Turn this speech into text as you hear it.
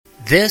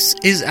This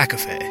is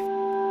Akafe.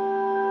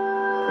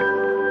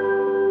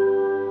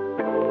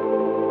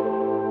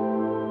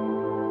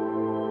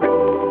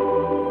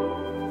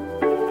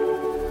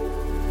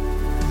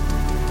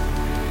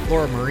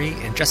 Laura Marie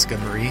and Jessica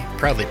Marie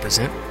proudly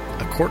present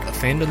A Court of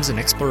Fandoms and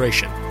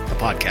Exploration, a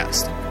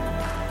podcast.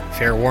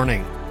 Fair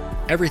warning,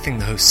 everything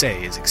the hosts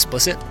say is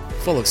explicit,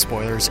 full of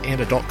spoilers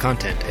and adult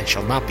content, and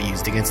shall not be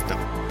used against them.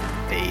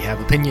 They have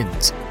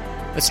opinions.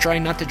 Let's try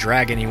not to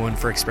drag anyone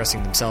for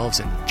expressing themselves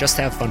and just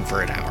have fun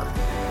for an hour.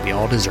 We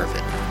all deserve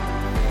it.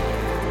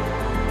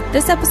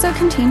 This episode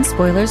contains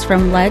spoilers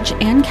from Ledge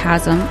and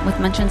Chasm, with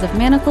mentions of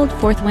Manacled,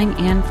 Fourth Wing,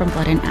 and From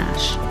Blood and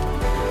Ash.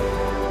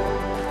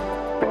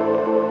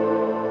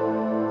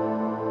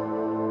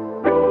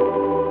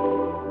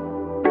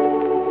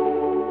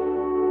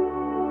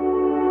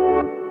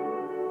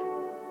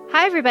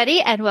 Hi,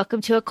 everybody, and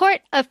welcome to A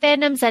Court of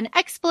Fandoms and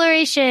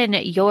Exploration,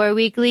 your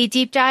weekly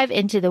deep dive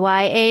into the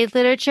YA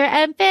literature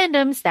and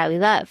fandoms that we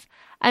love.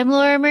 I'm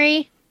Laura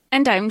Marie.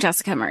 And I'm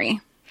Jessica Marie.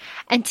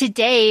 And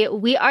today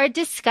we are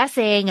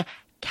discussing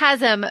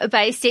Chasm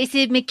by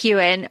Stacey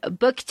McEwen,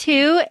 Book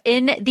 2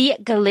 in the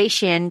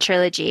Galatian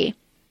trilogy.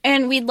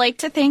 And we'd like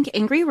to thank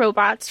Angry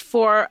Robots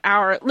for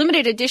our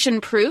limited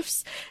edition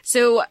proofs.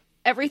 So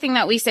everything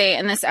that we say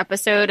in this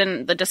episode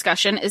and the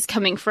discussion is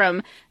coming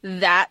from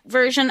that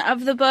version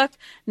of the book,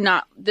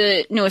 not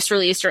the newest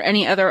release or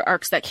any other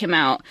arcs that came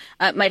out,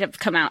 might have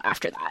come out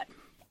after that.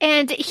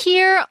 And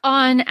here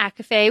on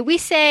Akafe, we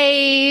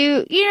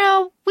say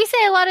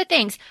a lot of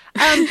things.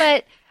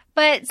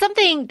 But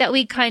something that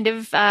we kind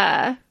of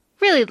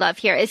really love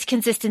here is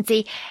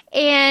consistency.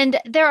 And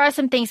there are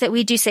some things that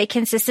we do say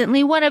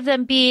consistently. One of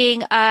them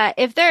being,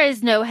 if there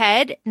is no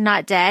head,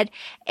 not dead.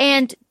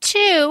 And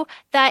two,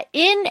 that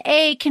in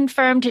a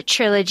confirmed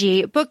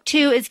trilogy, book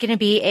 2 is going to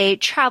be a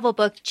travel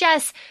book.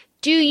 Jess,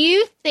 do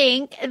you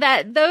think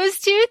that those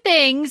two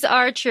things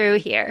are true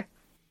here?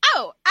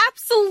 Oh,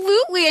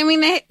 absolutely. I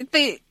mean,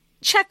 they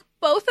check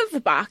both of the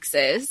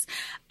boxes.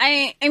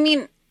 I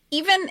mean,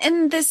 even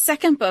in this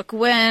second book,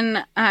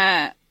 when,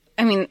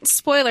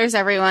 spoilers,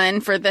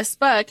 everyone, for this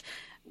book,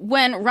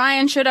 when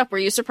Ryan showed up, were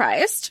you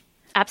surprised?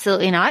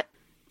 Absolutely not.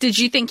 Did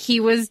you think he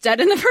was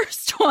dead in the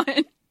first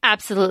one?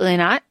 Absolutely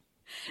not.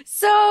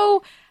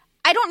 So,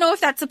 I don't know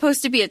if that's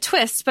supposed to be a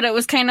twist, but it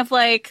was kind of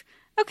like,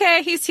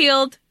 okay, he's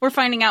healed. We're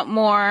finding out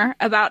more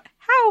about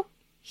how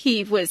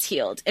he was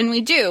healed. And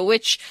we do,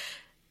 which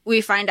we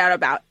find out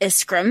about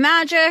Iskra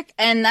magic,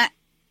 and that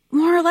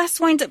more or less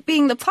winds up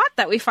being the plot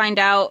that we find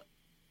out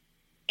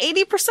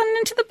 80%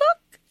 into the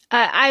book.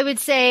 I would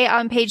say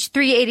on page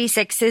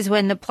 386 is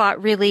when the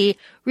plot really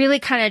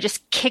kind of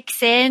just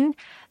kicks in.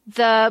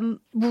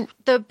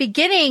 The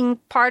beginning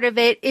part of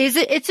it is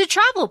it's a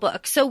travel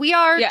book. So we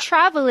are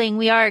traveling,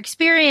 we are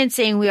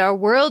experiencing, we are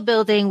world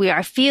building, we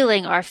are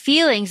feeling our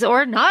feelings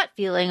or not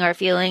feeling our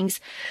feelings,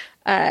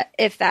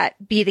 if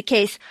that be the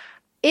case.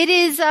 It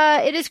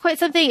is quite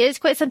something. It is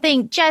quite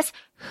something. Jess,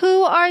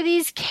 who are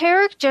these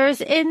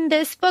characters in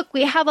this book?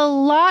 We have a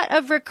lot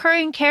of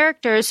recurring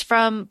characters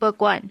from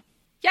book 1.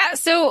 Yeah,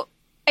 so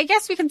I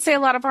guess we could say a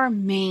lot of our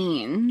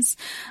mains.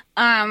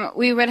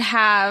 We would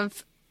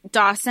have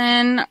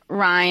Dawson,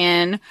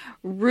 Ryan,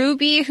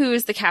 Ruby, who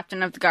is the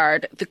captain of the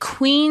guard, the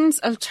queens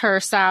of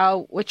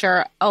Tursau, which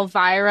are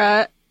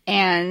Elvira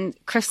and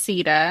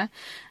Cressida.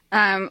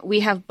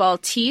 We have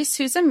Baltise,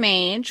 who's a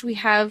mage. We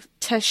have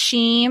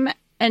Tashim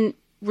and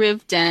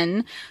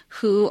Rivden,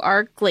 who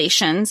are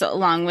Glacians,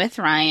 along with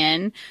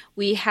Ryan.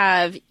 We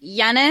have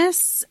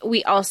Yennis.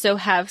 We also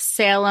have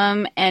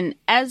Salem and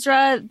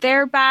Ezra.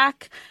 They're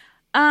back.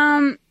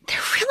 They're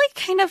really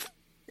kind of,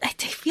 I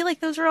feel like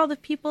those are all the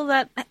people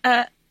that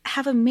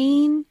have a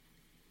main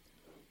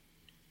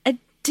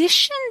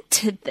addition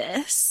to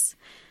this.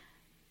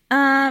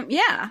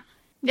 Yeah,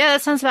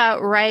 that sounds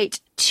about right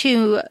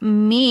to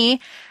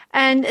me.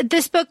 And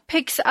this book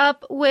picks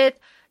up with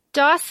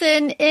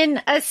Dawson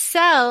in a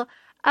cell.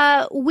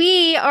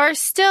 We are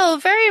still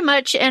very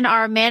much in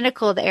our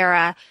manacled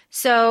era.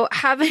 So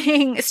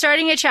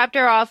starting a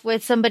chapter off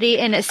with somebody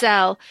in a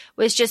cell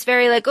was just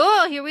very like,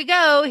 oh, here we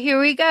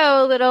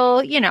go. Little,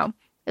 it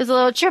was a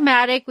little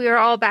dramatic. We were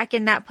all back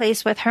in that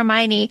place with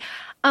Hermione.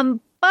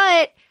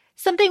 But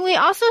something we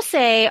also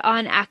say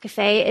on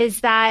Akafe is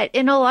that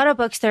in a lot of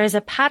books, there is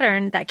a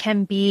pattern that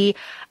can be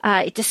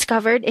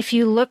discovered if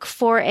you look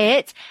for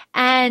it.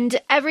 And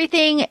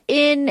everything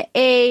in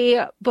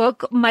a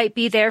book might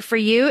be there for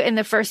you in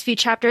the first few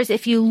chapters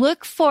if you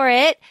look for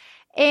it.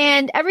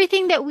 And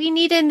everything that we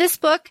need in this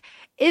book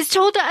is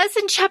told to us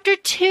in chapter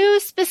 2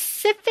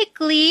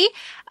 specifically.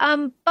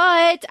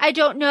 But I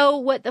don't know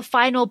what the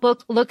final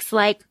book looks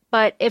like.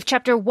 But if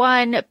chapter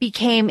 1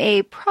 became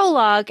a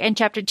prologue and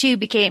chapter 2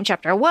 became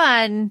chapter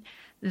 1,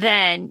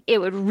 then it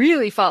would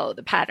really follow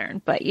the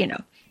pattern. But,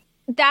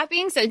 That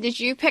being said, did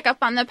you pick up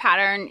on the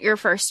pattern your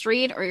first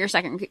read or your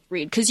second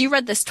read? Because you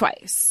read this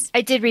twice. I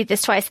did read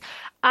this twice.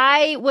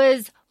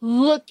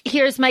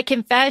 Here's my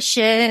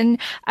confession.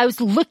 I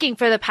was looking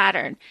for the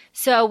pattern.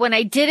 So when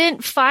I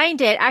didn't find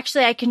it,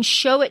 actually I can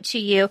show it to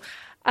you.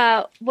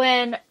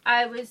 When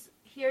I was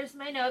here's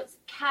my notes.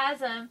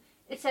 Chasm.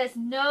 It says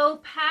no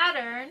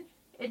pattern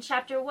in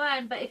chapter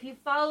 1, but if you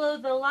follow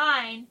the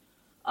line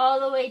all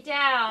the way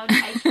down,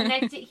 I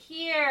connect it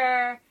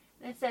here.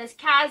 And it says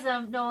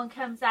chasm. No one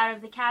comes out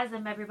of the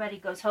chasm. Everybody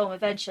goes home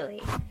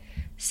eventually.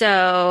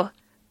 So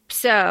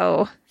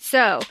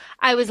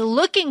I was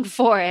looking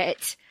for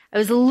it. I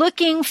was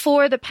looking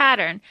for the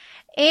pattern.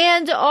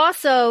 And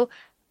also,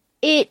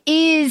 it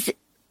is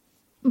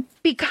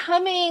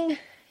becoming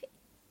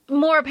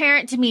more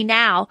apparent to me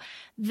now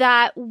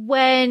that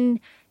when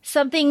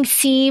something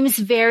seems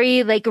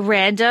very like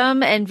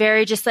random and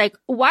very just like,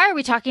 why are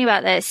we talking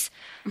about this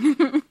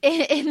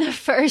in the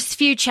first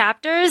few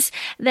chapters,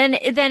 then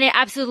it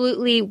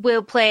absolutely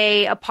will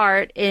play a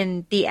part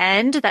in the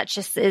end. That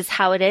just is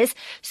how it is.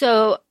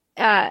 So,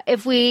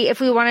 if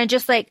we want to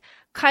just like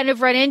kind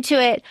of run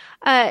into it,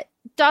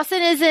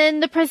 Dawson is in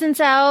the prison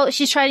cell.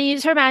 She's trying to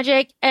use her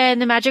magic and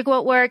the magic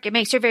won't work. It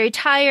makes her very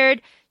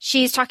tired.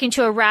 She's talking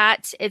to a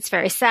rat. It's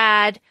very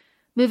sad.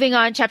 Moving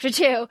on, chapter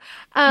 2.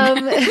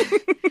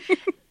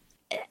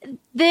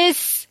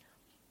 This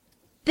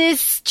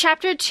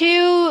chapter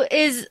 2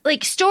 is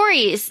like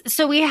stories.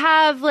 So we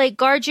have like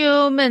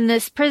Garjum and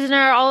this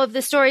prisoner, all of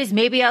the stories.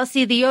 Maybe I'll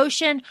see the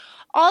ocean.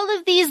 All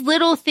of these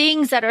little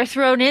things that are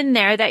thrown in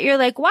there that you're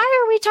like, why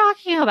are we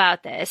talking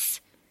about this?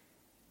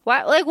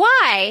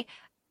 Why?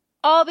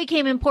 All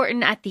became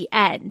important at the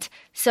end.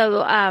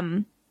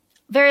 So,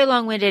 very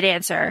long-winded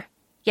answer.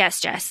 Yes,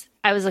 Jess.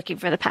 I was looking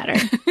for the pattern,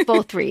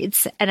 both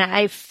reads, and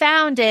I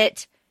found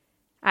it.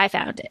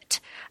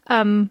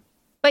 But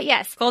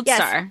yes. Gold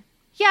star.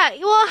 Yeah.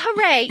 Well,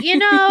 hooray.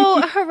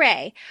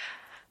 Hooray.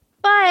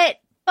 But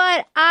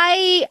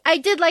I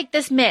did like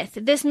this myth.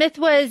 This myth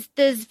was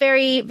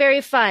very,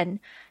 very fun.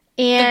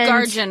 And the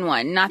Garjun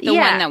one, not the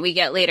one that we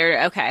get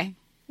later. Okay.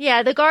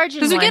 Yeah, the Garjun one.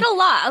 Because we get a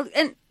lot.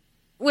 And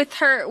with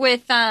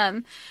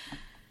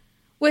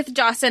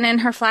Dawson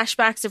and her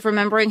flashbacks of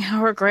remembering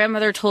how her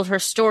grandmother told her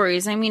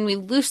stories. I mean, we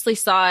loosely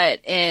saw it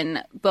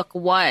in book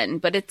 1,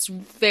 but it's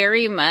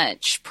very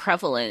much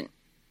prevalent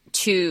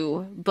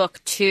to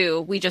book 2.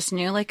 We just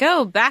knew like,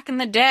 oh, back in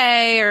the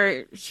day,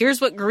 or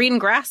here's what green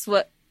grass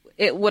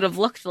it would have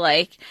looked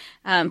like.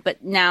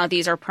 But now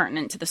these are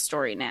pertinent to the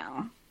story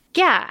now.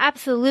 Yeah,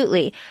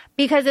 absolutely.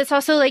 Because it's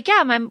also like,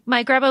 yeah,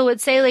 my grandma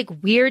would say like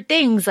weird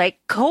things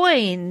like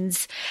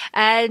coins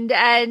and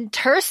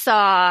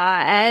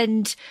tersa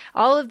and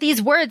all of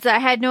these words that I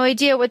had no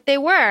idea what they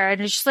were. And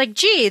it's just like,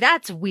 gee,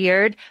 that's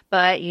weird.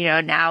 But,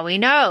 now we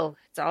know.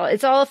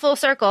 It's all a full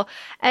circle.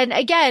 And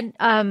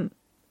again,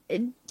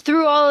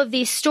 through all of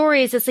these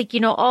stories, it's like,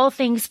 all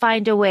things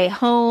find a way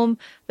home,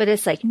 but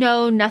it's like,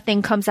 no,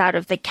 nothing comes out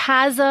of the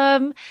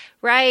chasm,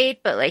 right?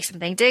 But like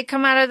something did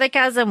come out of the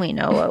chasm. We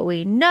know what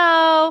we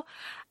know.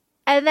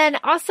 And then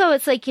also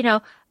it's like,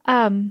 it's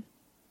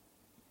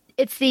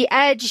the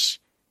edge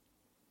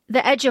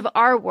of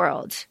our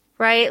world,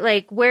 right?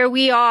 Like where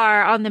we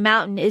are on the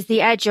mountain is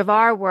the edge of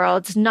our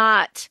world,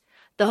 not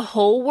the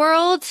whole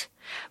world,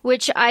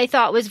 which I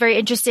thought was very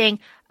interesting.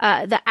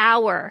 The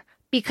hour.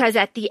 Because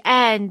at the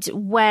end,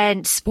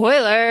 when,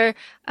 spoiler,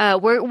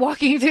 we're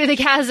walking through the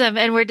chasm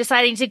and we're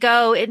deciding to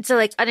go into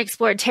like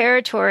unexplored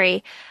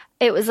territory,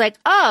 it was like,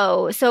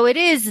 oh, so it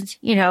is,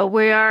 we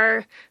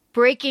are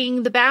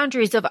breaking the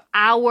boundaries of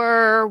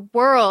our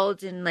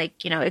world and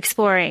like,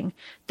 exploring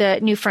the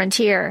new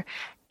frontier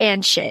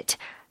and shit.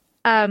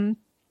 I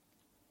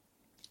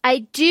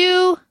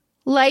do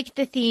like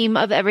the theme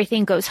of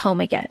everything goes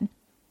home again.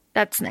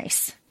 That's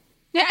nice.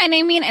 Yeah, and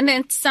I mean, and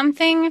it's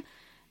something...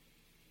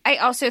 I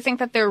also think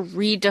that they're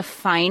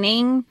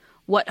redefining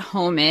what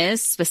home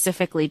is,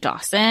 specifically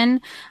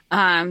Dawson,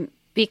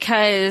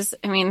 because,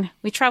 I mean,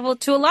 we traveled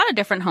to a lot of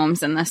different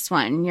homes in this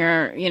one.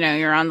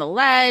 You're on the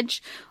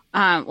ledge,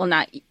 well,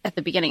 not at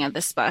the beginning of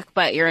this book,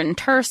 but you're in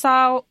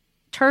Tersa,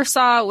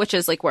 which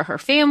is like where her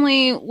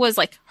family was,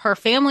 like her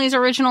family's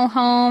original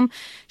home.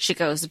 She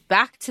goes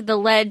back to the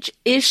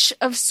ledge-ish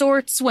of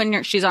sorts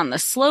when she's on the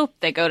slope.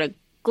 They go to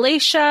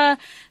Glacia,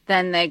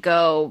 then they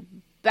go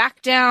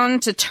back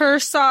down to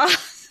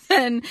Tersa.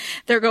 And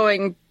they're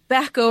going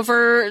back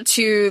over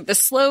to the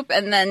slope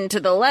and then to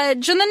the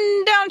ledge and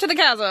then down to the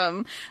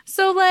chasm.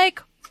 So,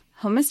 like,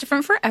 home is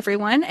different for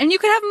everyone. And you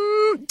could have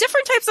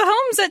different types of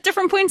homes at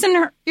different points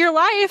in your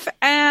life.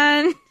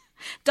 And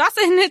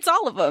Dawson hits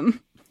all of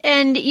them.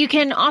 And you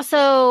can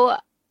also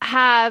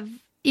have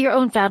your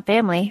own found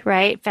family,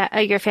 right?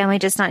 Your family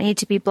does not need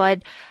to be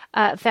blood.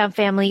 Found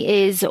family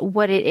is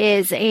what it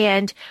is.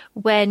 And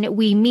when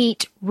we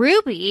meet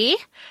Ruby...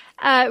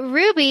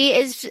 Ruby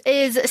is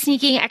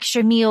sneaking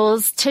extra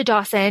meals to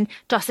Dawson.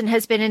 Dawson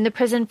has been in the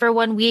prison for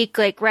 1 week,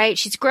 like, right?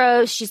 She's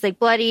gross. She's like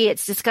bloody.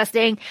 It's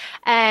disgusting.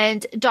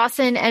 And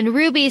Dawson and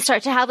Ruby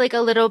start to have like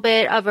a little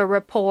bit of a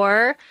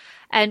rapport.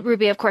 And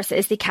Ruby, of course,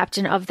 is the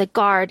captain of the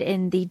guard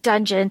in the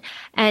dungeon.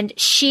 And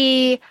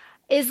she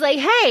is like,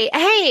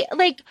 hey,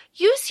 like,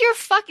 use your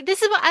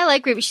this is what I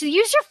like, Ruby. She said,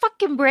 use your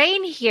fucking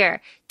brain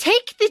here.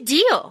 Take the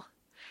deal.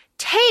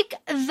 take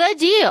the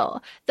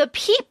deal. The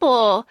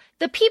people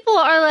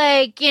are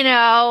like,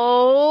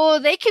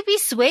 they could be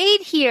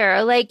swayed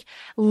here. Like,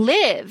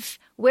 live,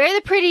 wear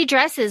the pretty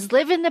dresses,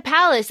 live in the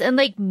palace, and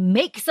like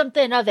make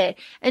something of it.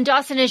 And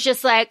Dawson is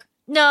just like,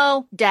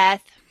 no,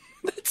 death.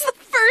 That's the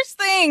first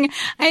thing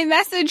I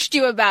messaged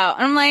you about.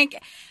 And I'm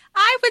like,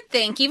 I would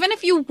think even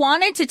if you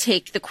wanted to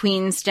take the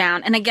queens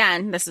down, and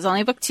again, this is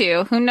only book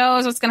 2, who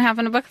knows what's going to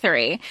happen in book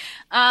 3,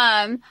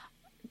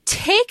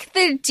 take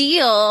the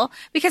deal,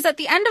 because at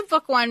the end of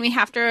book 1, we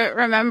have to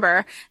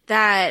remember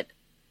that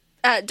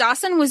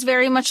Dawson was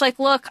very much like,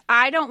 look,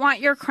 I don't want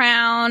your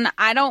crown.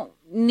 I don't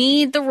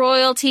need the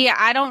royalty.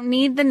 I don't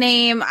need the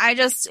name.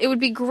 It would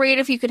be great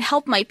if you could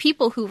help my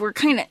people who were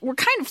kind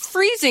of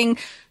freezing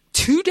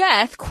to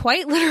death,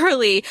 quite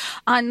literally,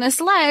 on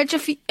this ledge.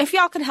 If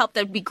y'all could help,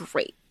 that'd be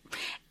great.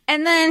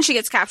 And then she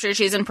gets captured.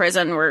 She's in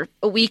prison. We're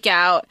a week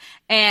out,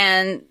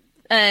 and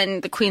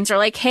the queens are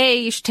like, hey,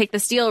 you should take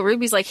this deal.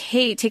 Ruby's like,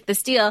 hey, take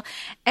this deal.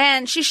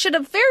 And she should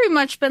have very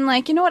much been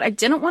like, you know what? I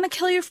didn't want to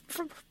kill you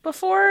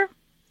before.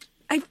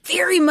 I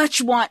very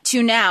much want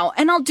to now,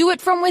 and I'll do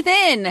it from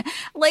within.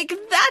 Like,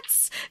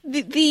 that's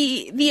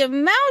the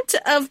amount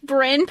of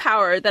brain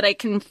power that I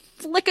can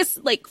flip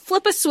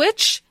a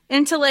switch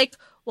into like,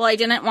 well, I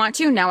didn't want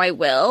to, now I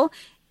will.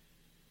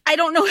 I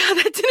don't know how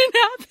that didn't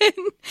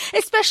happen,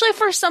 especially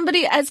for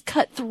somebody as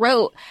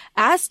cutthroat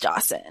as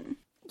Dawson.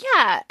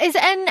 Yeah,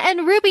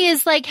 and Ruby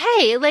is like,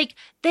 hey, like,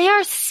 they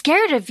are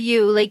scared of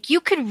you. Like,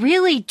 you could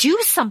really do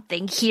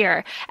something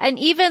here. And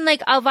even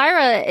like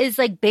Elvira is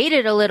like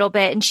baited a little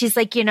bit, and she's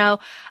like,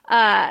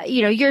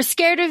 you're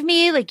scared of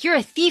me. Like, you're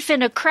a thief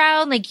in a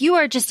crown. Like, you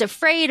are just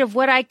afraid of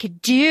what I could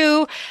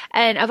do.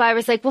 And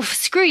Elvira's like, well,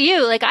 screw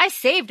you. Like, I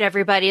saved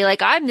everybody.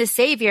 Like, I'm the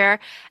savior.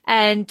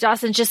 And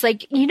Dawson's just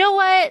like, you know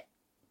what?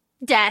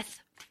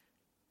 Death.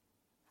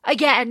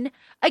 Again,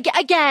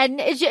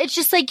 it's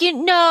just like,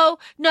 no.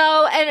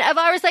 And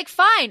Elvira's like,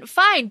 fine,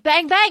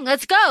 bang, bang,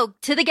 let's go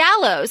to the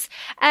gallows.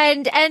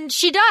 And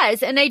she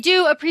does. And I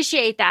do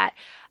appreciate that.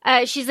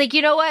 She's like,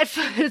 you know what?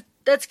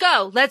 Let's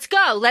go.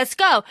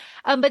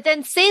 But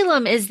then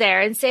Salem is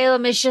there, and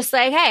Salem is just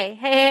like,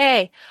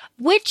 hey.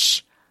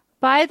 Which,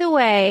 by the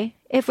way,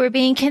 if we're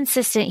being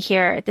consistent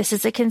here, this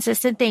is a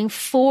consistent thing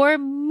for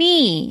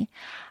me.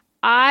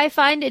 I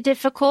find it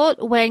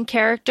difficult when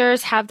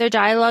characters have their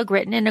dialogue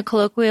written in a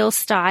colloquial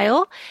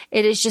style.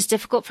 It is just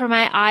difficult for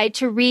my eye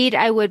to read.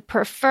 I would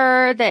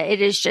prefer that it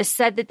is just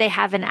said that they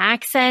have an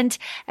accent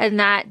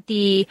and that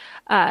the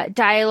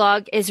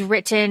dialogue is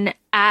written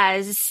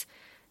as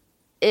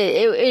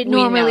it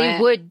normally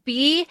would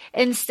be,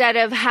 instead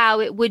of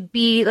how it would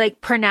be like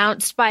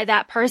pronounced by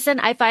that person.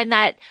 I find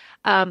that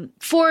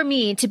for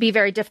me to be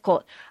very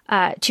difficult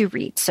to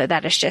read. So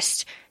that is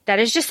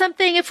just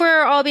something, if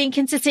we're all being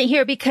consistent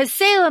here, because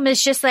Salem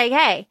is just like,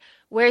 hey,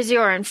 where's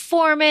your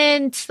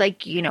informant?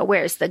 Like,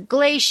 where's the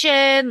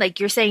Glacian? Like,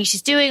 you're saying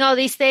she's doing all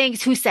these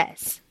things. Who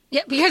says?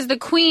 Yeah, because the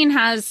queen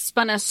has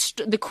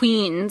the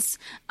queens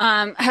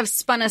have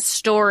spun a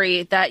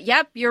story that,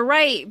 yep, you're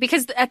right.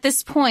 Because at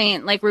this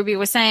point, like Ruby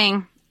was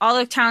saying, all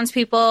the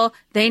townspeople,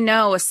 they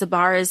know a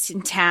Sabar is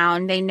in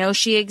town. They know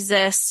she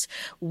exists.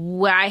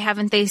 Why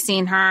haven't they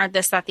seen her?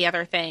 This, that, the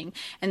other thing.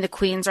 And the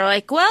queens are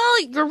like,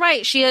 well, you're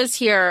right. She is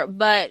here,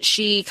 but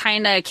she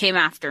kind of came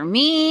after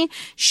me.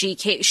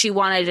 She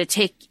wanted to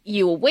take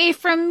you away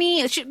from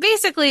me. She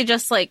basically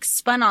just like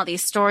spun all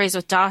these stories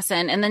with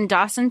Dawson. And then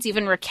Dawson's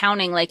even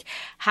recounting like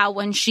how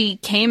when she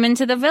came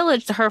into the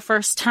village her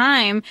first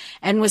time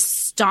and was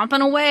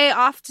stomping away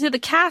off to the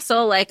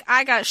castle, like,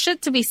 I got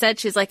shit to be said.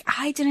 She's like,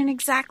 I didn't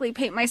exactly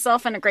paint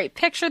myself in a great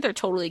picture. They're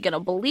totally going to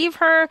believe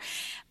her.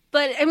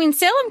 But I mean,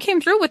 Salem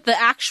came through with the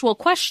actual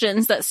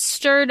questions that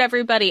stirred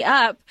everybody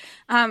up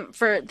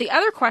for the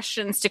other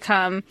questions to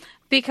come,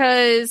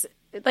 because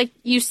like,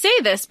 you say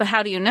this, but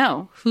how do you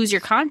know? Who's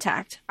your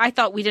contact? I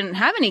thought we didn't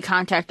have any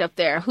contact up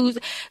there.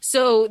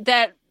 So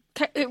that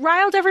it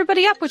riled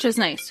everybody up, which is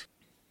nice.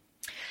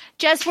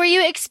 Jess, were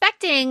you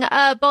expecting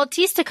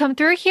Baltiste to come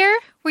through here?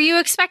 Were you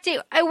expecting?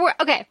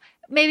 Okay.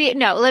 Maybe,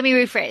 no, let me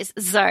rephrase.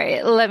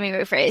 Sorry, let me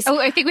rephrase. Oh,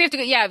 I think we have to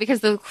go, yeah,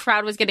 because the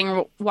crowd was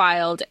getting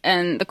wild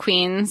and the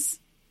queens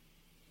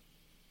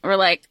were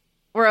like,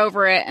 we're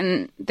over it,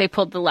 and they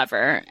pulled the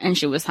lever and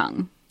she was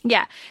hung.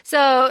 Yeah. So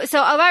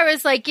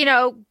Elvira's like, do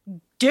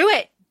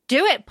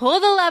it, pull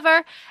the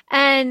lever.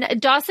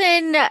 And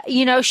Dawson,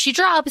 she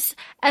drops,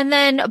 and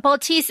then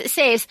Baltiste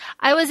says,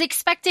 I was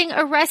expecting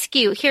a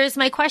rescue. Here's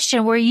my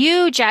question. Were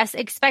you, Jess,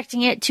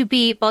 expecting it to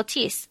be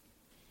Baltiste?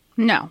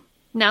 No.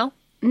 No?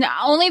 No,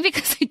 only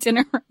because I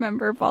didn't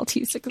remember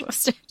Baltiste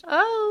existed.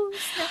 Oh.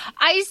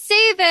 I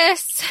say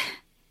this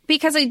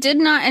because I did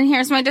not, and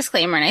here's my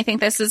disclaimer, and I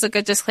think this is a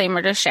good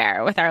disclaimer to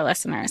share with our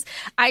listeners.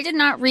 I did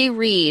not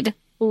reread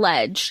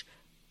Ledge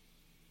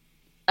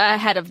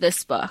ahead of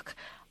this book.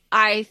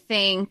 I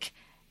think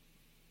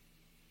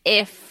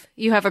if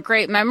you have a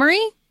great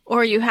memory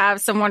or you have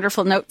some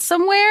wonderful notes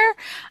somewhere,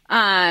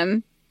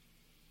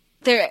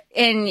 There,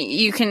 and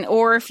you can,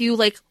 or if you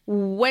like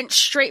went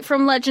straight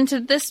from Legend to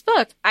this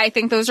book, I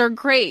think those are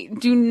great.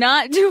 Do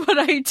not do what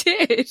I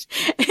did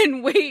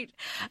and wait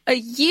a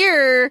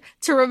year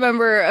to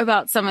remember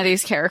about some of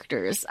these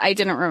characters. I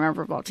didn't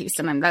remember Baltiste,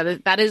 and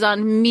that is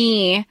on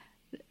me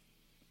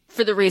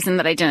for the reason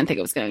that I didn't think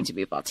it was going to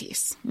be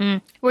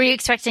Baltiste. Were you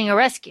expecting a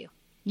rescue?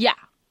 Yeah.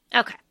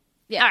 Okay.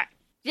 Yeah. All right.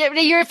 Yeah,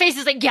 your face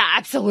is like, yeah,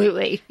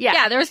 absolutely.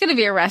 Yeah. There was going to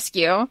be a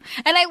rescue. And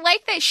I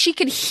like that she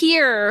could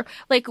hear,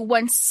 like,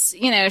 once,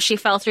 she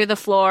fell through the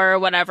floor or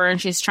whatever,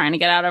 and she's trying to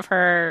get out of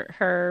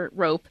her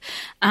rope.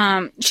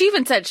 She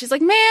even said, she's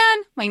like, man,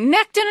 my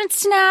neck didn't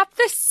snap.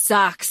 This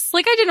sucks.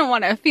 Like, I didn't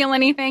want to feel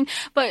anything.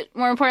 But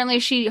more importantly,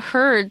 she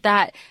heard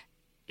that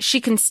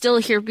she can still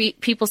hear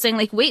people saying,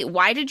 like, wait,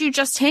 why did you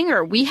just hang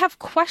her? We have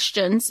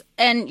questions,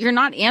 and you're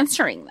not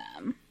answering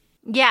them.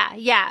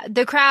 Yeah.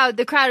 The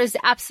crowd is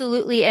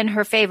absolutely in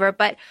her favor,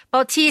 but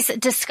Baltiste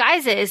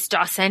disguises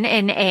Dawson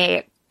in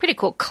a pretty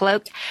cool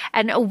cloak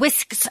and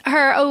whisks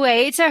her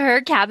away to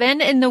her cabin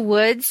in the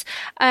woods.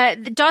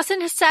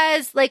 Dawson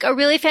says like a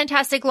really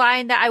fantastic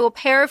line that I will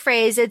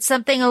paraphrase. It's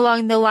something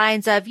along the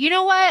lines of, you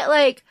know what?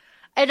 Like,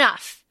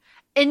 enough.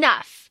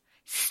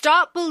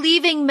 Stop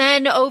believing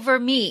men over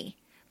me.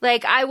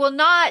 Like, I will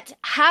not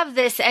have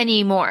this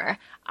anymore.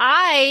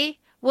 I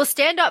will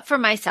stand up for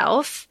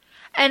myself.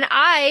 And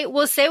I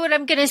will say what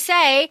I'm going to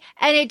say,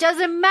 and it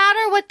doesn't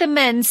matter what the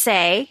men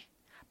say,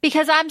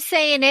 because I'm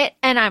saying it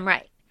and I'm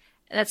right.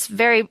 And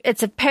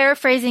it's a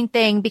paraphrasing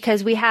thing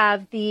because we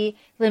have the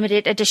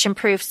limited edition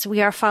proofs.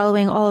 We are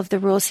following all of the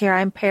rules here.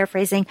 I'm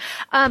paraphrasing.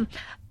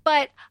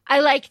 But I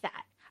like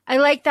that. I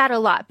like that a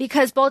lot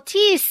because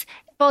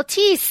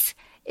Baltiste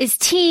is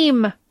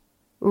team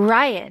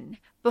Ryan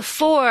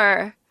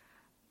before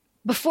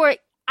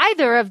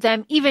either of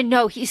them even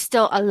know he's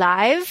still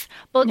alive.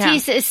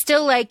 Baltiste is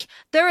still like,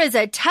 there is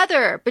a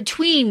tether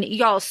between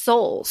y'all's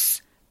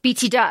souls,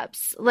 BT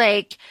dubs.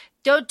 Like,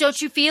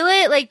 don't you feel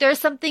it? Like, there's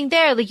something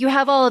there. Like, you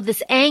have all of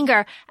this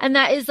anger. And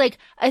that is like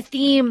a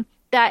theme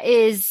that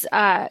is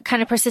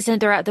kind of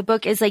persistent throughout the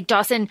book is like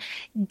Dawson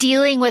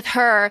dealing with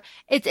her.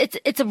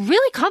 It's a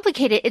really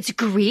complicated, it's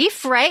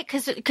grief, right?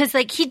 Cause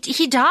like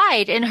he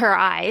died in her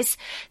eyes.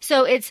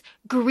 So it's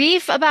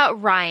grief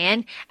about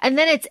Ryan, and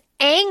then it's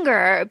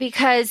anger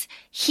because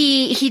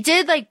he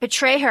did like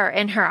betray her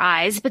in her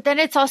eyes, but then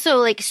it's also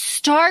like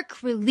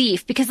stark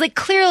relief because like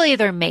clearly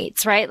they're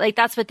mates, right? Like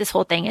that's what this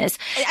whole thing is.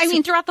 I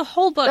mean, throughout the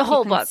whole book, you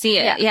can see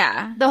it.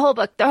 Yeah. The whole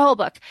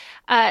book.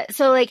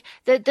 So like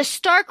the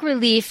stark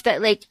relief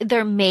that like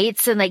they're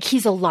mates and like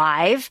he's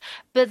alive,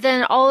 but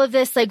then all of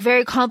this like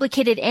very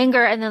complicated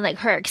anger and then like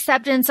her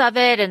acceptance of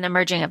it and the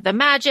merging of the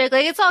magic,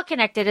 like it's all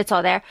connected. It's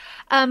all there.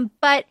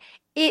 But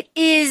it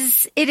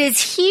is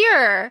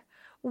here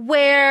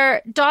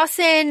where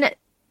Dawson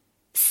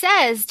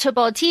says to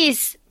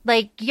Baltiste,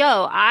 like,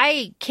 yo,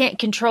 I can't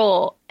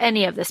control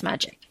any of this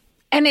magic.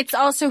 And it's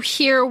also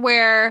here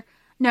where,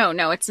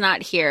 no, it's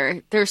not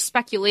here. There's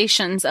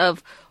speculations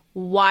of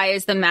why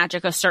is the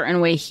magic a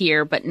certain way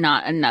here, but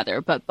not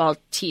another. But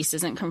Baltiste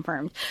isn't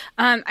confirmed.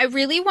 I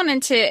really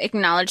wanted to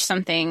acknowledge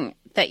something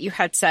that you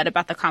had said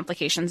about the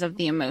complications of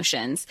the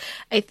emotions.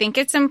 I think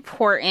it's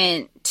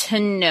important to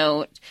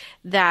note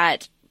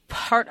that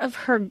part of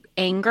her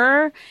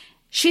anger,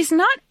 she's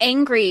not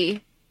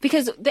angry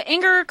because the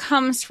anger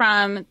comes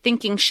from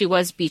thinking she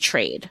was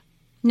betrayed.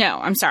 No,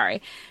 I'm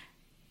sorry.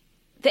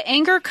 The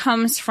anger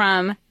comes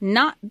from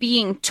not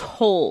being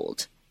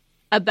told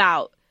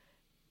about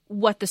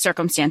what the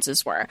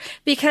circumstances were.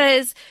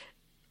 Because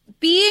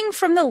being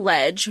from the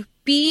ledge,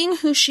 being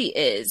who she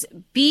is,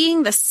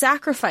 being the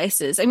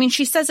sacrifices. I mean,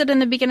 she says it in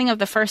the beginning of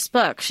the first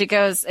book. She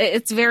goes,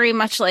 it's very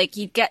much like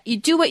you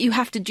do what you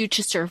have to do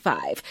to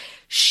survive.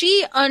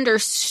 She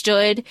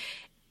understood.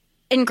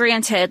 And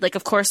granted, like,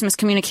 of course,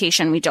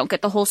 miscommunication. We don't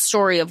get the whole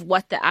story of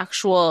what the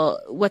actual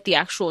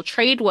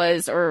trade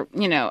was or,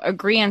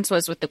 agreement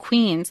was with the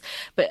queens.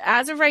 But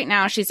as of right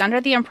now, she's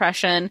under the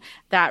impression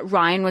that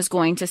Ryan was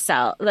going to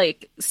sell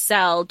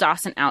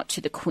Dawson out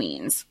to the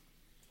queens.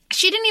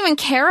 She didn't even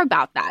care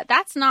about that.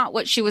 That's not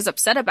what she was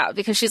upset about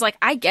because she's like,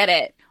 I get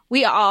it.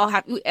 We're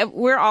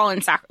all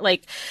in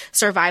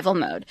survival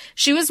mode.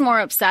 She was more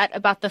upset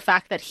about the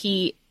fact that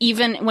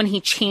even when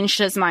he changed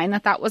his mind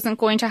that wasn't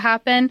going to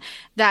happen,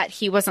 that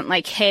he wasn't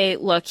like, hey,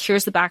 look,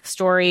 here's the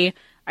backstory.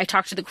 I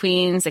talked to the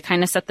queens. They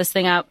kind of set this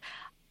thing up.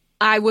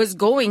 I was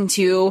going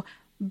to,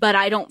 but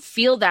I don't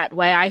feel that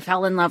way. I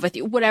fell in love with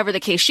you. Whatever the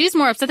case. She's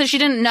more upset that she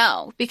didn't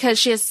know because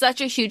she has such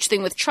a huge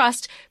thing with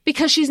trust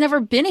because she's never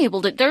been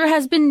able to. There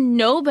has been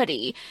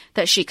nobody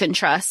that she can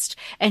trust.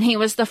 And he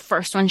was the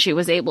first one she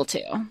was able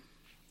to.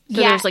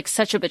 So there's like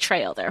such a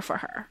betrayal there for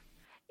her.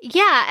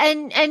 Yeah.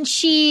 And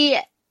she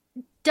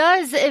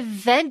does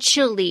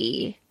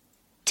eventually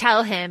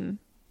tell him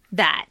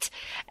that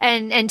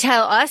and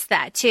tell us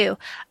that too.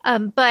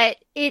 But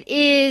it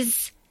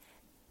is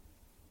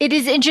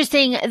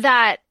interesting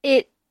that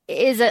it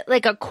is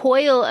like a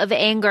coil of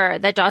anger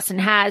that Dawson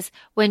has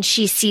when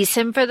she sees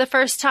him for the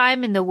first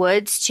time in the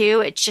woods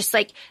too. It's just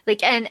like,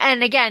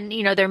 and again,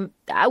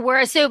 we're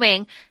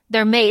assuming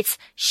their mates,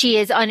 she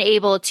is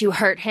unable to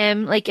hurt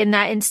him, like in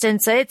that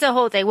instance. So it's a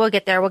whole thing. We'll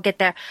get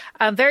there.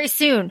 Very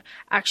soon,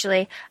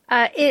 actually.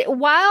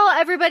 While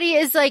everybody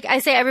is like, I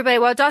say everybody,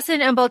 while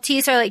Dawson and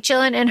Baltise are like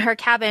chilling in her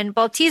cabin,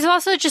 Baltise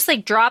also just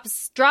like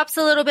drops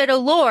a little bit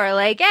of lore.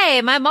 Like,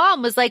 hey, my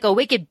mom was like a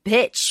wicked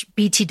bitch,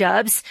 BT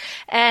dubs.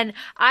 And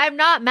I'm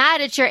not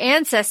mad at your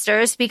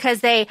ancestors because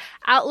they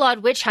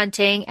outlawed witch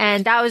hunting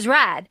and that was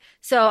rad.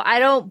 So I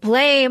don't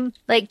blame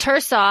like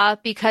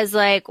Tursaw because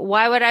like,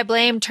 why would I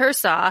blame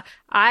Tursaw?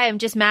 I am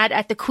just mad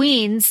at the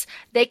queens.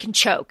 They can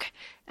choke.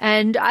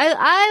 And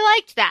I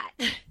liked that.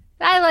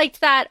 I liked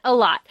that a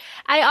lot.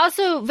 I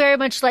also very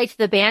much liked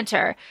the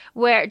banter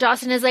where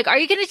Dawson is like, are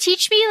you going to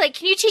teach me? Like,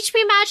 can you teach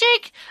me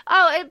magic?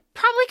 Oh,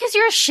 probably because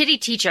you're a shitty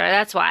teacher.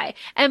 That's why.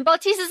 And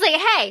Baltise is like,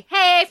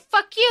 hey,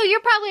 fuck you. You're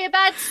probably a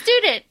bad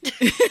student.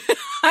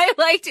 I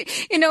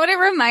liked, you know what it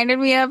reminded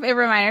me of? It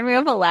reminded me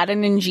of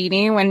Aladdin and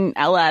Genie when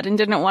Aladdin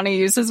didn't want to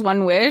use his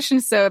one wish.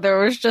 And so there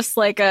was just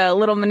like a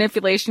little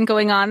manipulation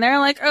going on there.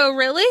 Like, oh,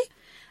 really?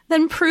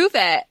 Then prove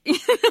it.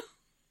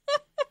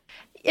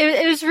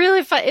 It was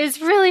really fun. It was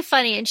really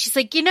funny. And she's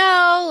like,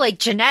 like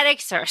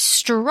genetics are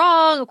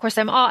strong. Of course,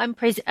 I'm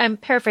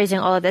paraphrasing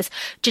all of this.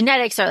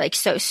 Genetics are like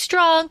so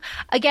strong.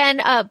 Again,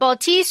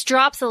 Baltise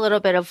drops a little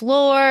bit of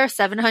lore,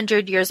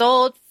 700 years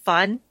old.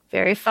 Fun.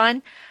 Very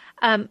fun.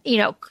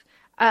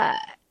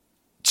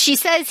 She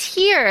says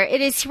here,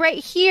 it is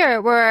right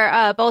here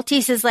where,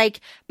 Baltise is like,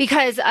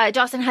 because,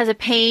 Dawson has a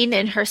pain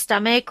in her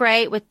stomach,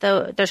 right?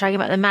 They're talking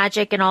about the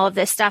magic and all of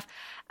this stuff.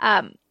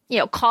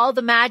 Call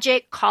the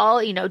magic,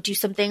 do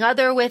something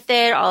other with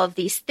it, all of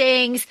these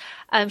things.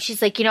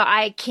 She's like,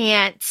 I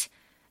can't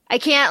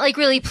like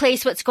really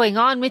place what's going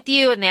on with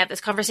you. And they have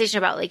this conversation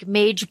about like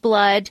mage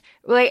blood.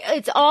 Like,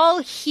 it's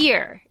all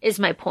here is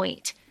my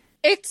point.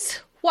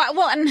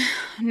 And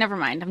never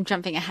mind. I'm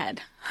jumping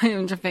ahead.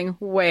 I'm jumping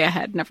way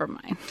ahead. Never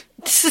mind.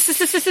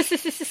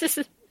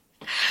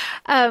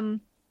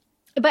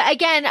 But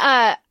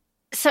again,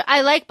 so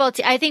I like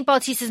Baltise. I think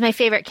Baltise is my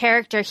favorite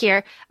character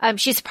here.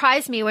 She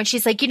surprised me when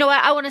she's like, you know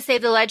what? I want to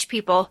save the ledge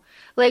people.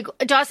 Like,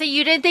 Dawson,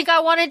 you didn't think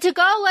I wanted to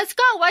go? Let's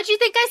go. Why'd you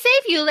think I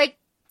saved you? Like,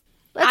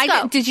 let's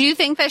go. Did you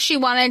think that she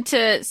wanted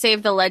to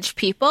save the ledge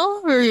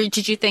people? Or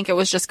did you think it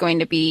was just going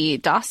to be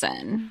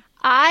Dawson?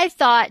 I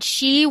thought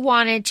she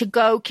wanted to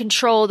go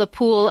control the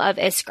pool of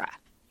Iskra.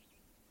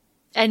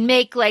 And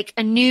make like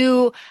a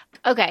new,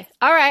 okay.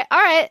 All right.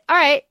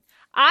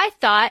 I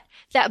thought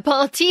that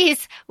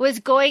Baltise was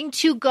going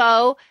to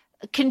go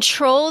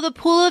control the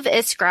pool of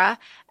Iskra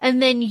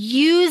and then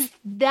use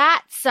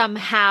that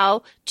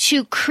somehow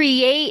to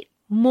create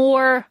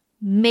more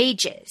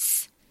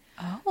mages.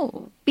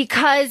 Oh.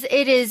 Because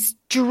it is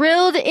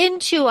drilled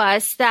into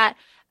us that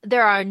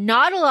there are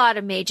not a lot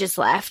of mages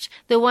left.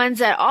 The ones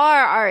that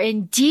are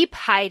in deep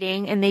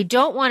hiding and they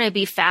don't want to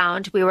be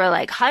found. We were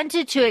like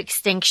hunted to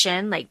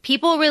extinction. Like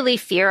people really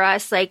fear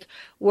us. Like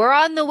we're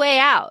on the way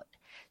out.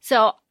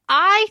 So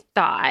I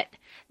thought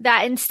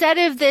that instead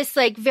of this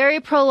like very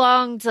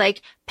prolonged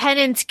like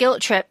penance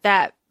guilt trip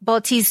that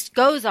Baltise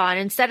goes on,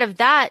 instead of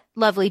that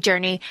lovely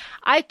journey,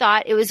 I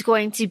thought it was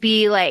going to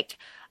be like,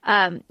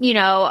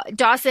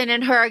 Dawson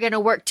and her are going to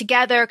work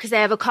together because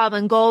they have a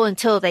common goal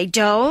until they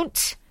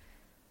don't.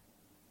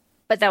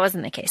 But that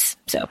wasn't the case.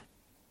 So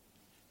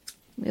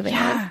moving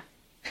on.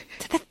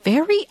 To the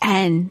very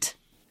end.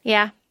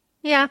 Yeah.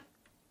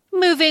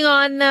 Moving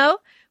on though.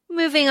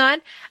 We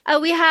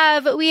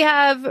have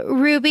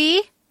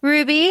Ruby,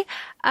 we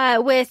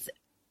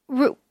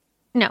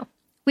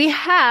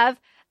have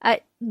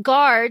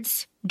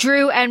guards,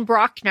 Drew and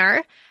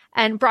Brockner.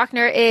 And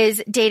Brockner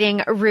is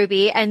dating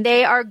Ruby, and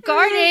they are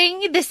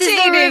guarding.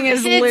 Dating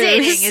is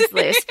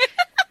loose.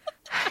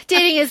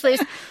 Dating is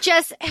loose.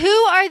 Jess, who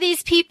are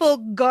these people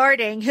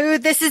guarding?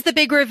 This is the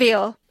big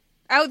reveal.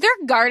 Oh,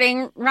 they're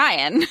guarding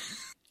Ryan.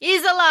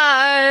 He's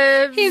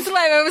alive.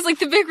 It was like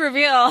the big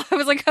reveal. I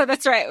was like, oh,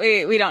 that's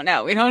right. We don't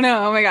know.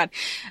 Oh my God.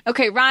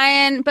 Okay,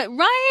 Ryan. But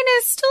Ryan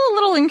is still a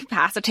little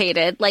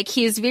incapacitated. Like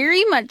he's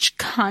very much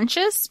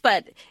conscious,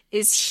 but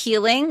is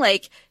healing.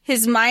 Like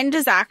his mind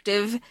is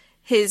active.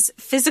 His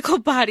physical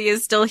body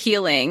is still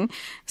healing.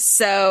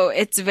 So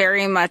it's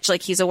very much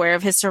like he's aware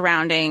of his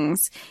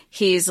surroundings.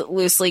 He's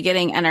loosely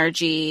getting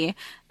energy.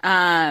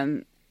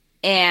 And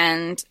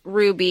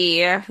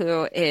Ruby,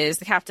 who is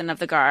the captain of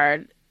the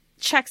guard,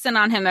 checks in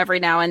on him every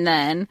now and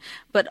then,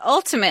 but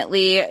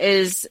ultimately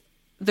is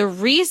the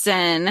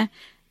reason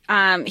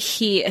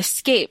he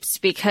escapes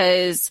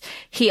because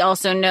he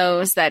also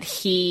knows that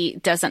he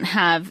doesn't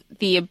have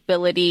the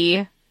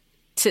ability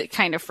to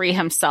kind of free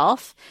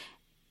himself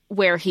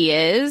where he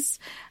is.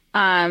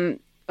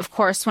 Of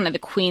course, one of the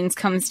queens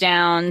comes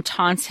down,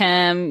 taunts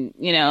him,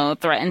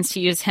 threatens to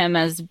use him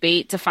as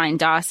bait to find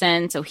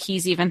Dawson. So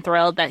he's even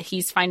thrilled that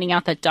he's finding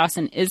out that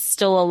Dawson is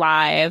still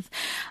alive.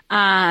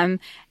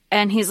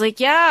 And he's like,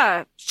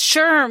 yeah,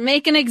 sure,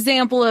 make an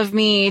example of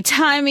me.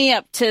 Tie me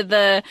up to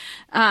the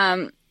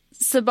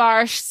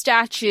Sabar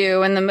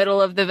statue in the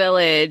middle of the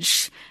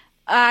village.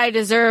 I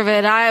deserve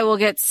it. I will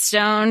get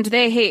stoned.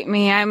 They hate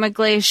me. I'm a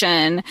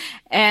Glacian.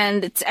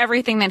 And it's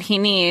everything that he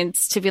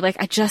needs to be like,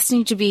 I just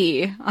need to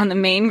be on the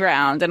main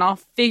ground and I'll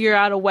figure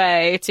out a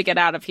way to get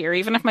out of here.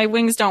 Even if my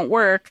wings don't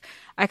work,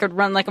 I could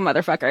run like a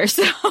motherfucker.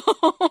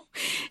 So,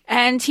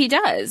 and he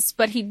does,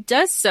 but he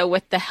does so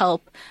with the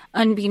help,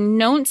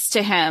 unbeknownst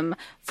to him,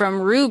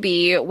 from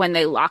Ruby when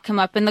they lock him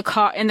up in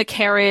the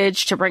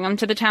carriage to bring him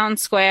to the town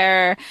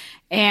square.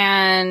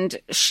 And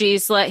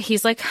he's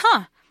like,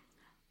 huh.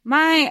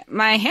 My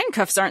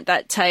handcuffs aren't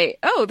that tight.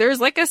 Oh,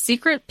 there's like a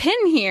secret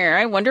pin here.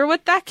 I wonder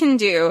what that can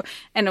do.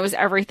 And it was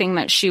everything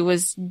that she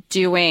was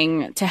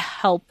doing to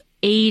help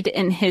aid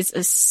in his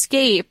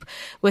escape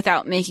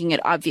without making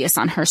it obvious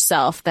on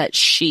herself that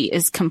she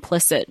is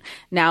complicit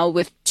now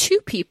with two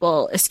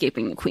people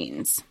escaping the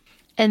queens.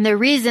 And the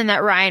reason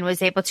that Ryan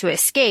was able to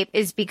escape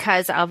is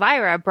because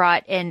Elvira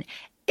brought an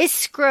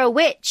Iskra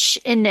witch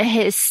into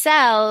his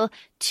cell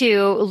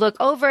to look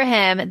over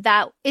him.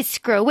 That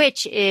Iskra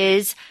witch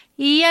is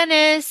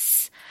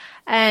Yennis.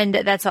 And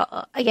that's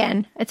all,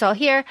 again, it's all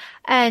here.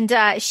 And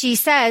she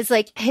says,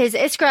 like, his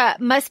Iskra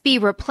must be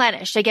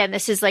replenished. Again,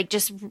 this is like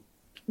just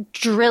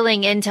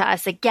drilling into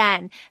us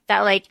again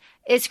that like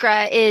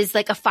Iskra is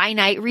like a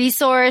finite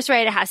resource,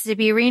 right? It has to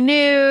be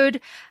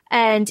renewed.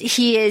 And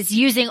he is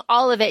using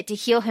all of it to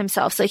heal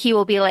himself. So he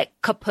will be like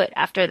kaput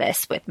after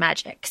this with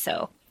magic.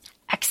 So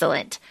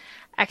excellent.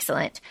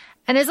 Excellent.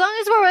 And as long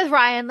as we're with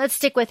Ryan, let's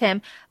stick with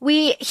him.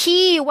 While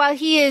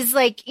he is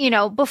like, you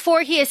know,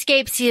 before he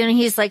escapes, you know,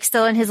 he's like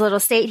still in his little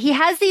state. He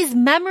has these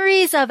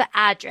memories of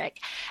Adric.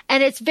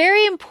 And it's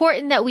very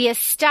important that we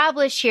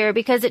establish here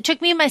because it took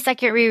me my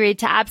second reread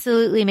to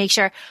absolutely make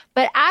sure.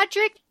 But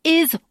Adric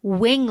is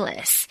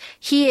wingless.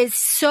 He is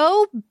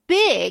so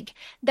big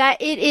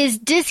that it is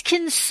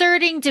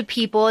disconcerting to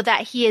people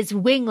that he is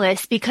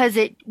wingless because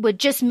it would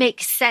just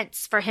make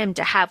sense for him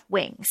to have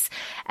wings.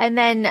 And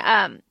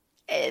then,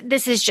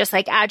 this is just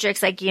like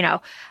Adric's like, you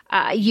know,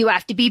 you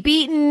have to be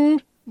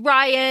beaten,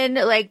 Ryan,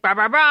 like, blah,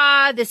 blah,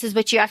 blah. This is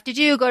what you have to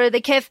do. Go to the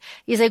Kif.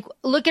 He's like,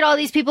 look at all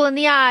these people in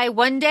the eye.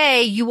 One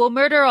day you will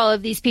murder all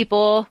of these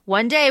people.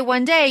 One day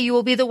you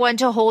will be the one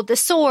to hold the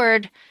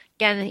sword.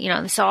 Again, you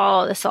know, this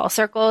all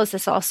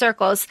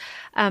circles.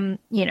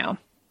 You know,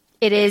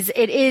 it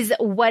is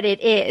what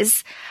it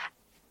is.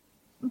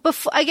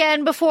 Before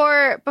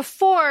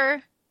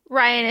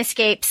Ryan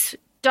escapes,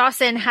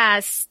 Dawson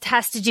has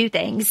to do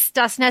things.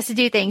 Dawson has to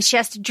do things. She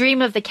has to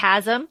dream of the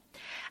chasm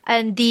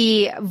and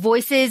the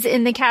voices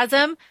in the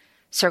chasm.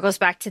 Circles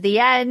back to the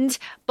end.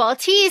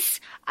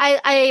 Baltise, I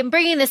am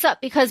bringing this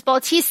up because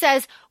Baltise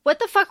says, what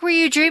the fuck were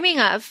you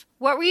dreaming of?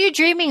 What were you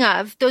dreaming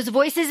of? Those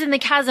voices in the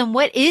chasm,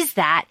 what is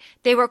that?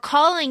 They were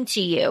calling to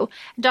you.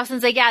 And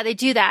Dawson's like, yeah, they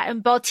do that.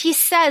 And Baltise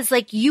says,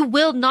 like, you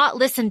will not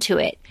listen to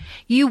it.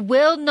 You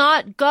will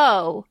not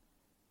go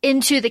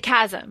into the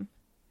chasm.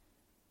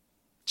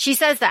 She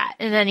says that,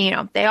 and then, you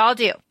know, they all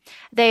do.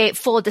 They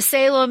fold to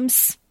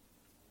Salem's.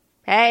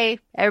 Hey,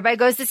 everybody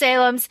goes to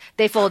Salem's.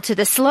 They fold to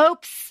the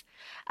slopes.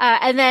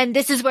 And then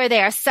this is where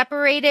they are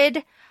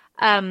separated,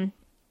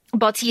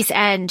 Baltise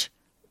and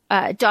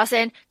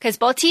Dawson, because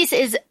Baltise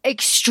is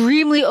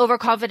extremely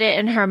overconfident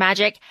in her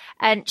magic,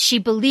 and she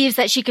believes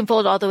that she can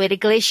fold all the way to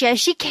Glacia.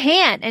 She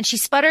can, and she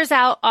sputters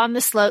out on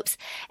the slopes.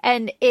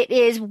 And it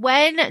is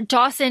when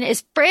Dawson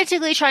is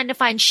frantically trying to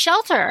find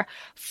shelter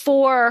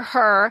for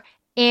her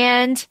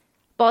and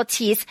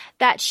Baltise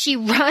that she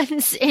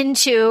runs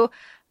into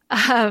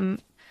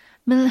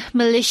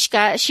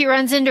Malishka. She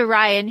runs into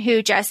Ryan,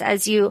 who, just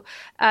as you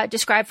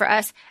described for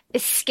us,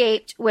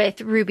 escaped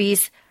with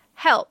Ruby's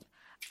help.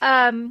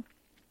 You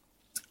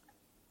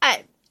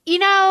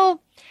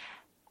know,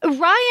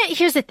 Ryan,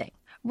 here's the thing.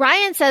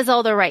 Ryan says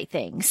all the right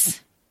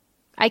things.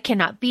 I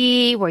cannot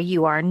be where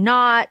you are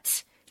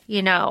not,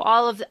 you know,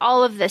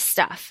 all of this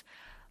stuff.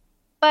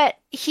 But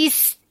he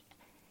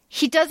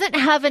doesn't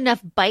have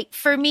enough bite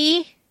for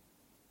me.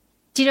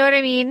 Do you know what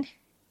I mean?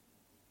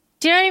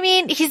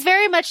 He's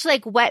very much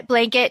like wet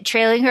blanket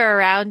trailing her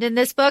around in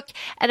this book,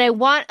 and I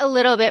want a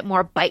little bit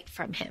more bite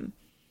from him.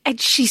 And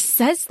she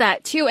says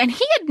that too, and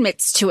he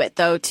admits to it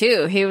though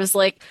too. He was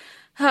like,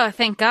 oh,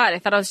 thank God. I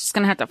thought I was just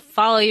going to have to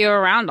follow you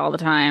around all the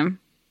time.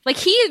 Like,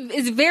 he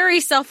is very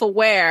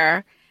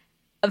self-aware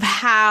of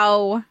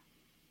how,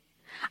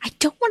 I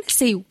don't want to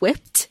say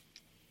whipped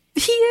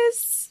he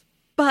is,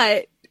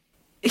 but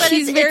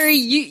he's very,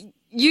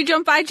 you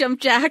jump, I jump,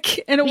 Jack,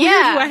 in a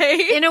weird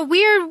way. In a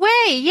weird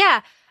way,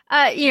 yeah.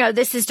 You know,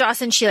 this is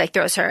Dawson. She like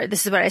throws her,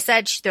 this is what I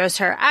said. She throws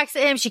her axe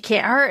at him. She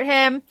can't hurt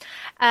him.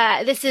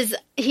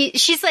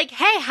 She's like,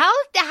 hey, how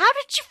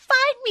did you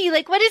find me?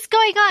 Like, what is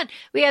going on?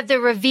 We have the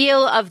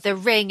reveal of the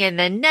ring and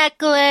the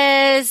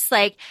necklace.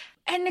 Like,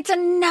 and it's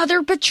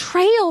another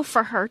betrayal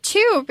for her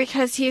too,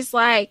 because he's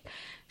like,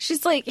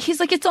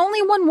 it's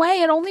only one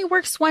way. It only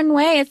works one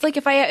way. It's like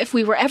if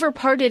we were ever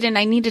parted and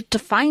I needed to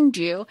find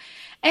you.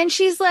 And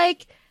she's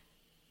like,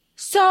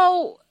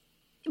 so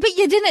but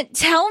you didn't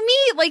tell me?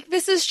 Like,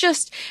 this is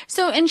just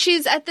so, and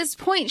she's at this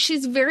point,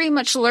 she's very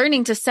much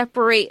learning to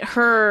separate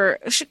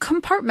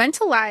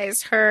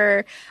compartmentalize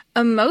her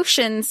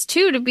emotions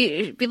too, to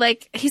be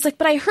like, he's like,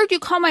 but I heard you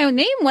call my own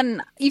name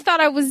when you thought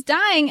I was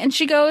dying. And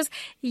she goes,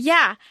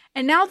 yeah.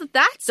 And now that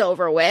that's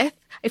over with,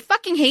 I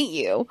fucking hate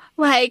you.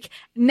 Like,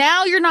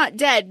 now you're not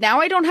dead. Now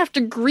I don't have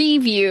to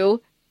grieve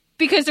you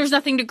because there's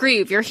nothing to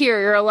grieve. You're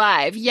here. You're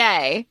alive.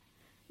 Yay.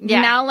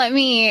 Yeah. Now let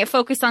me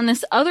focus on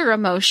this other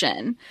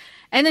emotion.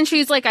 And then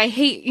she's like, I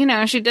hate,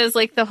 she does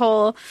like the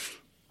whole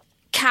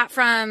Cat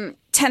from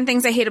 10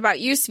 Things I Hate About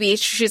You speech.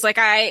 She's like,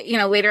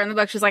 later in the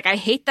book, she's like, I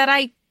hate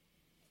that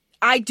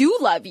I do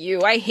love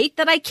you. I hate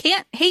that I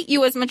can't hate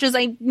you as much as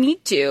I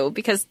need to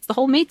because it's the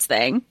whole mates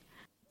thing.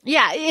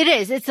 Yeah, it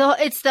is. It's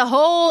the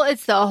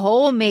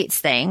whole mates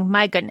thing.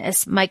 My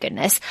goodness.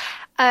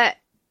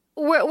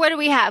 What do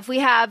we have? We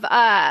have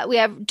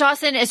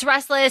Dawson is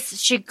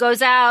restless. She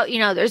goes out,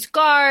 there's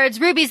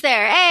guards. Ruby's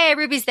there. Hey,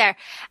 Ruby's there.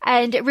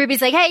 And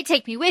Ruby's like, hey,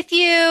 take me with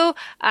you.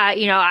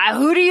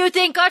 Who do you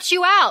think got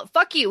you out?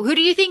 Fuck you. Who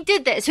do you think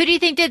did this? Who do you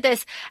think did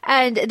this?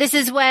 And this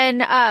is when,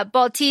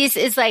 Baltise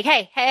is like,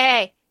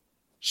 hey,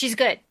 she's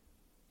good.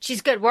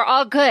 She's good. We're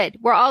all good.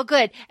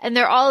 And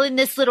they're all in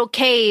this little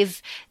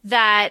cave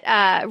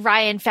that,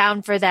 Ryan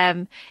found for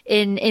them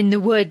in the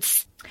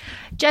woods.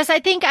 Jess, I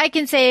think I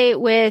can say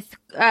with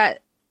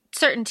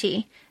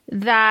certainty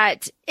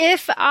that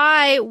if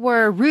I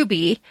were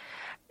Ruby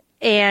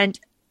and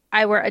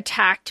I were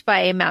attacked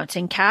by a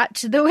mountain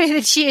cat, the way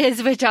that she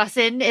is with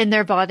Dawson in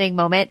their bonding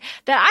moment,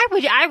 that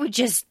I would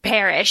just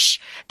perish.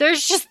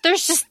 There's just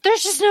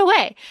no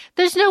way.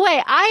 There's no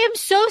way. I am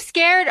so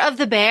scared of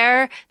the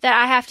bear that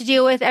I have to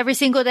deal with every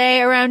single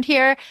day around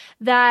here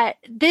that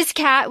this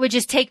cat would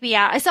just take me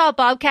out. I saw a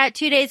bobcat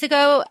 2 days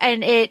ago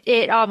and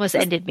it almost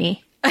ended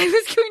me. I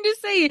was going to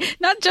say,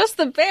 not just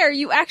the bear,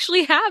 you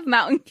actually have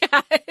mountain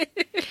cat.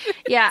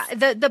 Yeah,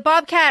 the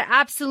bobcat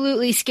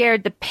absolutely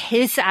scared the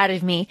piss out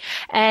of me.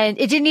 And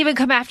it didn't even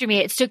come after me.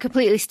 It stood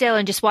completely still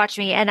and just watched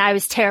me. And I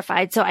was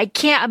terrified. So I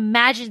can't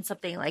imagine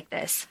something like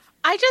this.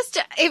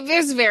 It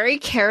was very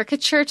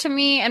caricature to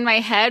me in my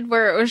head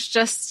where it was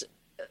just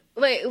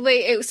like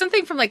it was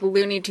something from like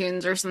Looney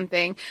Tunes or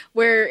something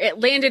where it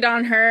landed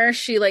on her.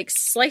 She like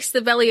sliced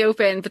the belly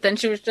open, but then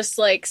she was just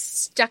like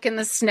stuck in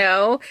the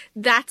snow.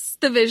 That's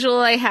the visual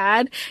I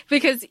had,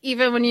 because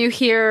even when you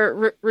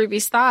hear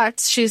Ruby's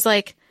thoughts, she's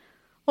like,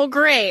 well,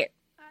 great.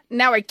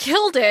 Now I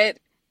killed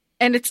it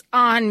and it's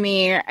on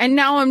me. And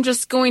now I'm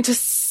just going to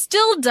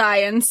still die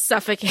and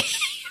suffocate.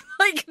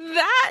 Like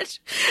that.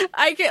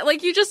 I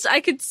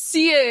could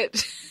see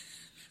it,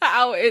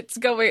 how it's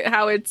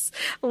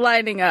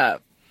lining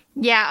up.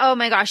 Yeah, oh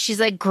my gosh,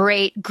 she's like,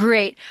 great.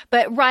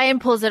 But Ryan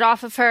pulls it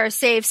off of her,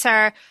 saves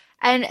her.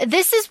 And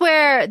this is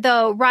where,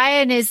 though,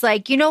 Ryan is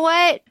like, you know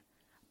what,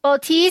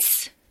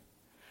 Baltise,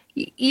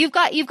 you've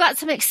got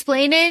some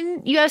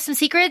explaining. You have some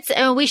secrets,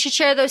 and we should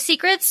share those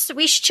secrets.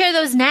 We should share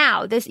those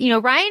now.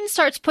 Ryan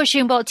starts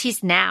pushing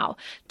Baltise now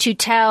to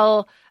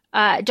tell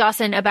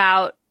Dawson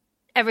about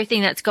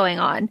everything that's going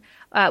on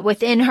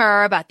within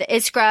her, about the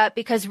Iskra,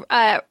 because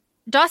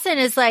Dawson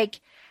is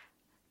like,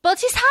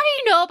 Baltise, how do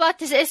you know about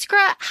this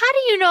Iskra? How do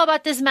you know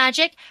about this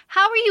magic?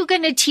 How are you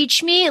going to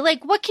teach me?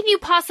 Like, what can you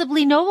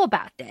possibly know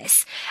about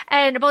this?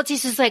 And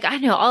Baltise is like, I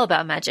know all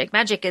about magic.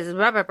 Magic is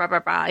blah, blah, blah,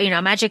 blah,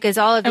 blah. Magic is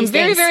all of these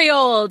things. I'm very, very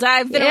old.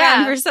 I've been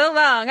around for so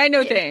long. I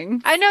know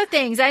things. I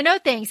know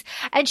things.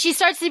 And she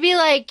starts to be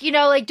like,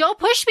 don't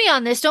push me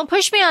on this. Don't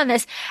push me on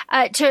this,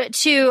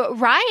 to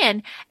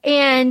Ryan.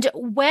 And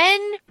when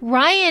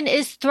Ryan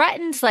is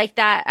threatened like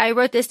that, I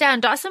wrote this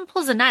down, Dawson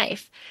pulls a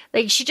knife.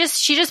 Like, she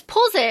just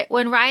pulls it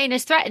when Ryan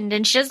is threatened,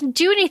 and she doesn't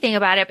do anything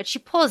about it, but she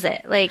pulls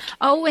it. Like,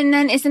 oh, and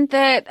then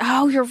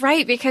you're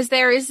right, because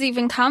there is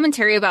even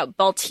commentary about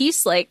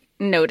Baltise, like,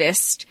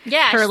 noticed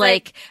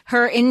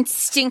her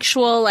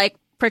instinctual, like,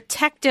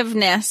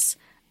 protectiveness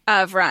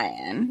of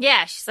Ryan.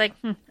 Yeah, she's like,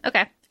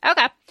 okay.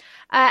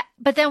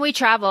 But then we're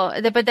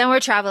traveling.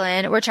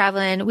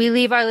 We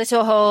leave our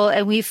little hole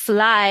and we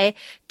fly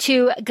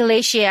to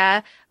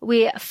Galatia.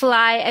 We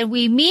fly and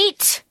we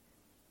meet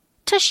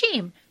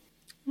Tashim.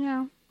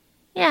 Yeah.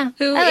 I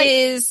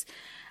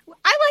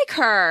like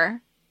her.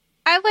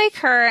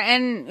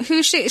 And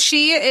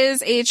she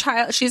is a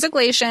child. She's a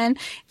Galatian,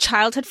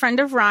 childhood friend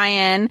of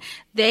Ryan.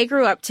 They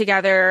grew up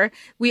together.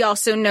 We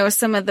also know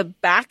some of the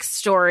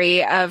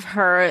backstory of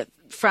her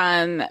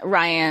from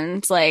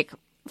Ryan's, like,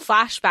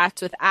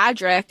 flashbacks with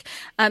Adric.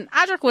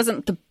 Adric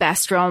wasn't the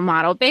best role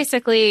model.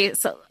 Basically,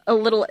 so a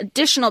little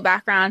additional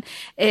background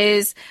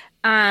is,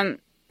 the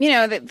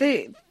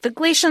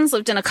Galatians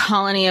lived in a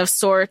colony of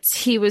sorts.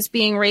 He was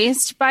being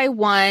raised by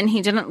one.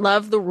 He didn't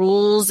love the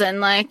rules,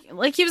 and like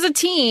he was a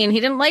teen. He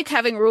didn't like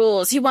having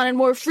rules. He wanted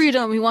more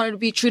freedom. He wanted to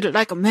be treated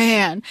like a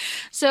man.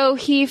 So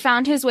he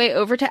found his way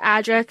over to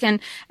Adric,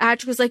 and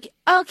Adric was like,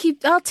 I'll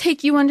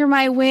take you under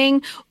my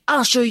wing.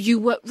 I'll show you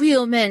what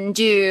real men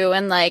do,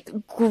 and like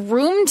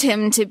groomed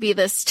him to be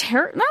this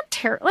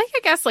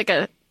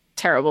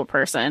terrible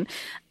person,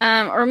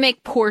 or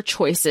make poor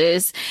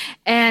choices.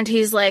 And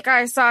he's like,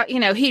 I saw,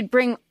 he'd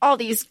bring all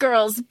these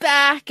girls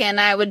back and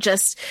I would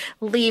just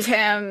leave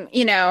him,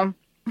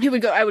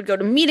 I would go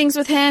to meetings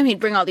with him. He'd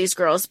bring all these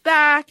girls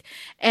back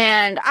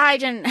and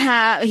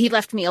he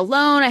left me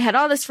alone. I had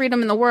all this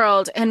freedom in the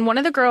world. And one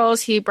of the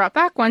girls he brought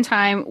back one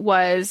time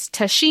was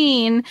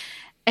Tasheen.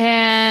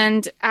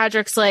 And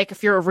Adric's like,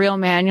 if you're a real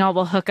man, y'all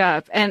will hook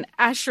up. And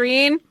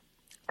Tasheen,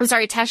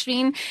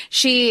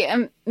 she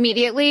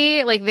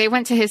immediately, like, they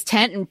went to his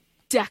tent and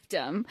decked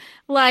him.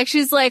 Like,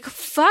 she's like,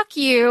 fuck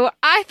you.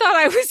 I thought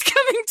I was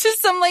coming to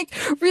some, like,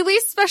 really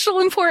special,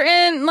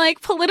 important,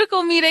 like,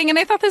 political meeting, and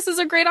I thought this was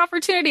a great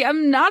opportunity.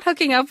 I'm not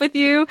hooking up with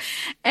you.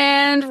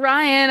 And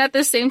Ryan, at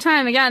the same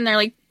time, again,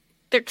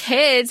 they're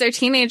kids, they're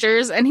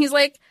teenagers, and he's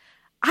like,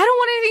 I don't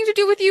want anything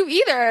to do with you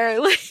either.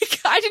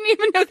 Like, I didn't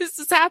even know this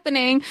was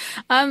happening.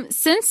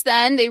 Since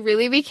then, they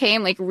really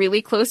became, like,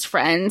 really close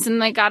friends, and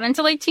they got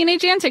into, like,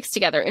 teenage antics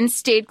together and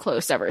stayed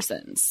close ever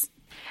since.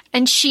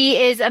 And she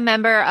is a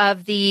member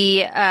of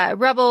the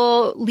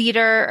rebel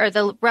leader, or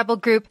the rebel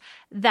group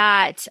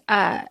that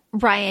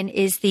Ryan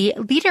is the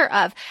leader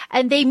of.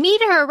 And they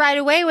meet her right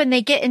away when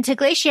they get into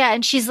Glacia,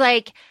 and she's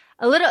like,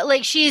 a little,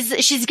 like,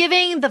 she's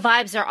giving the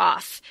vibes are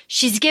off.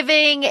 She's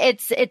giving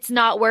it's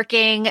not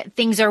working.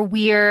 Things are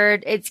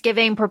weird. It's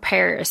giving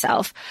prepare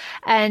yourself.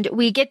 And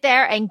we get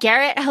there, and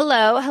Garrett,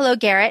 hello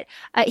Garrett.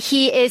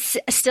 He is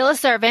still a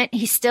servant.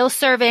 He's still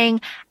serving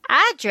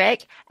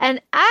Adric,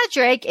 and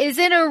Adric is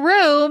in a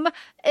room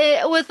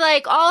with,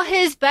 like, all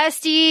his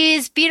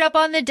besties, feet up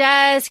on the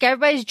desk.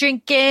 Everybody's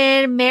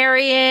drinking,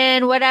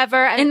 marrying, whatever.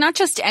 And not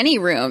just any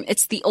room.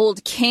 It's the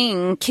old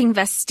King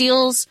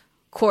Vestile's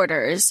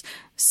quarters.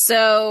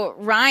 So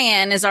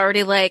Ryan is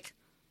already like,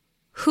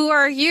 who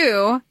are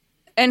you?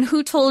 And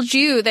who told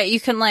you that you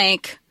can,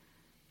 like,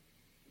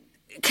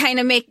 kind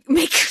of make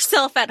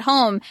yourself at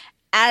home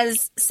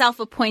as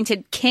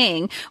self-appointed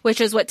king,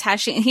 which is what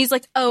Tasheen, he's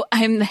like, oh,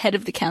 I'm the head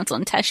of the council.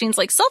 And Tasheen's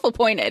like,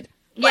 self-appointed.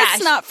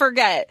 Let's not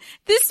forget.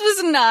 This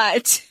was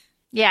not.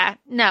 Yeah,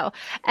 no.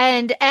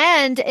 And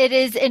it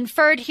is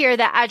inferred here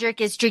that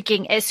Adric is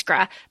drinking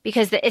Iskra,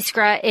 because the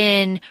Iskra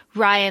in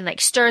Ryan, like,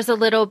 stirs a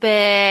little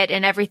bit,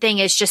 and everything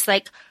is just,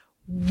 like,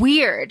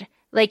 weird.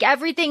 Like,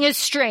 everything is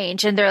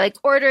strange, and they're, like,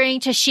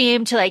 ordering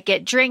Tasheen to, like,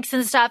 get drinks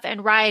and stuff,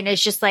 and Ryan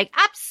is just like,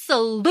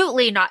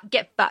 absolutely not.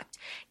 Get fucked.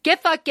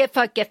 Get fucked, get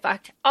fucked, get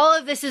fucked. All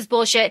of this is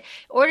bullshit.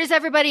 Orders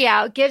everybody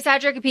out, gives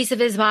Adric a piece of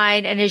his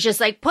mind, and is just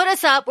like, put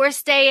us up, we're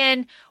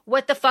staying,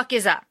 what the fuck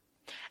is up?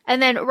 And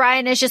then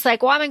Ryan is just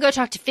like, well, I'm going to go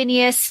talk to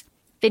Phineas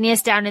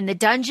down in the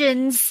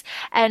dungeons.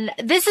 And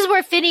this is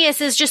where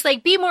Phineas is just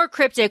like, be more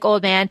cryptic,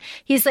 old man.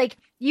 He's like,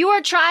 you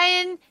are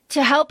trying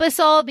to help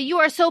us all, but you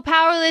are so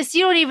powerless.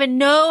 You don't even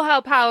know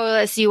how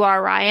powerless you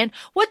are, Ryan.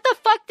 What the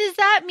fuck does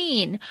that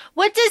mean?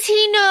 What does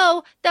he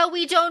know that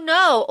we don't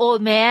know,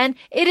 old man?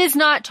 It is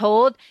not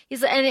told.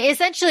 And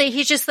essentially,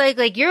 he's just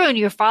like, you and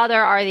your father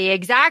are the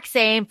exact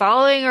same,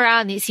 following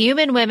around these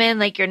human women.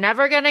 Like, you're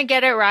never going to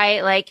get it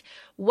right. Like,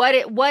 what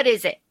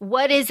is it?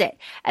 What is it?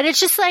 And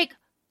it's just like,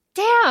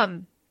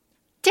 damn,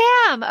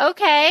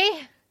 okay.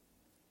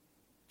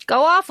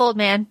 Go off, old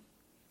man.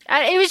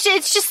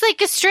 It's just like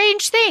a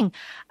strange thing.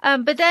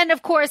 But then,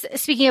 of course,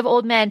 speaking of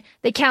old men,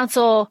 the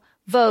council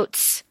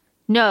votes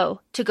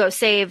no to go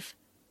save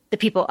the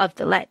people of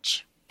the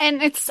ledge.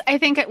 And I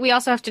think we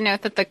also have to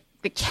note that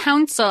the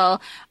council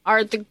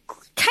are the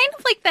kind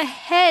of like the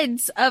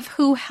heads of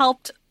who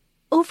helped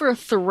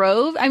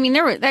overthrow.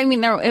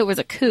 It was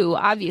a coup,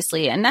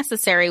 obviously, a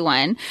necessary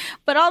one.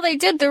 But all they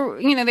did,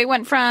 they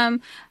went from,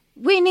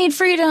 we need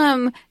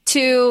freedom,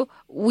 to,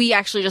 we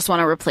actually just want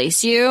to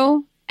replace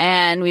you.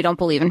 And we don't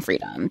believe in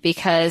freedom,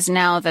 because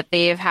now that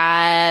they've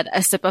had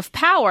a sip of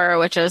power,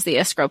 which is the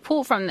Iskra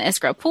pool, from the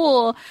Iskra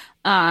pool,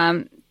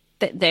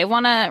 they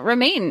want to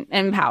remain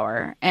in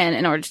power. And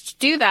in order to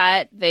do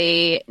that,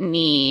 they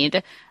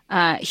need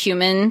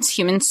human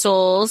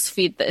souls,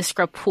 feed the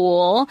Iskra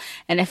pool.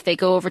 And if they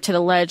go over to the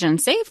ledge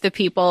and save the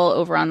people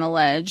over on the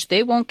ledge,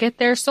 they won't get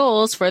their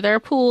souls for their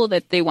pool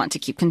that they want to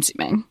keep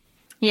consuming.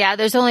 Yeah,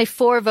 there's only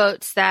 4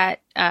 votes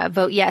that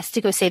vote yes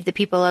to go save the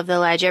people of the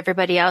ledge.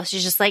 Everybody else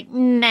is just like,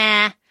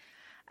 nah.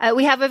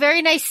 We have a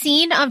very nice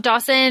scene of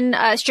Dawson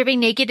stripping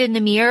naked in the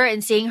mirror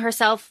and seeing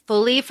herself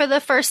fully for the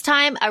first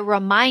time. A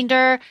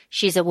reminder,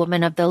 she's a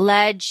woman of the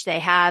ledge.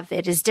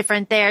 It is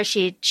different there.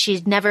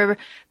 She's never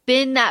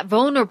been that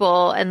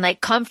vulnerable and, like,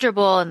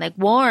 comfortable and, like,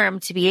 warm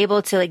to be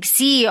able to, like,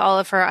 see all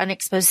of her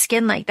unexposed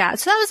skin like that.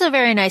 So that was a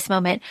very nice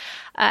moment.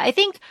 I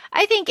think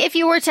if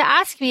you were to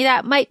ask me,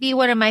 that might be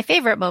one of my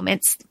favorite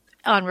moments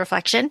on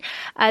reflection.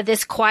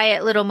 This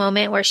quiet little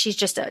moment where she's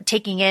just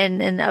taking in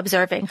and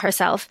observing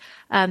herself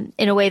in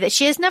a way that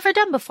she has never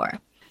done before.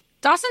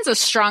 Dawson's a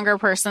stronger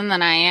person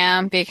than I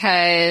am,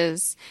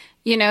 because,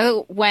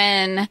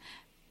 when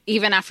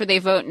even after they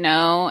vote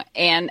no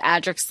and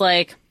Adric's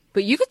like,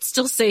 but you could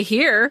still stay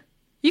here.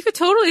 You could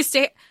totally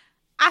stay.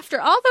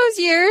 After all those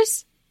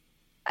years,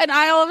 and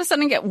I all of a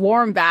sudden get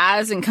warm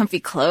baths and comfy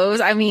clothes.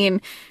 I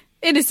mean,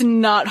 it is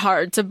not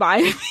hard to buy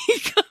me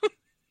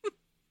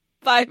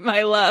by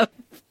my love.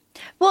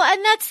 Well,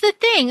 and that's the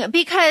thing,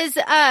 because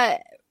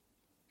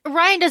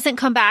Ryan doesn't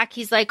come back.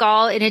 He's like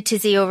all in a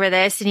tizzy over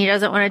this, and he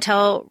doesn't want to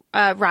tell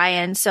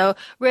Ryan. So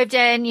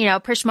Rivden,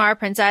 Prishmar,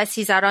 princess,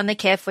 he's out on the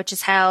Kif, which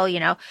is hell,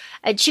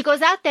 and she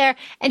goes out there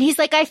and he's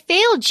like, I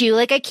failed you.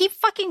 Like, I keep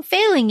fucking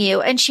failing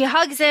you. And she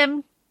hugs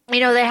him. They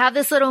have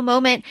this little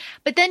moment,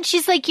 but then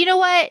she's like, you know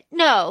what?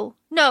 No,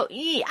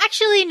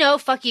 actually, no,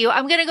 fuck you.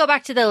 I'm going to go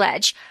back to the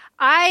ledge.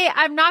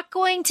 I'm not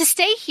going to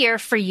stay here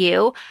for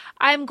you.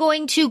 I'm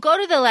going to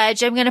go to the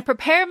ledge. I'm going to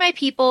prepare my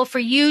people for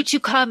you to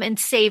come and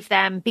save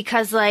them,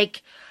 because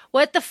like,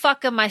 what the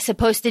fuck am I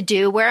supposed to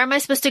do? Where am I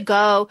supposed to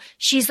go?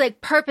 She's like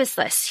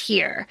purposeless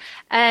here.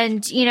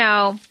 And,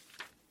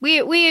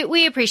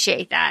 we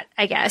appreciate that,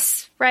 I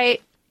guess.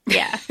 Right?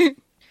 Yeah.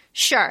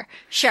 Sure.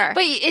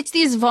 But it's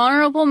these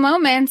vulnerable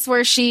moments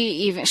where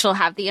she'll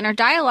have the inner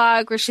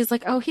dialogue where she's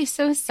like, oh, he's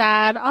so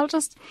sad. I'll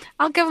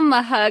give him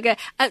a hug,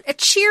 a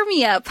cheer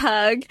me up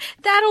hug.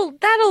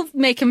 That'll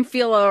make him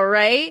feel all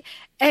right.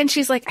 And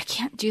she's like, I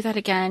can't do that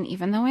again,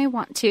 even though I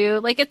want to.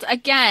 Like,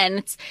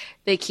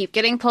 they keep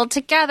getting pulled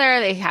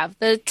together. They have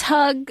the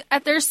tug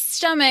at their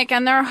stomach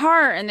and their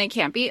heart, and they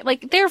can't be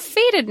like, they're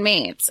fated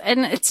mates.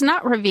 And it's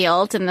not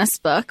revealed in this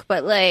book,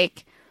 but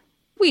like,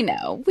 we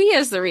know. We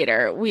as the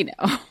reader, we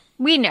know.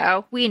 We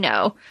know.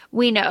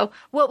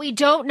 What we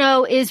don't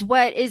know is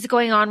what is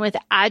going on with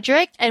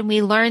Adric, and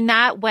we learn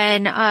that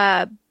when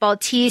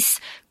Baltise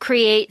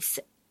creates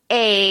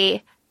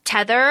a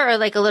tether, or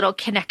like a little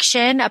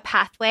connection, a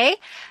pathway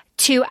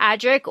to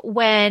Adric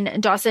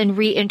when Dawson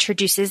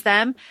reintroduces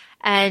them.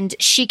 And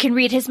she can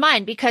read his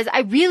mind, because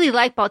I really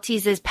like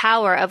Baltise's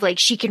power of like,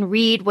 she can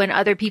read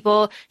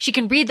she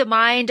can read the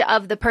mind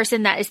of the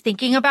person that is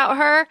thinking about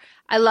her.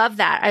 I love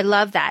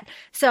that.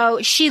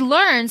 So she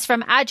learns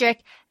from Adric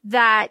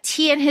that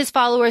he and his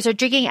followers are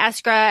drinking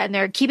Eskra, and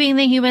they're keeping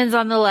the humans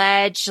on the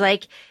ledge.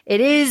 Like,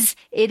 it is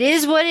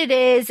what it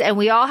is. And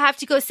we all have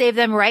to go save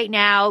them right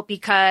now,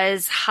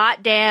 because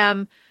hot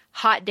damn,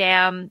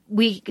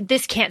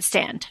 this can't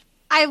stand.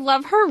 I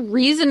love her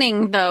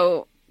reasoning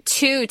though,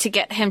 too, to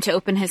get him to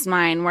open his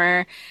mind,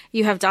 where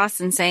you have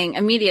Dawson saying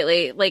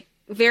immediately, like,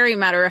 very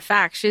matter of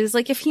fact, she's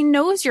like, if he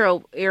knows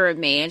you're a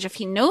mage, if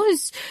he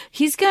knows,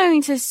 he's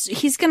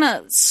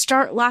gonna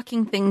start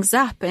locking things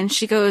up. And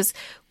she goes,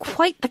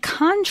 quite the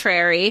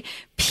contrary.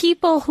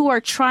 People who are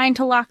trying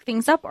to lock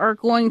things up are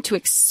going to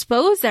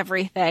expose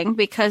everything,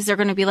 because they're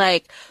going to be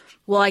like,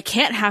 well, I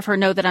can't have her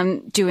know that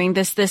I'm doing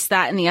this,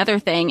 that, and the other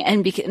thing.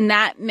 And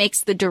that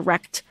makes the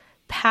direct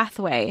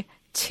pathway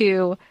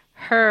to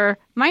her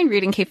mind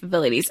reading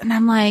capabilities. And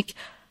I'm like,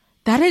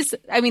 that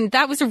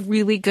was a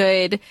really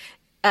good,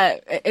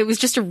 it was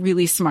just a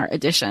really smart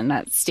addition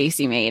that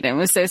Stacey made, and it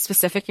was so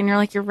specific. And you're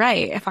like, you're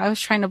right. If I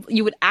was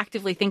you would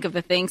actively think of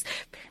the things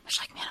very much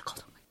like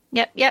Manacled.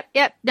 Yep.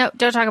 No,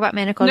 don't talk about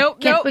Manacled. Nope.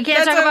 We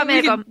can't talk about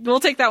Manacled. We'll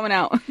take that one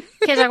out.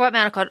 Can't talk about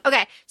Manacled.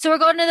 Okay, so we're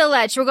going to the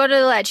ledge. Who's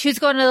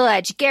going to the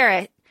ledge?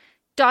 Garrett,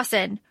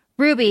 Dawson,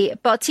 Ruby,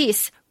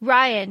 Baltise,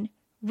 Ryan,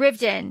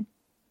 Rivden,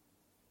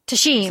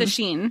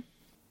 Tasheen.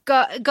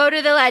 Go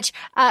to the ledge.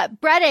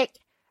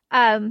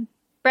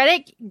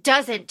 Breddick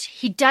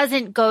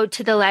doesn't go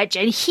to the ledge,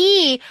 and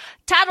he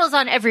tattles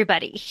on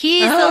everybody.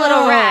 He's the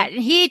little rat,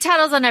 and he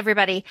tattles on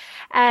everybody.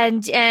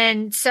 And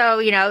so,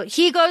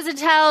 he goes and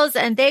tells,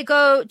 and they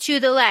go to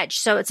the ledge.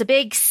 So it's a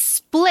big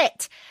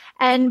split.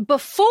 And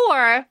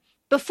before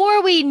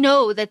we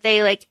know that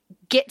they like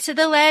get to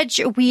the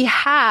ledge, we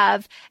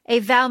have a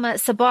Valma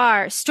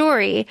Sabar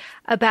story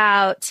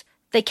about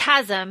the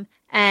chasm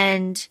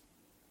and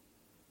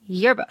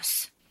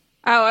Yerbos.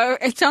 Oh,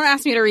 don't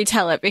ask me to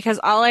retell it, because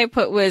all I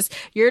put was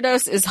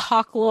Yrdos is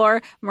hawk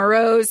lore,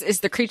 Morose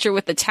is the creature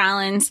with the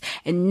talons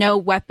and no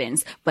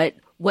weapons. But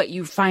what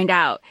you find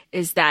out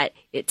is that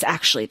it's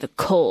actually the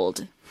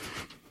cold.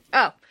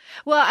 Oh,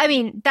 well, I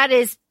mean, that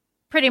is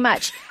pretty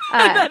much.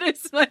 That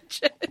is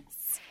much.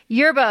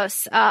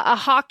 Yerbos, a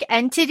hawk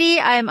entity.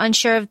 I'm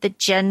unsure of the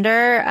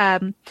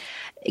gender.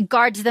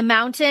 Guards the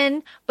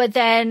mountain, but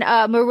then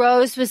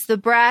Morose was the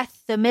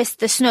breath, the mist,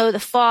 the snow, the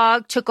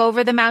fog took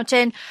over the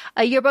mountain.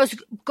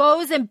 Yerbos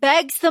goes and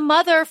begs the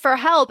mother for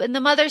help, and the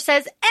mother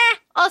says,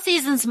 all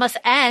seasons must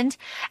end.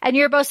 And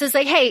Yerbos is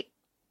like, hey,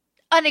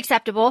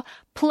 unacceptable,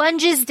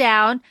 plunges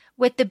down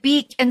with the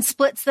beak and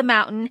splits the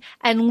mountain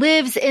and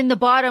lives in the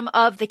bottom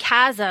of the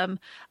chasm,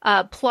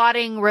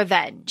 plotting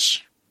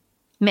revenge.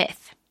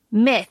 Myth.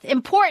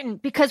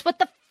 Important, because what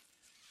the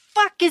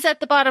fuck is at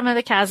the bottom of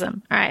the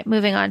chasm? All right,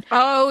 moving on.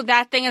 Oh,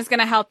 that thing is going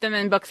to help them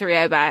in book 3,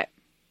 I bet.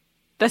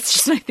 That's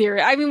just my theory.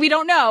 I mean, we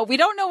don't know. We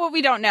don't know what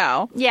we don't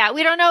know. Yeah,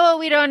 we don't know what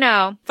we don't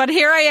know. But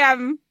here I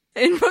am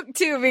in book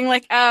 2 being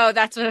like, oh,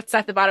 that's what's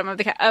at the bottom of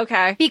the chasm.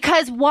 Okay.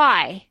 Because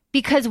why?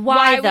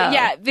 Why though?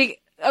 Yeah,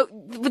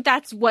 but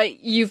that's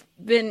what you've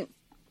been,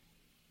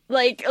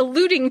 like,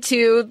 alluding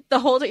to the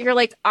whole time. You're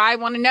like, I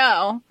want to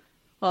know.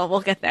 Well,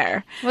 we'll get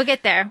there. We'll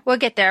get there.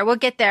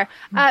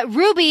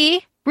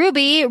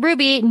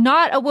 Ruby,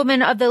 not a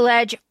woman of the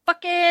ledge,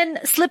 fucking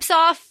slips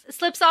off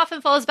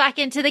and falls back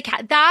into the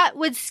cat. That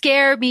would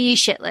scare me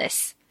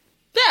shitless.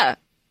 Yeah.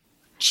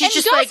 She's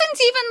just Dawson's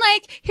even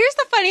like, here's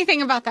the funny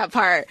thing about that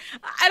part.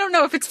 I don't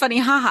know if it's funny,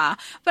 haha,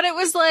 but it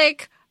was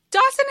like,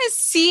 Dawson is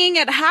seeing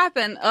it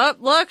happen. Oh,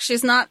 look,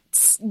 she's not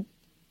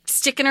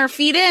sticking her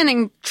feet in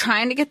and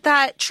trying to get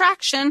that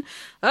traction.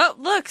 Oh,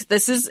 look,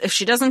 this is, if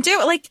she doesn't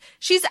do it, like,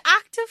 she's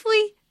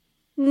actively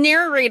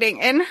narrating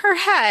in her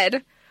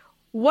head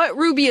what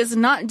Ruby is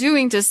not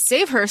doing to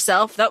save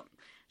herself. Though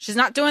she's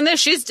not doing this.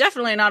 She's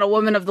definitely not a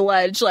woman of the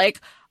ledge.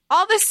 Like,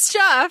 all this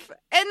stuff.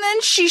 And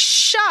then she's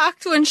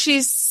shocked when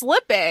she's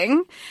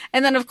slipping.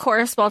 And then, of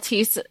course,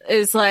 Baltise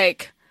is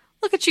like,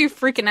 look at you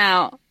freaking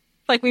out.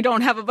 Like, we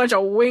don't have a bunch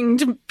of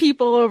winged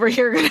people over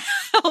here to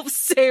help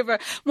save her.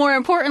 More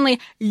importantly,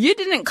 you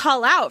didn't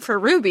call out for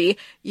Ruby.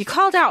 You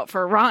called out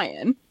for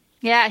Ryan.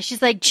 Yeah,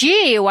 she's like,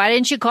 gee, why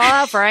didn't you call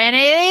out for any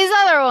of these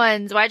other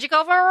ones? Why'd you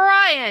call for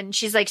Ryan?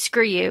 She's like,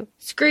 screw you.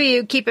 Screw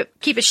you. Keep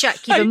it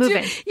shut. Keep it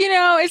moving. You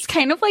know, it's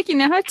kind of like, you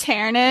know how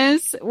Taryn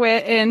is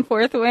in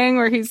Fourth Wing,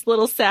 where he's a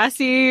little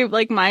sassy,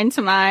 like mind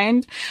to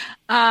mind.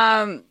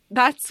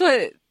 That's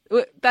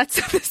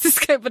this is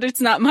good, but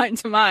it's not mind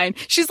to mind.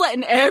 She's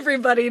letting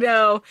everybody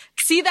know.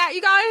 See that,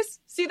 you guys?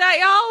 See that,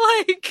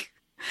 y'all? Like,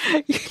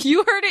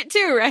 you heard it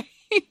too, right?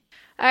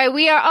 All right,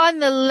 we are on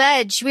the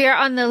ledge.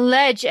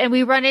 And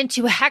we run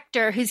into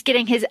Hector, who's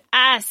getting his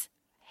ass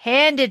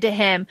handed to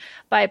him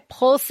by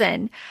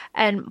Poulsen.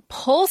 And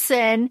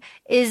Poulsen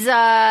is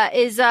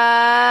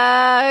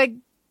gonna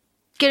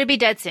be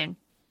dead soon.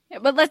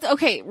 But I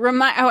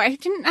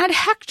didn't add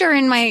Hector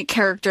in my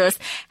character list.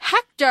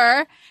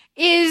 Hector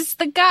is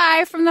the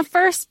guy from the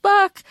first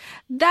book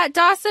that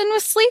Dawson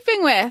was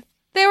sleeping with.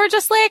 They were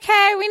just like,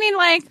 hey, we need,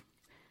 like,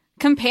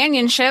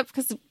 companionship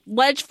because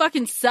ledge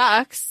fucking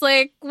sucks.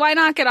 Like, why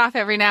not get off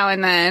every now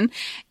and then?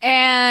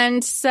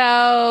 And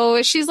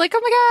so she's like,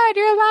 oh my God,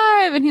 you're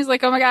alive. And he's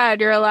like, oh my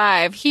God, you're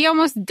alive. He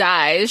almost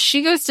dies.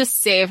 She goes to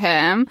save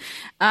him.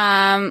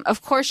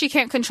 Of course, she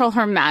can't control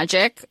her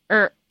magic,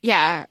 her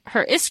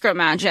Iskra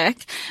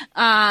magic.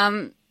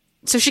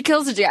 So she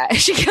kills a guy.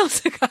 She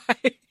kills a guy.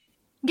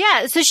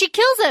 Yeah, so she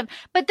kills him,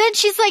 but then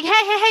she's like,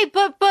 hey,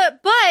 but,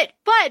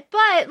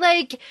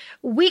 like,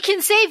 we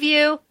can save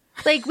you.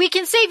 Like, we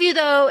can save you,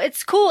 though.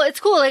 It's cool.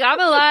 Like, I'm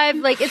alive.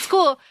 Like, it's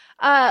cool.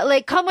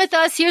 Like, come with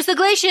us. Here's the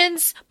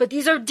Glacians. But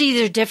these are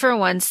different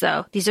ones,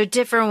 though. These are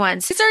different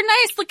ones. These are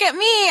nice. Look at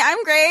me.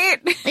 I'm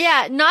great.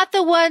 Yeah, not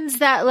the ones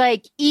that,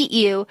 like, eat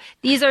you.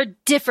 These are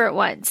different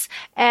ones.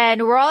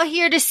 And we're all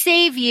here to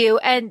save you,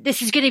 and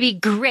this is going to be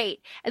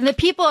great. And the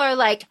people are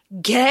like,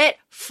 get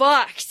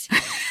fucked.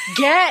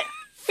 Get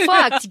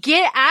fucked.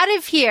 Get out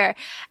of here.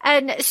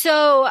 And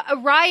so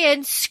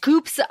Ryan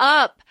scoops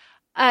up.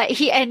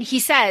 He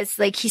says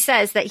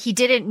that he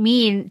didn't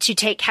mean to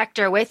take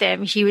Hector with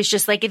him. He was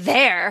just like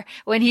there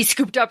when he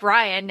scooped up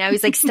Ryan. Now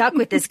he's like stuck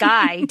with this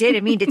guy. He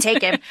didn't mean to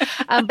take him.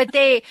 But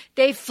they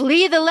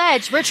flee the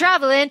ledge. We're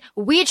traveling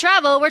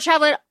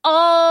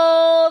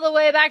all the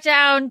way back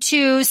down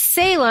to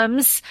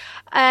Salem's,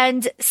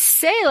 and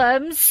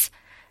Salem's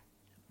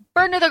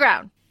burned to the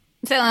ground.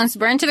 Salem's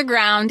burned to the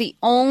ground. The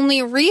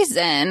only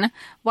reason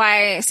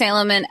why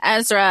Salem and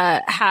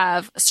Ezra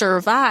have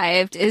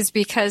survived is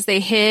because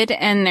they hid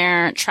in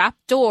their trap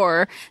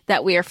door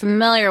that we are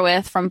familiar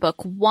with from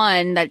book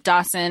 1 that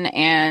Dawson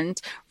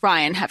and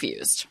Ryan have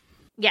used.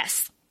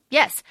 Yes.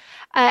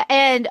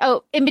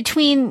 In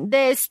between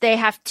this, they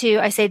have to,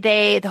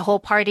 the whole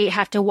party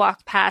have to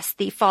walk past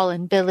the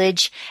fallen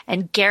village,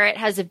 and Garrett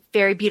has a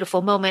very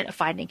beautiful moment of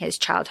finding his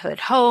childhood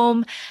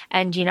home,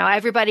 and,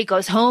 everybody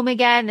goes home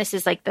again. This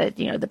is like the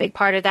big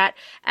part of that.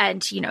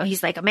 And,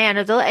 he's like a man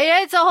of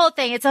it's a whole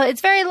thing.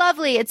 It's very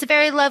lovely. It's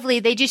very lovely.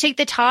 They do take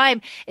the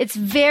time. It's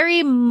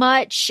very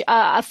much,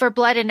 for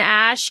blood and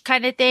ash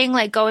kind of thing,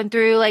 like going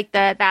through like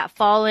that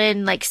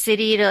fallen like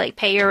city to like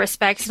pay your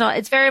respects and all.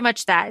 It's very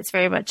much that. It's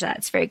very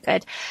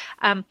good.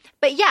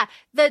 But yeah,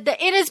 the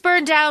inn is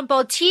burned down.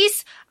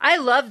 Baltise, I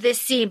love this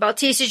scene.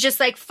 Baltise is just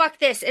like, fuck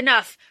this,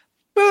 enough.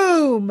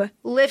 Boom!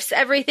 Lifts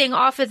everything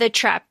off of the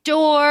trap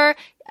door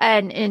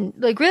and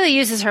like really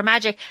uses her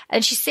magic.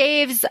 And she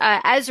saves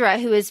Ezra,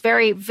 who is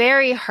very,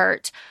 very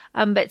hurt.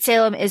 But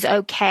Salem is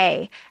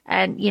okay.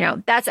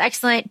 And, that's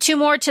excellent. 2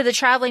 more to the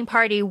traveling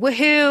party.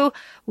 Woohoo!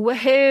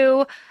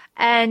 Woohoo!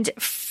 And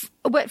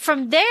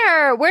from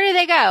there, where do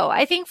they go?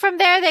 I think from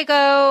there they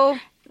go...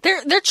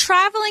 They're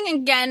traveling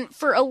again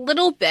for a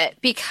little bit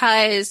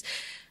because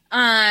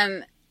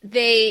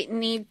they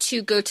need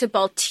to go to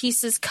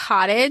Baltise's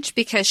cottage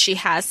because she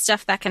has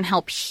stuff that can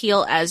help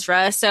heal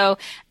Ezra. So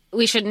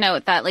we should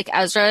note that like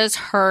Ezra is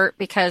hurt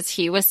because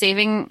he was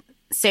saving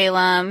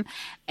Salem,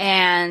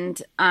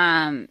 and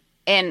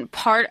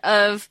part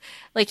of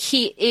like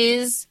he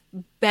is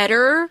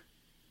better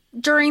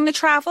during the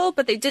travel,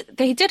 but they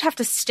did have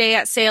to stay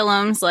at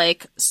Salem's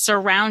like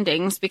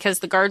surroundings because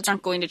the guards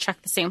aren't going to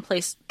check the same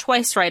place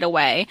twice right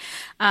away.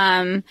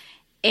 And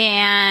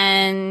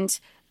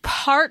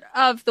part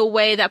of the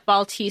way that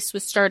Baltise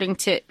was starting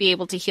to be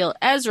able to heal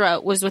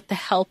Ezra was with the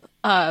help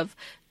of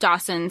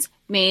Dawson's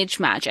mage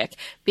magic,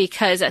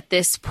 because at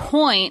this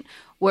point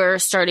we're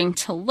starting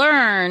to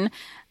learn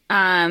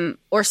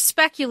or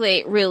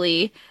speculate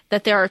really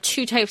that there are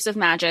two types of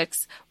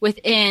magics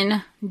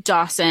within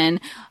Dawson.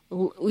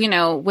 You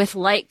know, with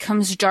light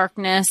comes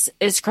darkness.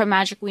 Iskra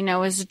magic we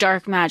know is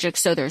dark magic,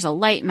 so there's a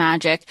light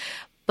magic.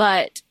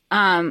 But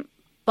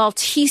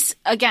Baltise,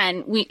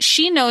 again,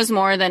 she knows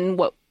more than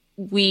what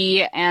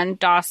we and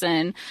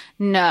Dawson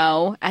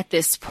know at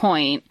this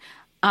point.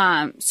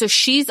 So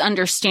she's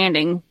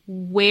understanding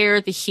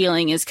where the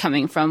healing is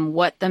coming from,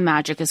 what the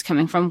magic is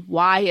coming from,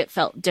 why it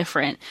felt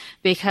different.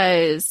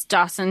 Because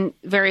Dawson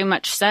very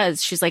much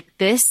says, she's like,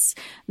 this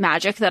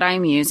magic that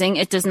I'm using,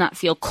 it does not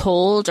feel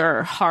cold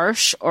or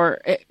harsh,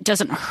 or it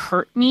doesn't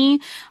hurt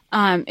me.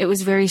 It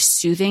was very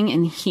soothing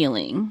and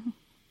healing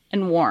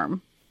and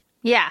warm.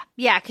 Yeah,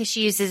 because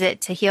she uses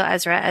it to heal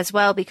Ezra as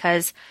well,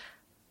 because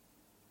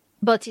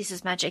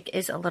Baltise's magic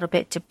is a little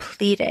bit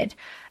depleted.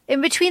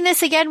 In between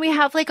this, again, we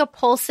have like a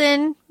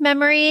Poulsen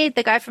memory,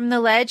 the guy from the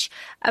ledge,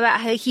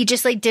 about how he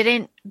just like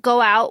didn't go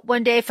out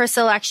one day for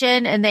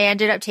selection and they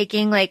ended up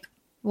taking like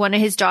one of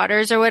his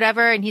daughters or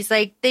whatever. And he's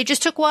like, they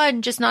just took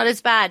one, just not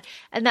as bad.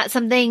 And that's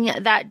something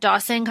that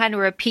Dawson kind of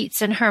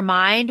repeats in her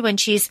mind when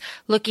she's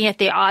looking at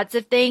the odds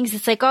of things.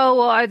 It's like, oh,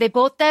 well, are they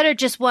both dead or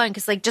just one?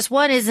 Because like just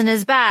one isn't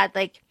as bad.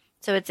 Like,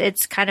 so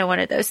it's kind of one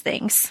of those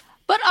things.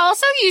 But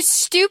also, you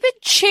stupid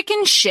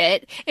chicken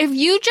shit, if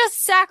you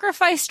just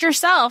sacrificed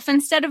yourself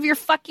instead of your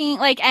fucking,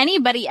 like,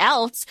 anybody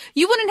else,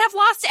 you wouldn't have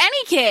lost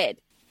any kid.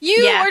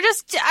 You are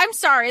just, I'm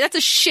sorry, that's a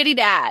shitty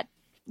dad.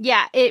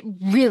 Yeah, it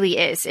really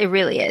is. It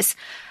really is.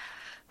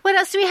 What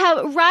else do we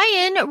have?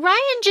 Ryan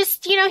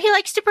just, he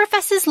likes to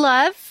profess his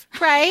love,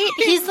 right?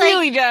 He's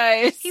really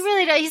does. He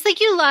really does. He's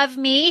like, you love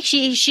me.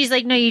 She's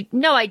like,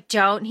 no, I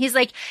don't. He's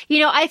like,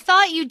 I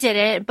thought you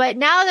didn't, but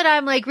now that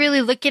I'm like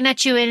really looking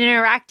at you and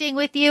interacting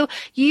with you,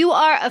 you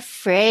are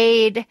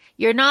afraid.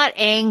 You're not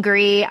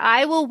angry.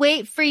 I will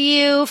wait for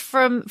you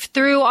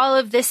through all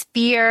of this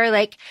fear.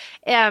 Like,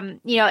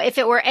 if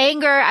it were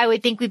anger, I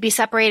would think we'd be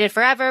separated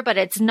forever, but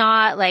it's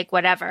not, like,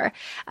 whatever.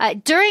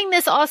 During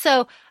this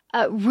also,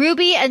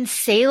 Ruby and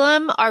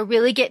Salem are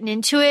really getting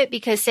into it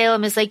because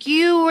Salem is like,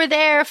 you were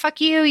there.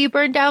 Fuck you. You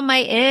burned down my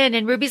inn.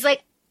 And Ruby's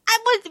like,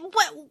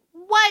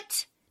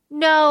 what?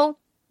 No.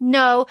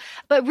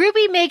 But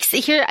Ruby makes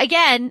here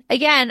again,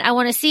 I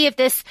want to see if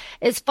this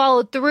is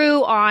followed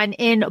through on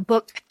in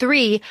book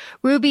 3.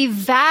 Ruby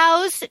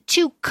vows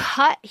to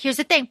cut. Here's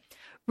the thing.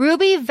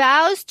 Ruby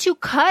vows to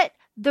cut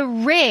the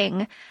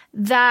ring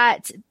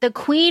that the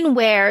queen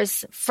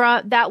wears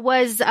that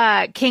was,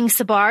 King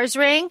Sabar's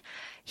ring.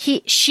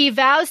 She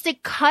vows to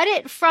cut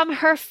it from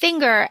her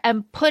finger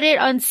and put it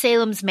on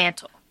Salem's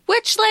mantle.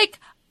 Which, like,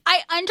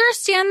 I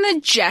understand the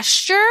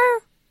gesture,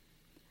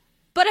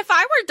 but if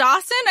I were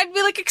Dawson, I'd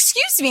be like,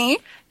 excuse me.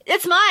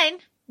 It's mine.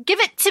 Give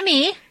it to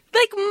me.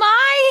 Like,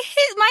 my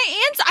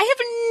aunts, I have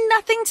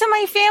nothing to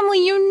my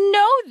family. You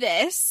know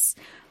this.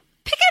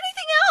 Pick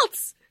anything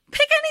else.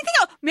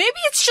 Maybe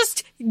it's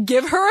just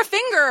give her a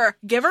finger.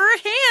 Give her a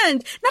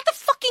hand. Not the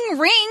fucking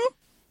ring.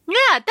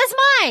 Yeah, that's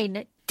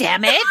mine.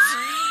 Damn it.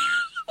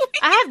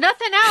 I have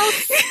nothing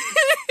else.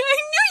 I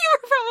knew you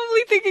were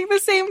probably thinking the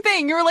same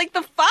thing. You were like,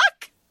 the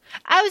fuck?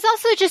 I was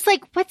also just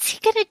like, what's he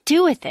gonna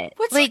do with it?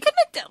 What's he gonna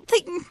do?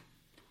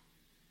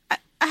 Like,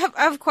 I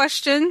have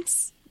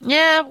questions.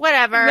 Yeah,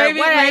 whatever.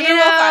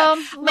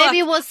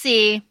 Maybe we'll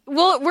see.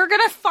 Well, we're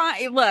gonna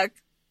find. Look,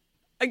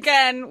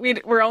 again,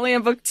 we're only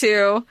in book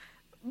 2,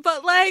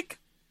 but like,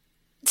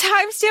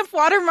 timestamp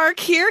watermark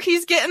here.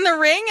 He's getting the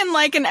ring and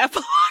like an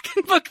epilogue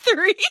in book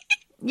 3.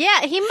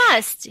 Yeah, he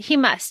must.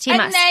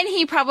 And then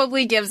he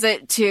probably gives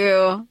it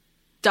to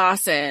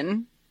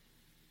Dawson,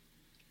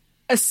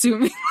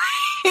 assumingly.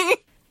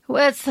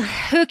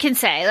 Who can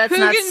say? Let's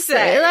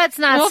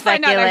not speculate.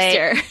 Find out next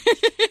year.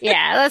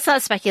 Yeah, let's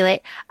not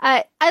speculate.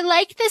 I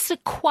like this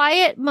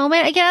quiet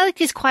moment. Again, I like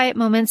these quiet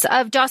moments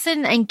of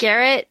Dawson and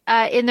Garrett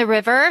in the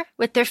river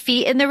with their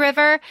feet in the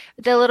river,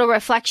 the little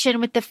reflection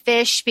with the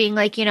fish being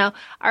like,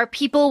 our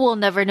people will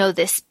never know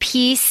this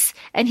peace.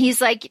 And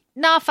he's like,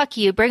 nah, fuck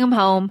you. Bring him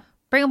home.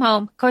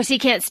 Of course, he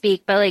can't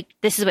speak, but like,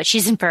 this is what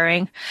she's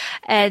inferring.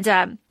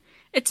 And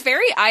it's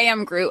very I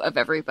am Groot of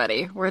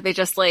everybody, where they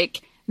just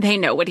like, they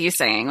know what he's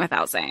saying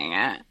without saying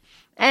it.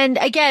 And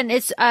again,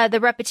 it's the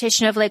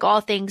repetition of like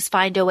all things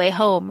find a way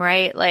home,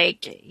 right?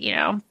 Like,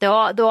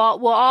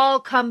 we'll all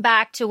come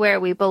back to where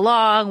we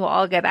belong. We'll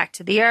all get back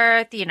to the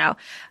earth,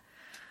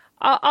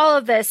 all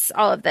of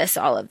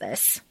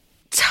this.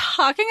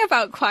 Talking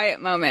about quiet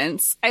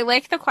moments, I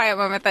like the quiet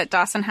moment that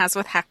Dawson has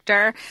with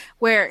Hector,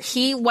 where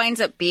he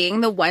winds up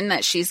being the one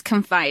that she's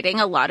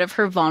confiding a lot of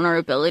her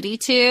vulnerability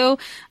to,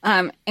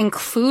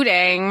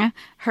 including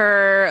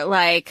her,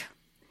 like,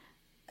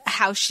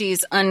 how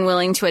she's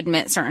unwilling to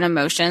admit certain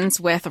emotions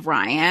with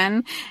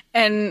Ryan.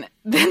 And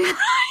then Ryan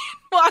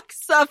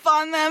walks up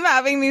on them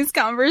having these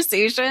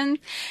conversations,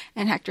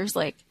 and Hector's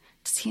like,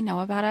 does he know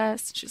about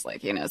us? She's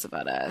like, he knows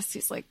about us.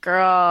 He's like,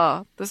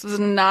 girl, this was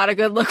not a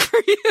good look for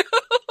you.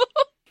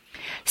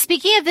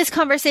 Speaking of this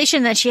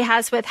conversation that she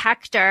has with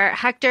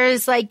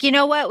Hector's like, you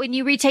know what? When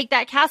you retake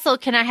that castle,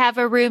 can I have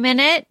a room in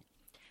it?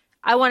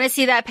 I want to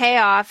see that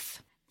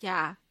payoff.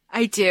 Yeah.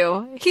 I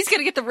do. He's going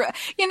to get the room.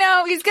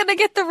 He's going to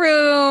get the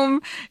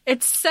room.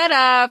 It's set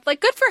up.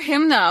 Like, good for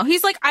him, though.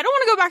 He's like, I don't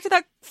want to go back to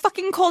that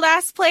fucking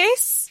cold-ass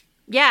place.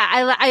 Yeah,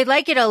 I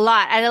like it a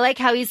lot. I like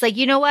how he's like,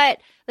 you know what?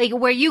 Like,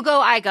 where you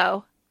go, I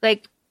go.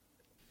 Like,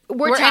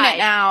 we're in it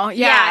now.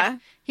 Yeah.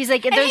 He's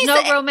like, there's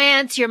no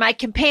romance. You're my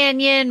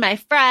companion, my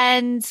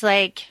friends.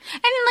 Like,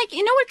 and like,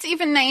 what's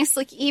even nice?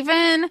 Like,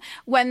 even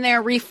when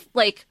they're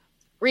reflecting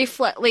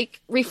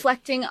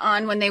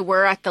on when they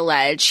were at the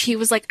ledge, he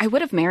was like, I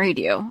would have married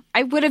you.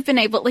 I would have been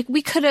able, like,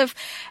 we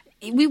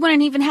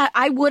wouldn't even have,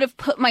 I would have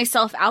put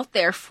myself out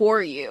there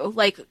for you,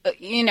 like,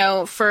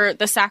 for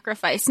the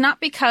sacrifice, not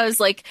because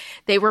like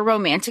they were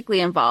romantically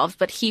involved,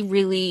 but he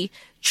really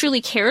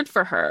truly cared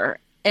for her.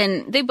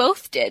 And they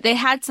both did. They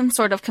had some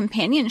sort of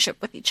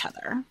companionship with each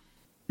other.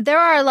 There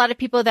are a lot of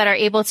people that are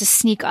able to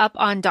sneak up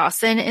on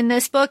Dawson in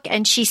this book.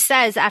 And she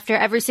says after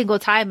every single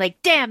time, like,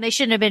 damn, they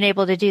shouldn't have been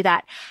able to do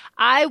that.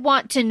 I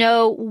want to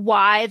know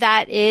why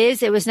that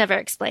is. It was never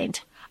explained.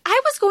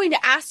 I was going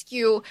to ask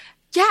you,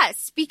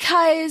 yes,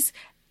 because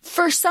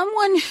for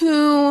someone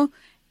who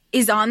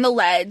is on the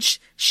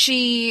ledge,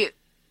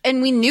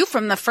 and we knew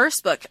from the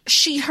first book,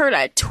 she heard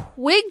a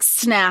twig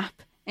snap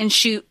and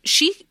she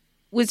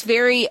was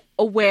very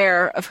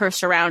aware of her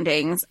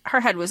surroundings. Her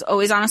head was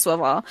always on a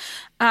swivel.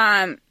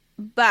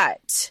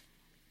 But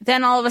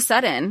then all of a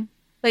sudden,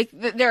 like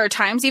there are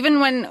times even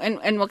when,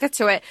 and we'll get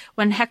to it,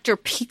 when Hector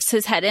peeks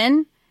his head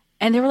in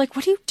and they were like,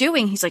 what are you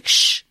doing? He's like,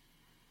 shh.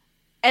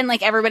 And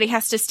like everybody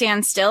has to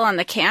stand still on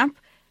the camp.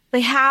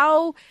 Like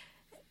how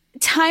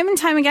time and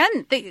time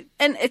again,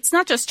 and it's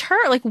not just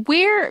her, like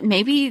where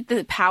maybe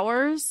the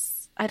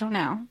powers, I don't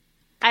know.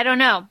 I don't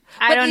know.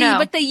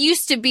 But they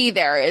used to be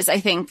there is, I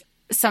think,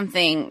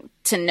 something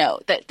to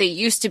note, that they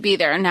used to be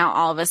there and now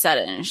all of a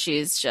sudden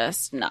she's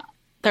just not.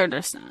 They're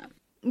just not.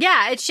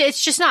 Yeah, it's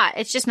just not.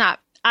 It's just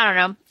not. I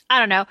don't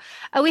know.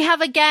 We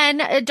have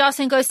again,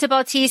 Dawson goes to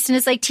Baltiste and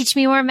is like, teach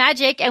me more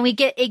magic. And we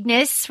get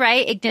Ignis,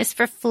 right? Ignis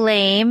for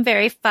flame.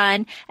 Very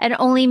fun. And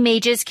only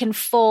mages can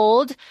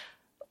fold.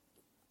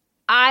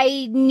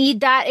 I need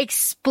that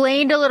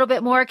explained a little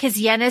bit more because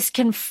Yennefer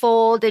can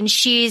fold and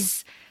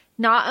she's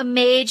not a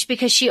mage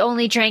because she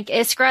only drank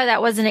Iskra.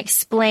 That wasn't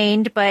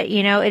explained, but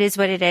it is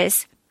what it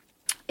is.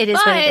 It is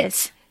what it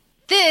is.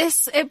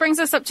 It brings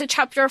us up to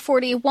chapter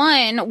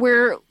 41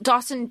 where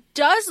Dawson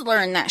does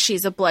learn that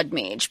she's a blood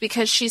mage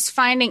because she's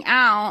finding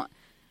out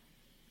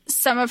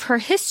some of her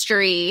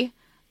history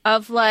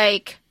of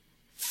like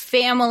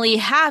family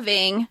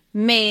having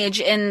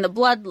mage in the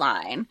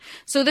bloodline.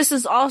 So this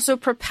is also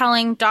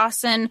propelling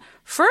Dawson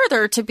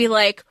further to be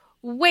like,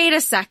 wait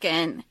a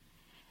second.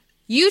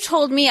 You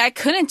told me I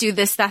couldn't do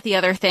this, that, the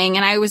other thing,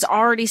 and I was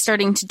already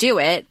starting to do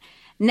it.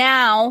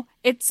 Now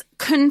it's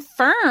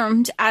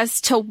confirmed as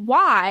to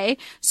why.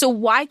 So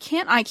why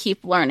can't I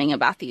keep learning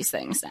about these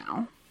things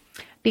now?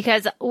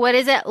 Because what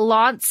is it?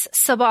 Lance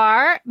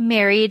Sabar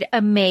married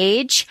a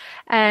mage,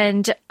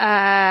 and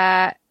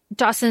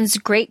Dawson's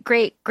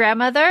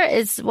great-great-grandmother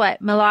is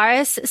what?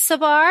 Malaris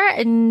Sabar,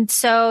 and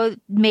so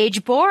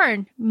mage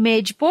born.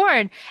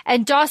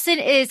 And Dawson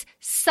is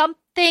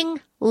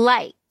something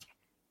like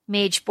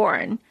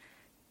Mageborn.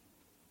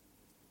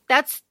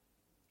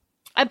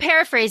 I'm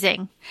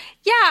paraphrasing.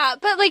 Yeah,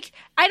 but like,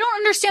 I don't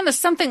understand the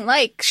something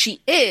like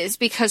she is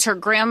because her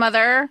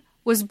grandmother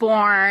was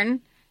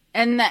born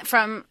and that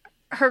from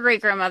her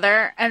great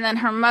grandmother and then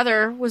her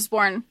mother was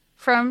born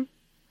from,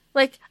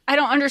 like, I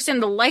don't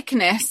understand the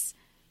likeness.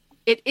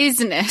 It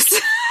isness.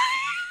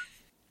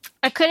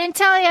 I couldn't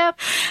tell you.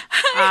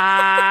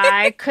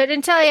 I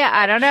couldn't tell you.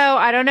 I don't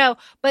know.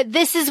 But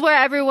this is where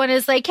everyone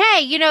is like, hey,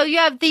 you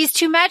have these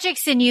two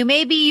magics in you.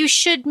 Maybe you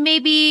should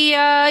maybe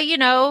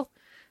do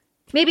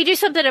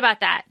something about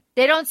that.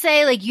 They don't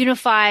say like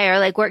unify or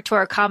like work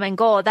toward a common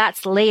goal.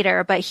 That's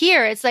later. But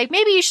here it's like,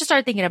 maybe you should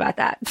start thinking about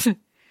that.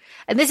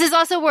 And this is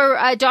also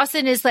where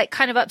Dawson is like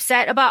kind of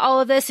upset about all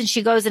of this. And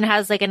she goes and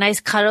has like a nice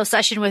cuddle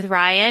session with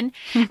Ryan.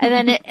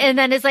 And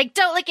then it's like,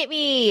 don't look at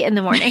me in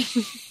the morning.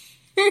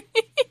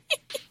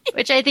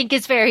 Which I think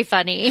is very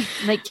funny.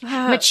 Like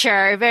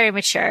mature, very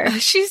mature.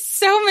 She's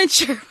so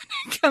mature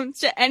when it comes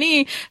to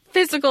any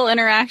physical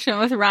interaction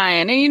with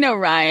Ryan. And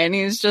Ryan,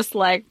 he's just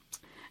like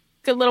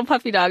good little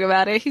puppy dog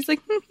about it. He's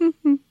like,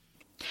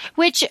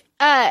 Which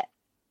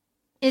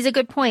is a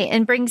good point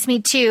and brings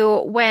me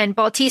to when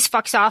Baltiste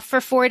fucks off for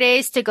 4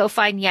 days to go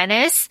find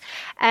Yennefer.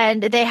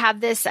 And they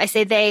have this, I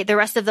say the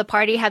rest of the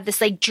party have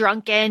this like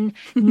drunken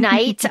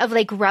night of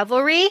like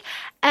revelry.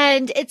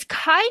 And it's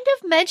kind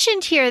of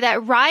mentioned here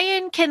that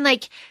Ryan can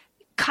like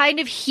kind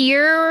of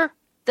hear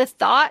the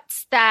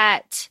thoughts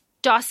that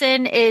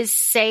Dawson is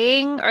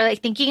saying or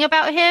like thinking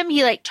about him.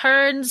 He like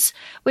turns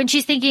when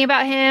she's thinking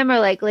about him or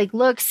like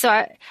looks.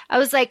 So I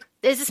was like,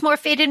 is this more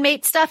fated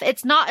mate stuff?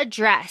 It's not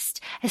addressed.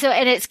 So,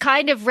 and it's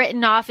kind of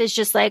written off as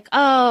just like,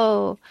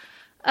 oh,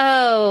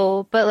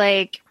 but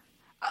like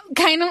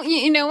kind of,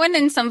 when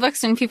in some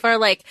books when people are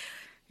like,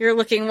 you're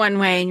looking one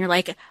way and you're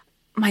like,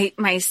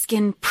 my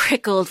skin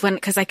prickled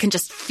because I can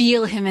just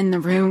feel him in the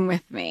room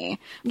with me.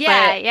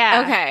 Yeah, but,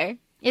 yeah. Okay.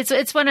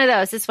 It's one of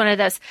those. It's one of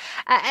those.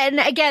 And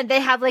again, they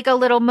have like a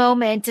little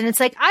moment and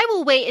it's like, I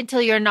will wait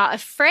until you're not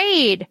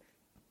afraid,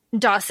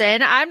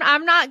 Dawson.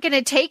 I'm not going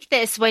to take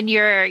this when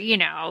you're,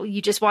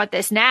 you just want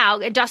this now.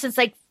 And Dawson's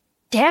like,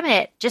 damn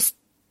it. Just,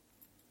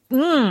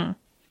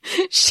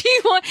 She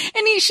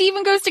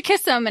even goes to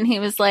kiss him and he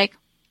was like,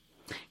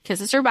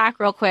 kisses her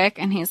back real quick.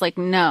 And he's like,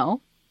 no.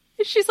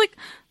 And she's like,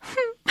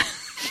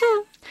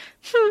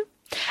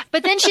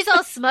 But then she's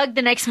all smug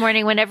the next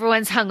morning when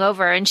everyone's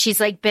hungover and she's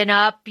like been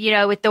up,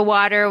 with the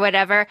water or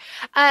whatever.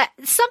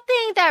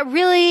 Something that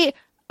really,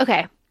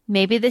 okay,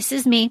 maybe this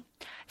is me.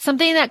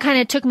 Something that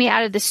kind of took me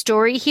out of the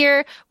story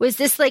here was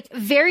this like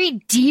very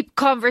deep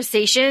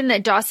conversation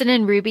that Dawson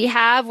and Ruby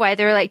have while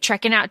they're like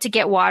trekking out to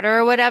get water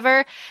or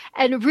whatever.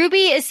 And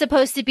Ruby is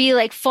supposed to be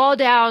like fall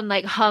down,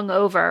 like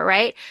hungover,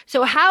 right?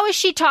 So how is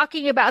she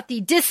talking about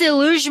the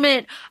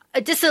disillusionment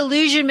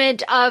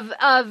of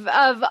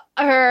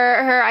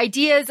her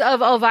ideas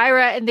of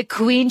Elvira and the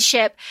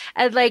queenship,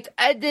 and like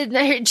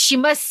she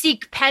must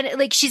seek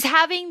like she's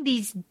having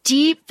these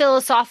deep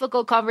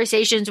philosophical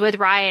conversations with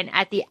Ryan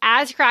at the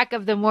ass crack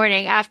of the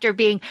morning after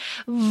being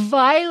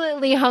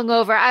violently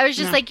hungover. I was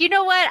just like, you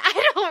know what?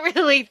 I don't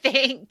really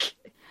think.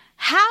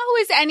 How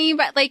is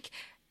anybody like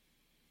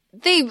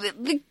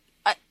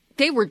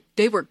they were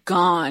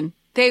gone.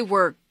 They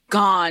were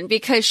gone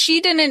because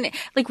she didn't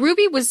like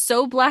Ruby was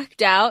so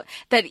blacked out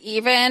that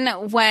even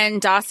when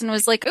Dawson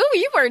was like,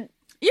 "Oh,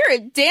 you're a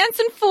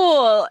dancing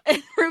fool,"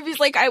 and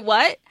Ruby's like, "I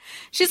what?"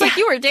 She's like,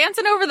 "You were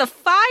dancing over the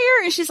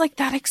fire," and she's like,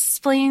 "That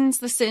explains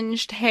the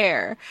singed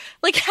hair."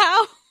 Like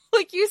how,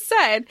 like you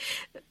said,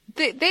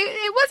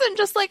 it wasn't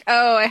just like,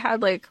 "Oh, I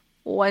had like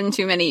one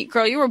too many."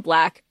 Girl, you were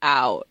black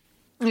out.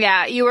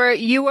 Yeah, you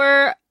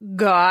were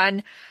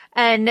gone,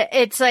 and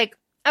it's like.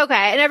 Okay,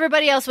 and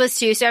everybody else was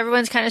too, so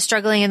everyone's kind of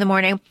struggling in the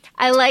morning.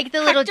 I like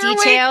the little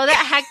detail that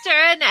Hector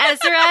and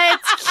Ezra,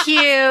 it's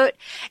cute.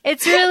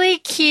 It's really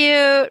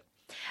cute.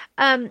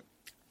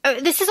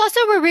 This is also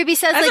where Ruby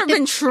says, Ezra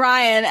been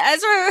trying.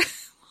 Ezra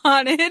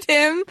wanted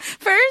him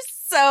for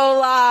so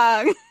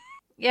long.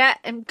 Yeah,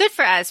 and good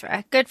for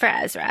Ezra. Good for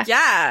Ezra.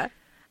 Yeah.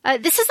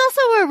 This is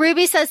also where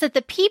Ruby says that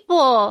the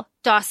people,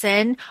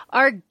 Dawson,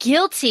 are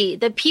guilty.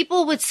 The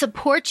people would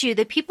support you.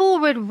 The people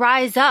would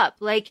rise up.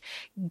 Like,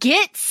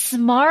 get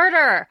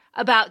smarter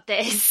about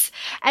this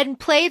and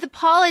play the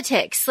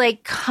politics.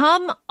 Like,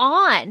 come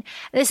on.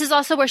 This is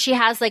also where she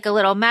has like a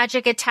little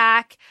magic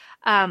attack.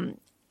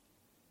 Ryan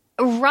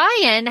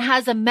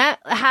has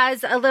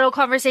a little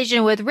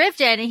conversation with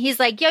Rivden and he's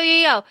like,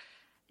 yo,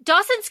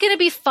 Dawson's gonna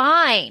be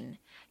fine.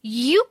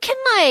 You can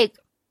like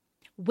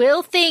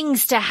will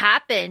things to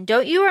happen.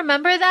 Don't you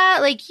remember that?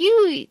 Like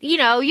you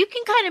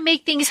can kind of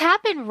make things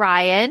happen,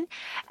 Ryan.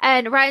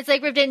 And Ryan's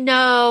like, Rivden,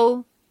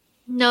 no,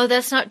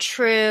 that's not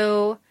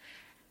true.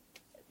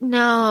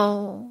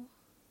 No.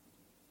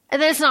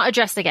 And then it's not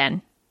addressed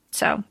again.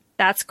 So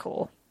that's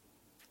cool.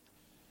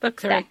 Book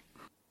 3.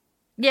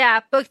 Yeah,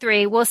 book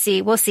 3. We'll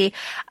see.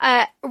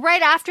 Right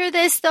after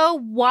this, though,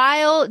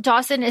 while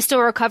Dawson is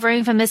still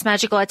recovering from this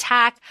magical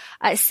attack,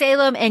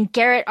 Salem and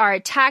Garrett are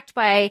attacked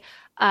by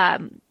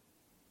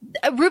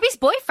Ruby's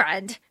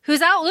boyfriend,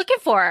 who's out looking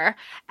for her,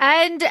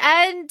 and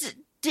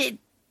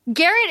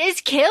Garrett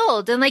is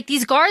killed, and like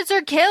these guards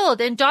are killed,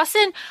 and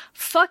Dawson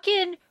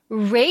fucking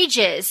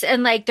rages,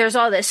 and like there's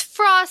all this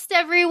frost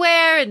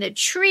everywhere, and the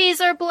trees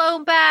are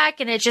blown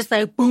back, and it's just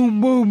like boom,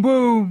 boom,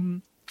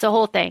 boom. It's a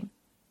whole thing.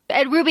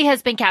 And Ruby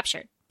has been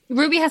captured.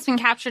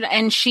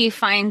 And she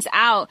finds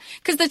out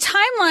because the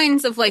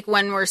timelines of like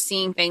when we're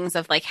seeing things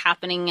of like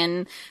happening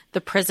in the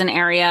prison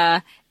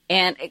area.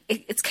 And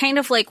it's kind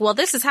of like, well,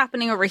 this is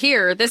happening over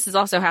here. This is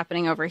also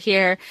happening over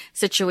here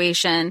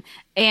situation.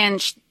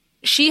 And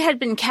she had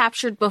been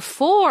captured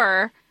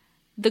before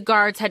the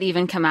guards had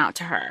even come out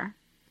to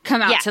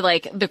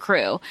like the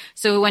crew.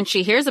 So when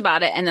she hears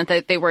about it and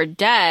that they were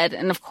dead,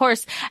 and of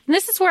course, and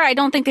this is where I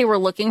don't think they were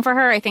looking for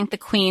her. I think the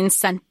queens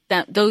sent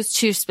those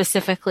two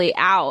specifically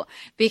out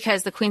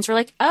because the queens were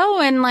like,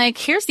 oh, and like,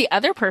 here's the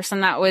other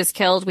person that was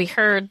killed. We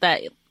heard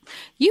that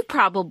you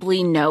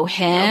probably know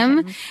him.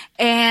 Okay.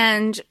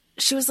 And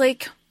she was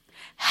like,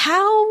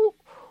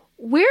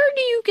 where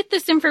do you get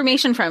this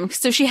information from?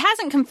 So she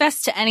hasn't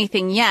confessed to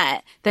anything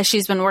yet that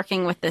she's been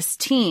working with this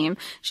team.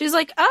 She's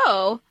like,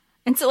 oh,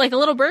 and so like a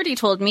little birdie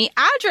told me,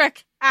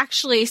 Adric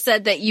actually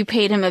said that you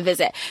paid him a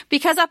visit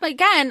because up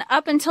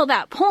until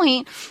that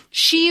point,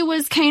 she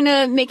was kind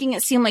of making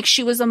it seem like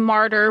she was a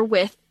martyr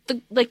with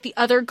the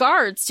other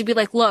guards to be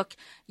like, look,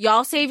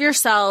 y'all save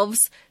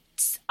yourselves.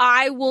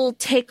 I will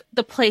take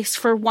the place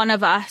for one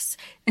of us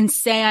and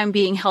say I'm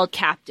being held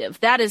captive.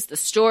 That is the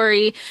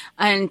story.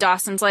 And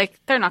Dawson's like,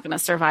 they're not going to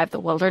survive the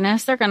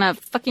wilderness. They're going to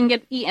fucking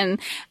get eaten.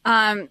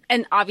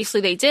 And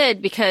obviously they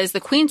did because the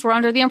queens were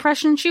under the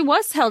impression she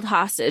was held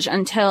hostage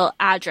until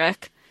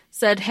Adric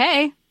said,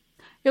 hey,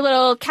 your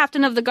little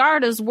captain of the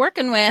guard is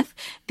working with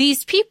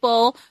these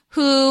people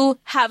who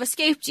have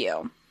escaped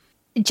you.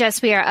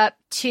 Jess, we are up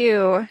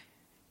to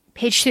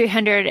page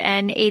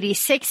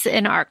 386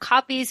 in our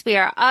copies. We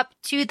are up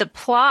to the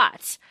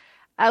plot.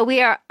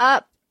 We are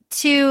up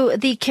to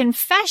the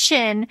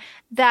confession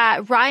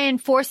that Ryan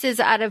forces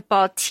out of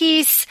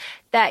Baltise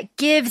that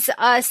gives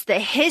us the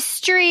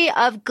history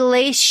of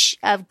Glacia,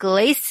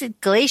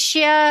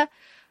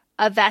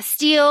 of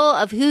Vastille,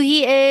 of who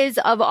he is,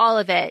 of all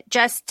of it.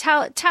 Just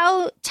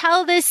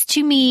tell this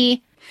to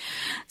me.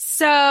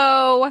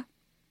 So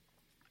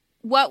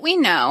what we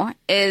know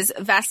is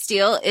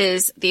Vastille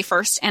is the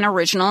first and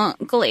original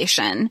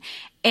Galatian,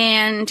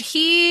 and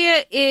he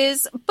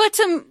is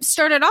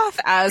started off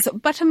as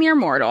but a mere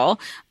mortal,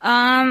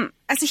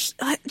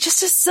 just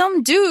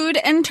some dude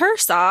in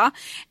Tursaw,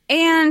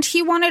 and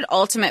he wanted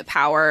ultimate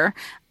power.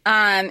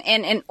 And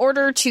in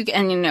order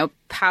to,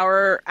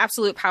 power,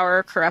 absolute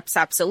power corrupts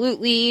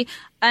absolutely.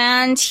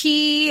 And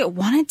he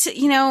wanted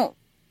to,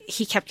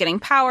 he kept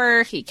getting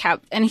power.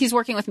 And he's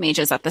working with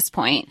mages at this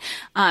point.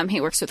 He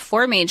works with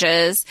 4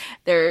 mages.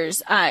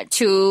 There's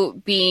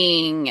 2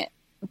 being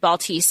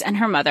Baltise and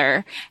her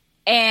mother.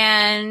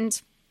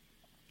 And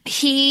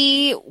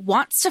he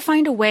wants to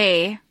find a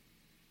way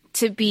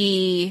to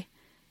be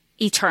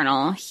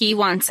eternal. He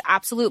wants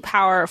absolute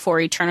power for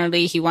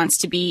eternity. He wants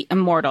to be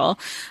immortal.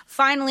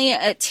 Finally,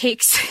 it's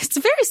a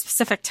very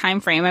specific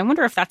time frame. I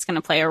wonder if that's going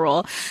to play a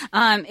role.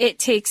 It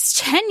takes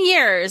 10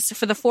 years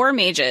for the 4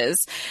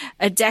 mages,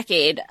 a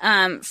decade,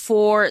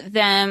 for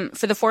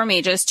the 4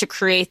 mages to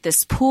create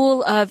this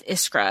pool of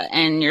Iskra,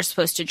 and you're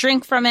supposed to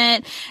drink from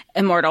it,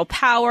 immortal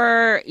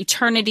power,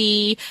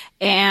 eternity.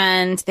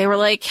 And they were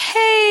like,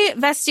 hey,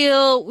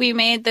 Vastille, we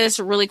made this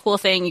really cool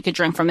thing. You could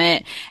drink from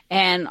it.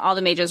 And all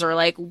the mages are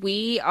like,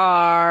 we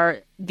are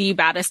the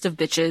baddest of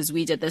bitches.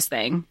 We did this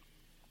thing.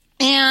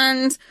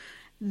 And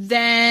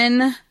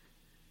then,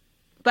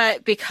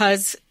 but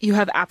because you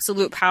have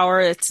absolute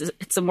power, it's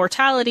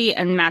immortality,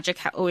 and magic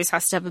always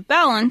has to have a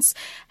balance.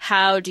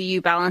 How do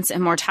you balance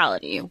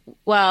immortality?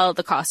 Well,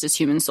 the cost is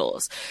human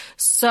souls.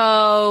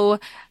 So,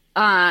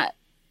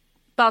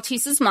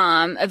 Baltise's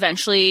mom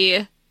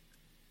eventually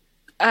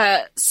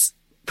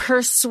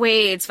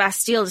persuades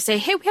Vastille to say,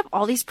 hey, we have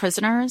all these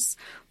prisoners.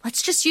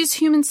 Let's just use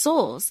human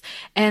souls.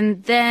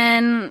 And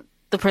then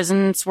the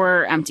prisons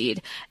were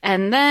emptied.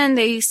 And then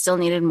they still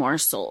needed more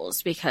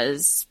souls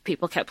because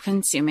people kept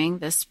consuming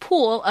this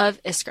pool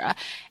of Iskra.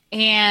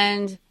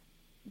 And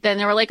then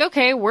they were like,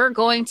 okay, we're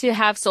going to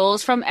have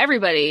souls from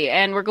everybody,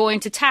 and we're going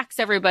to tax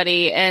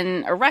everybody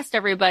and arrest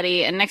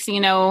everybody. And next thing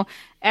you know,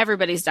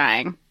 everybody's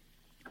dying.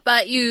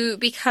 But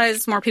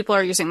because more people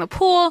are using the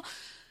pool,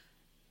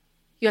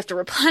 you have to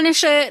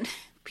replenish it.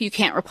 You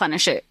can't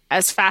replenish it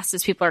as fast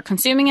as people are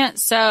consuming it.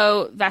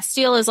 So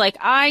Vastille is like,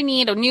 I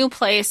need a new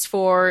place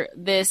for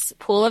this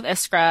pool of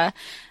Iskra.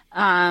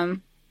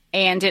 And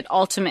it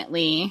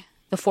ultimately,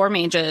 the 4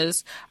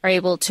 mages are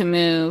able to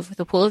move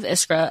the pool of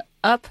Iskra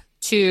up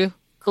to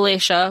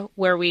Galatia,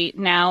 where we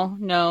now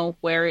know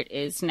where it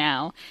is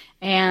now.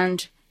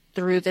 And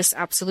through this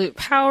absolute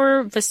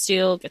power,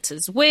 Vastille gets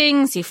his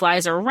wings, he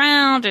flies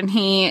around, and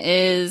he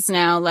is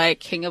now like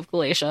king of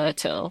Galatia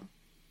till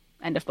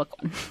end of book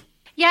 1.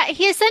 Yeah,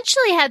 he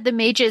essentially had the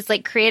mages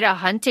create a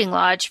hunting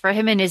lodge for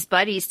him and his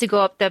buddies to go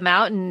up the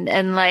mountain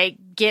and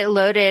get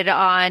loaded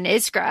on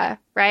Iskra,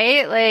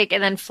 right?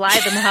 And then fly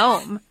them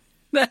home.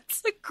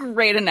 That's a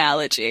great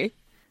analogy.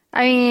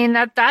 I mean,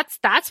 that's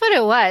what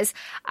it was.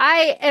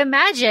 I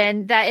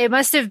imagine that it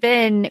must have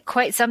been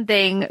quite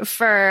something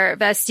for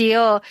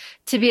Vastille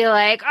to be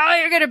like, oh,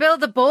 you're going to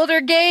build the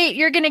boulder gate?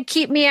 You're going to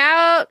keep me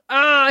out?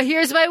 Oh,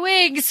 here's my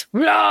wings.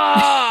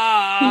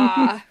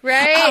 Right?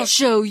 I'll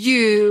show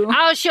you.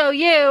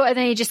 And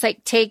then he just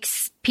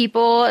takes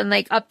people and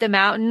up the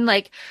mountain.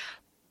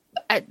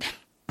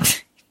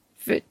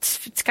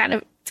 It's kind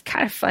of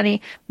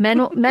funny. Men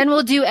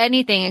will do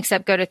anything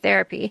except go to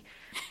therapy.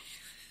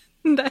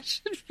 That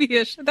should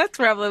be that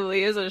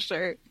probably is a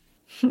shirt.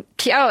 Oh,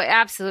 it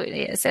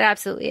absolutely is. It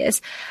absolutely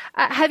is.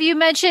 Have you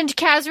mentioned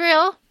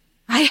Kazriel?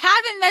 I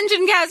haven't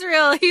mentioned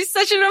Kazriel. He's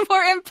such an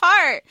important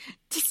part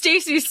to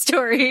Stacy's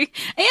story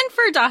and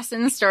for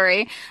Dawson's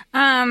story.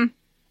 No,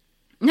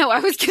 I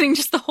was getting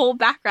just the whole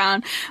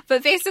background.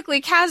 But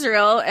basically,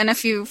 Kazriel, and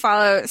if you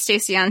follow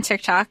Stacy on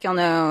TikTok, you'll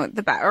know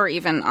or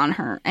even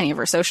on any of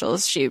her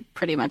socials, she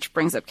pretty much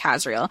brings up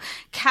Kazriel.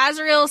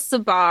 Kazriel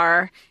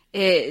Sabar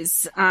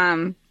is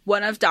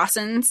one of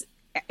Dawson's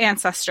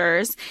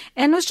ancestors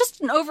and was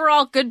just an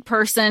overall good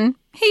person.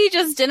 He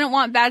just didn't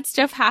want bad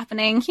stuff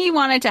happening. He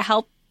wanted to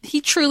help. He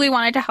truly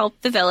wanted to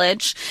help the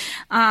village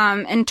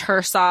in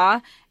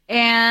Tursaw,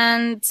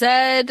 and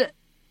said,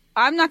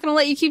 I'm not going to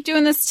let you keep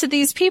doing this to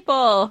these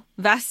people,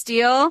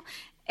 Vastille.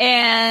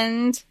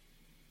 And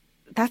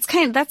that's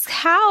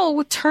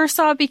how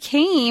Tursaw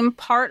became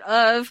part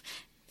of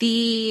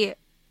the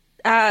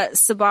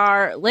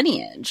Sabar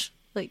lineage.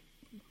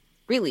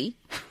 Really?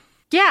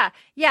 Yeah.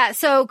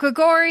 So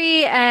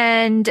Grigori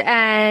and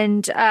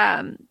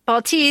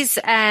Baltise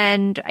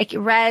and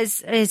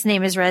Rez, his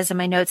name is Rez in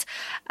my notes,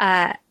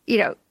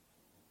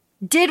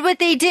 did what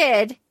they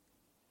did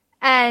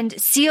and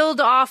sealed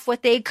off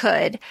what they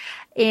could.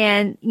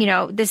 And,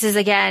 this is,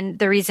 again,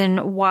 the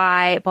reason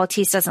why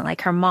Baltise doesn't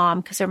like her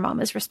mom, because her mom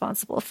is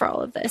responsible for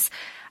all of this.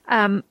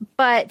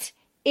 But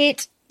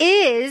it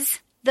is,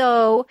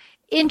 though,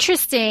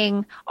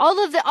 interesting.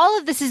 All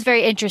of this is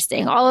very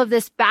interesting. All of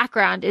this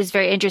background is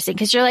very interesting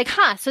because you're like,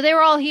 so they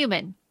were all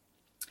human.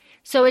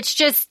 So it's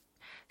just,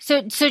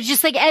 so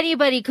just like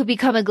anybody could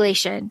become a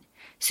Glacian.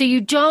 So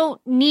you don't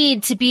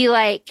need to be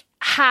like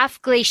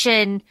half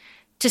Glacian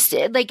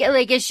to like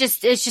it's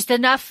just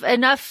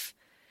enough.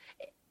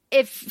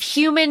 If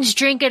humans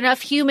drink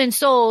enough human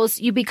souls,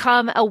 you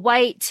become a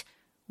white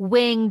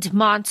winged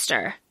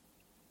monster,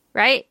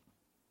 right?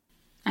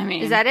 I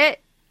mean, is that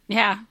it?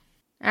 Yeah.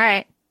 All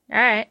right.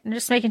 I'm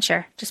just making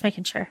sure.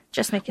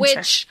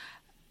 Which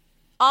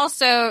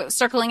also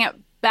circling it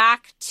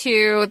back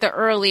to the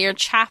earlier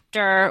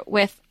chapter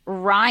with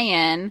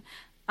Ryan,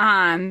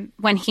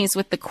 when he's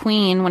with the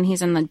queen, when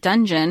he's in the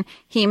dungeon,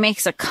 he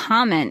makes a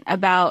comment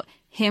about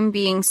him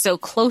being so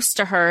close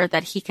to her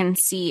that he can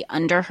see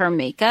under her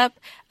makeup,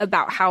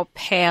 about how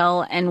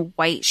pale and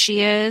white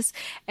she is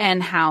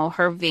and how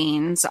her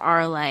veins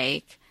are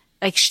like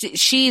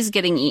she's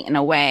getting eaten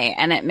away.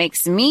 And it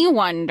makes me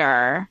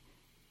wonder,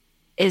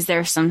 is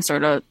there some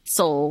sort of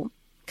soul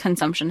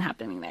consumption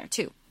happening there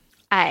too?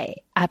 I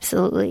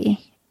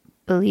absolutely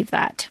believe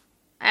that.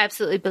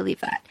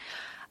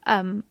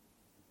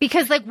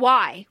 Because like,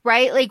 why,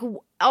 right? Like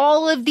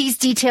all of these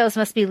details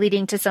must be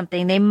leading to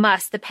something.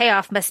 The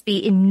payoff must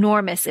be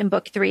enormous in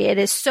book 3. It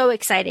is so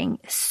exciting,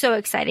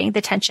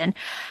 the tension.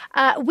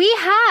 We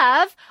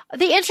have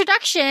the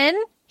introduction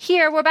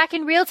here. We're back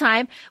in real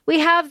time. We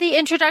have the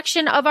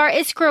introduction of our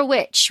Iskra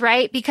witch,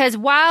 right? Because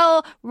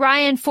while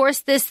Ryan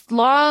forced this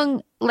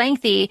long,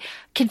 lengthy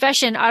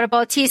confession out of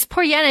Baltise,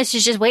 poor Yennefer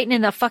is just waiting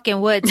in the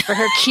fucking woods for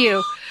her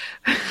cue.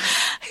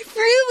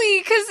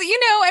 Really? Because,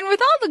 and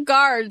with all the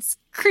guards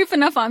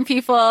creeping up on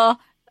people,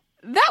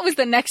 that was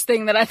the next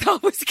thing that I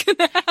thought was going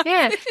to happen.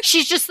 Yeah.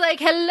 She's just like,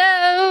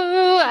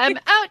 hello, I'm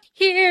out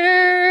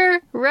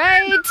here,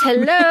 right?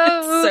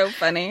 Hello. So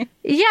funny.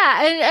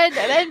 Yeah.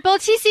 And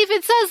Baltise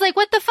even says, like,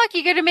 what the fuck?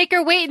 You going to make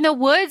her wait in the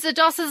woods? And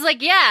Dawson's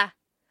like, yeah,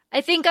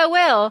 I think I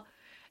will.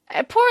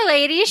 Poor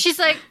lady. She's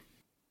like,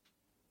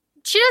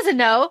 she doesn't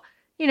know.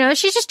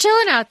 She's just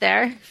chilling out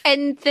there.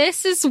 And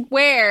this is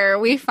where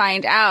we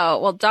find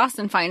out, well,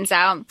 Dawson finds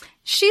out,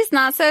 she's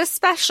not so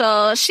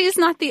special. She's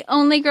not the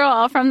only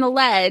girl from the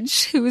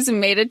ledge who's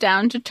made it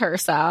down to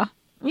Tursa.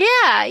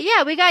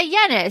 Yeah, we got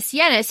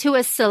Yennefer, who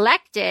was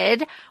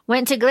selected,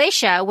 went to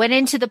Glacia, went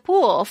into the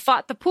pool,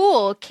 fought the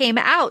pool, came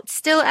out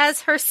still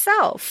as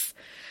herself,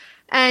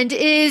 and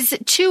is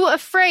too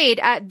afraid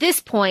at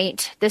this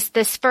point,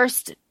 this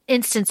first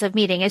instance of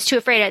meeting, is too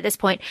afraid at this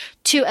point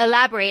to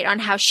elaborate on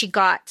how she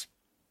got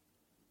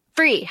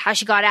free, how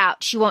she got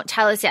out. She won't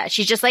tell us yet.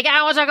 She's just like, I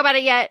don't want to talk about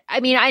it yet. I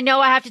mean, I know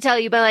I have to tell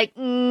you, but like,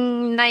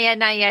 not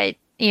yet.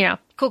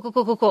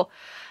 Cool.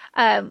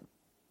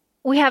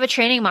 We have a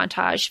training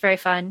montage, very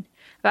fun,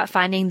 about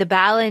finding the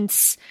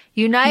balance.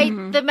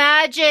 Unite the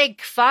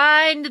magic.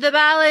 Find the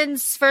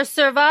balance for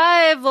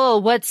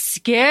survival. What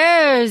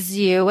scares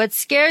you?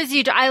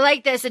 I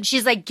like this. And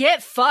she's like,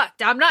 get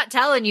fucked. I'm not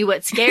telling you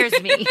what scares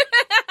me.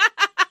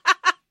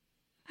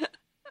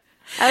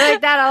 I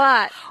like that a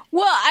lot.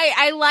 Well,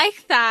 I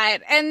like that.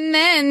 And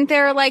then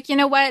they're like, you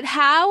know what?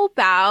 How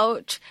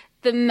about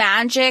the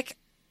magic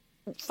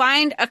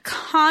find a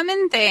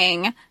common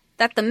thing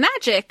that the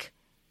magic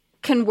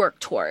can work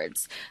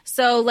towards?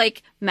 So,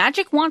 like,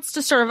 magic wants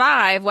to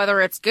survive,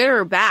 whether it's good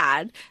or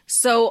bad.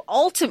 So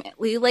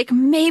ultimately, like,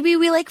 maybe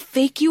we, like,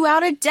 fake you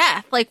out of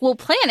death. Like, we'll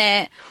plan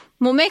it.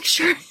 We'll make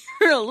sure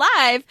you're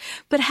alive,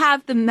 but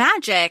have the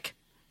magic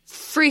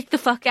freak the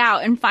fuck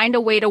out and find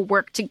a way to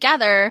work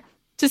together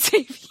to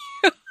save you.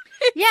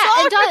 Yeah,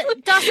 and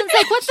Dawson's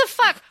like, what the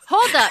fuck?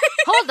 Hold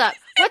up.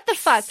 What the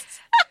fuck?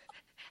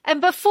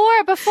 And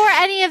before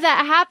any of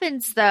that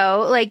happens,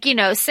 though, like,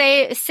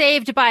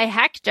 saved by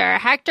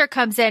Hector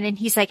comes in and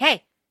he's like,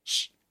 hey,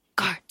 shh,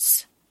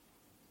 guards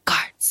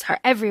are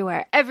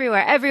everywhere.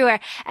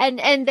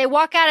 And they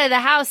walk out of the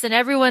house and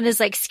everyone is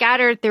like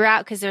scattered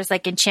throughout because there's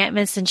like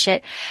enchantments and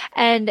shit.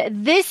 And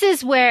this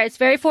is where, it's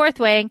very Fourth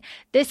Wing.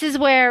 This is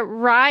where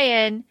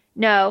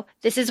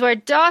this is where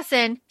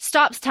Dawson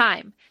stops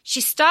time.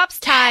 She stops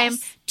time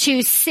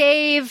to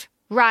save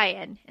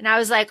Ryan. And I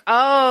was like,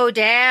 oh,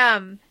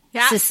 damn.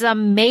 Yeah. This is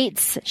some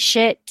mates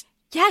shit.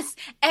 Yes.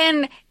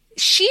 And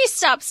she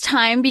stops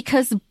time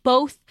because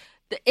both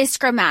the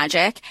Iskra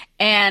magic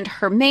and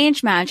her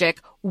mage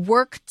magic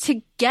work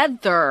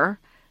together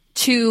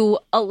to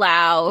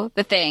allow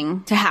the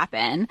thing to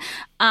happen.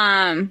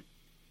 And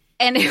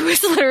it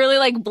was literally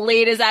like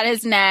Blade is at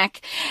his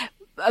neck,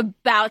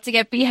 about to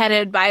get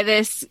beheaded by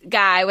this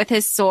guy with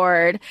his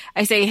sword.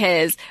 I say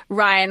his.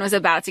 Ryan was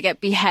about to get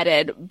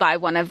beheaded by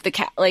one of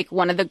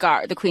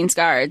the queen's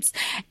guards.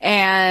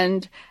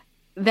 And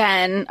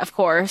then, of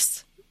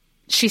course,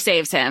 she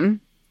saves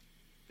him.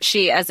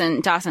 She, as in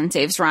Dawson,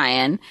 saves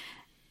Ryan.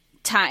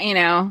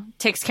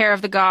 Takes care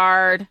of the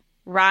guard.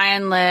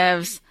 Ryan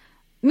lives.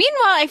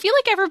 Meanwhile, I feel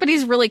like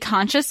everybody's really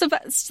conscious of,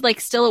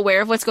 like, still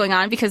aware of what's going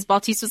on because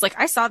Baltise was like,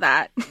 I saw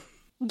that.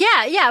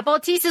 Yeah.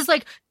 Baltise is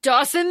like,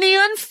 Dawson the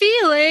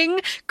Unfeeling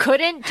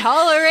couldn't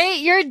tolerate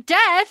your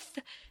death.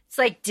 It's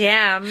like,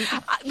 damn.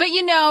 But,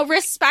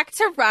 respect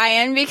to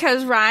Ryan,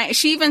 because Ryan,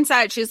 she even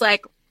said, she's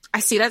like, I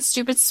see that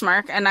stupid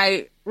smirk, and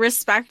I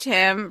respect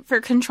him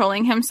for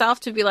controlling himself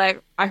to be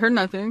like, I heard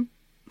nothing.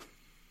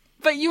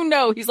 But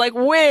he's like,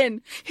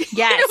 when?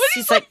 Yes.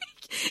 He's like,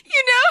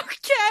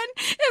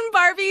 Ken and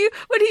Barbie,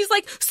 when he's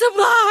like,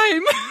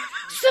 sublime.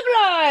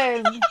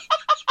 Sublime.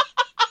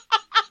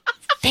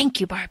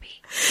 Thank you,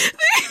 Barbie. That's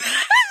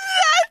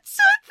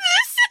what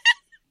this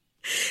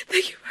is.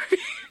 Thank you,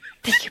 Barbie.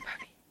 Thank you, Barbie.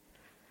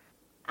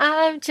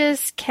 I'm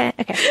just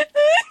kidding.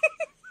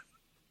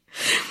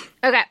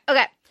 Okay.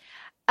 Okay.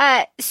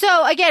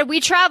 So again,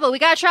 we travel. We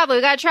gotta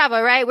travel,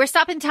 right? We're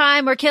stopping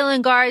time. We're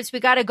killing guards. We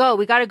gotta go.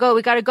 We go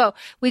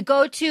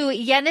to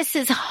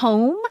Yennis's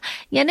home.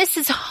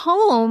 Yennis's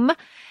home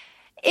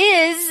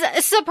is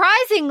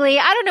surprisingly,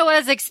 I don't know what I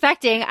was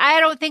expecting. I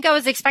don't think I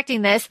was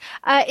expecting this,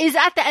 is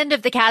at the end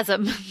of the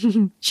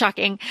chasm.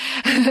 Shocking.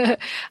 For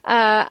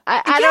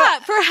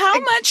how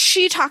much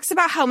she talks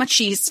about how much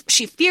she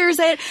fears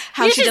it,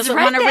 how she doesn't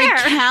want to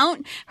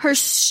recount her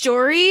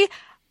story.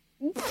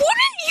 Wouldn't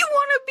you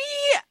want to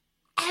be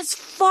as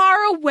far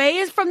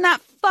away as from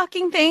that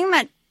fucking thing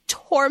that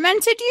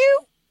tormented you?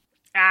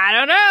 I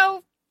don't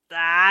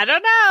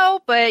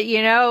know, but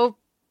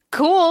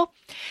cool.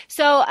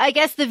 So I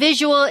guess the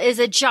visual is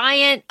a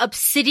giant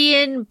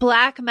obsidian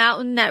black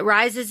mountain that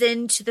rises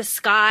into the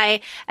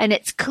sky, and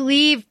it's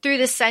cleaved through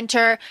the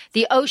center.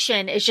 The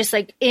ocean is just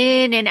like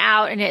in and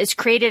out, and it has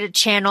created a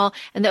channel,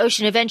 and the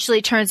ocean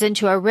eventually turns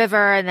into a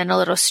river and then a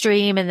little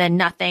stream and then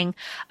nothing,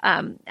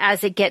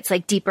 as it gets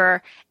like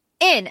deeper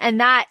in. And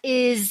that's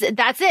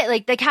it.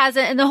 Like the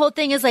chasm, and the whole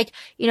thing is like,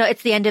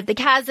 it's the end of the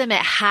chasm. It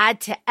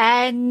had to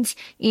end.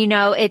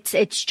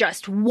 It's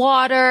just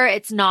water.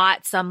 It's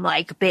not some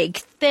like big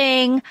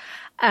thing.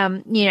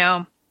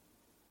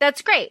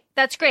 That's great.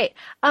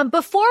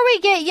 Before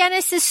we get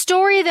Yennis's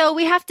story though,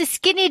 we have to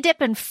skinny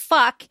dip and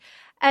fuck.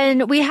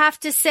 And we have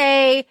to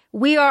say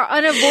we are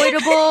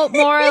unavoidable,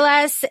 more or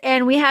less.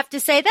 And we have to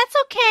say, that's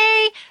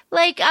okay.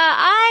 Like,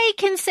 I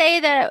can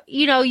say that,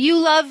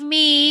 you love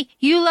me,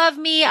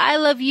 I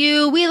love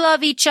you, we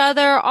love each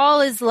other,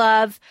 all is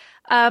love.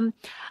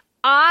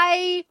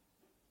 I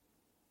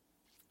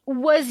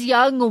was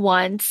young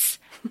once.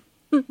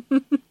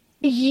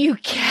 You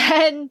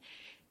can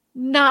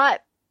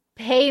not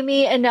pay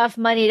me enough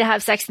money to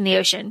have sex in the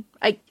ocean.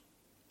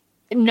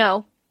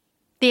 No.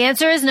 The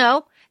answer is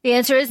no.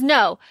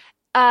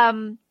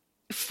 From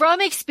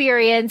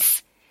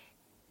experience,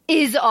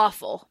 is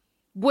awful.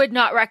 Would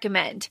not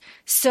recommend.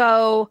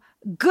 So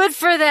good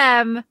for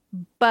them,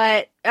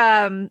 but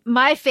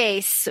my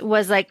face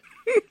was like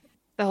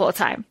the whole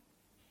time.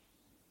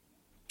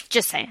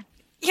 Just saying.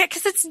 Yeah,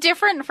 because it's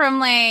different from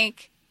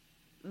like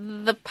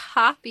the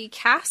poppy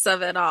cast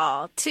of it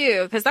all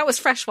too, because that was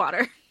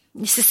freshwater.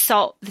 This is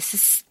salt. This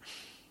is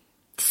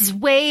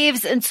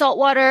waves and salt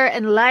water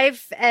and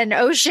life and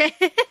ocean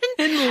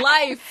and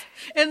life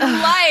and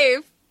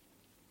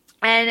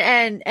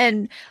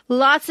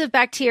lots of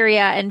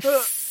bacteria and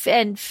it's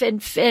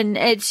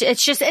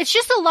just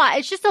a lot.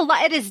 It's just a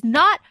lot. It is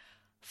not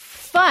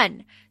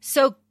fun.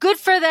 So good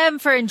for them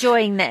for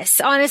enjoying this.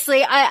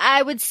 Honestly,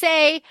 I would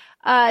say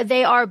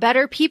they are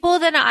better people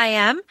than I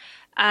am.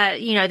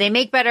 They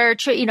make better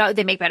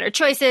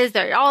choices.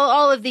 They're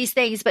all of these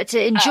things, but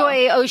to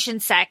enjoy ocean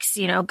sex,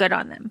 good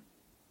on them.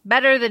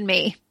 Better than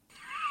me.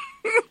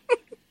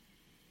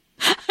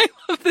 I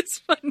love this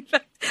fun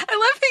fact. I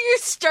love how you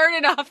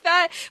started off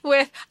that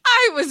with,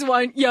 I was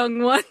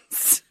young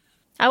once.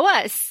 I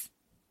was.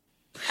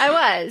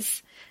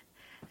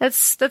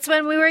 That's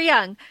when we were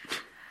young.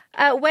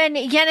 When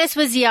Yennis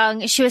was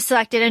young, she was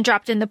selected and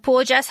dropped in the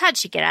pool. Jess, how'd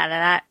she get out of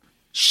that?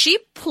 She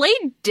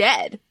played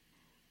dead.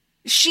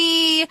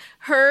 She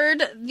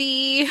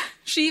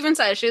even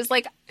says,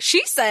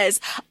 she says,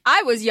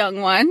 I was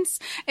young once,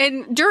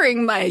 and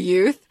during my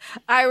youth,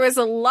 I was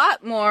a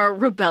lot more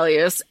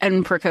rebellious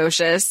and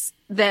precocious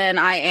than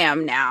I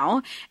am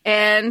now.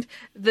 And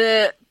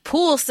the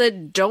pool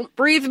said, don't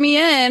breathe me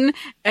in.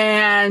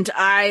 And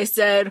I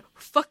said,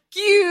 fuck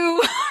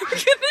you. I'm going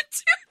to do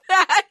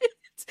that.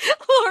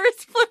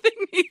 Laura's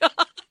flipping me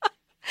off.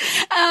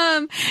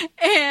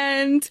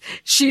 And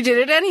she did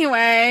it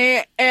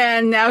anyway,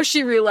 and now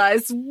she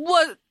realized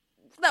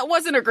that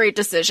wasn't a great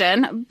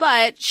decision,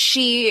 but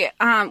she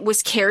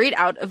was carried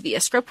out of the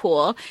Iskra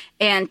pool,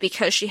 and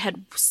because she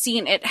had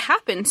seen it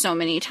happen so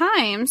many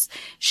times,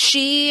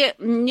 she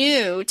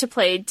knew to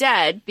play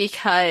dead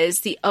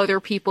because the other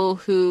people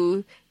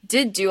who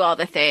did do all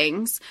the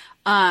things,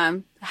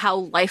 how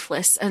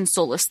lifeless and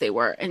soulless they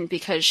were, and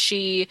because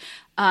she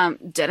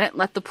didn't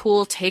let the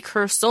pool take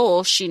her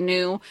soul. She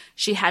knew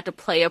she had to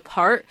play a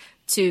part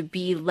to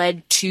be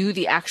led to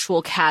the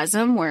actual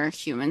chasm where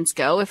humans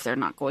go if they're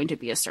not going to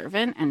be a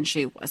servant, and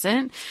she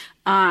wasn't.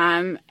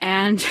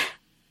 And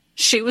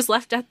she was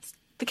left at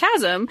the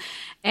chasm,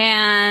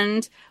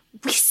 and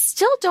we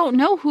still don't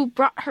know who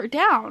brought her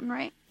down,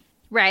 right?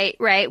 Right.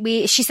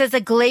 She says a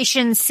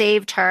Galatian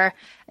saved her,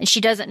 and she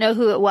doesn't know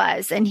who it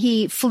was. And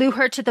he flew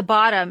her to the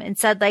bottom and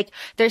said, like,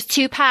 there's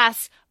two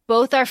paths,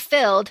 both are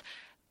filled.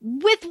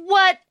 with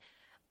what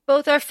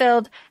both are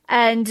filled,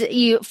 and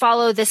you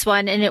follow this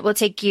one and it will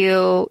take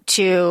you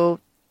to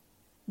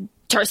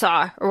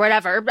Tursaw or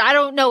whatever. I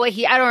don't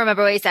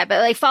remember what he said, but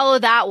like follow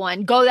that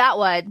one, go that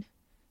one.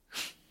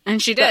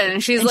 And she did.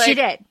 And she's like, she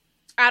did.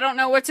 I don't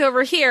know what's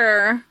over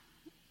here,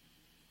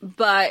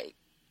 but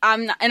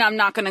I'm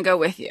not going to go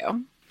with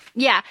you.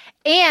 Yeah.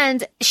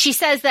 And she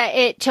says that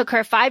it took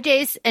her 5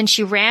 days and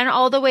she ran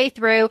all the way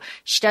through.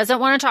 She doesn't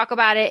want to talk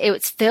about it. It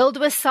was filled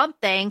with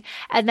something.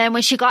 And then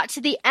when she got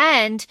to the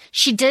end,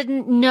 she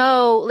didn't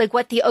know like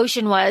what the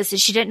ocean was.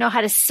 She didn't know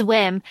how to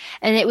swim.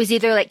 And it was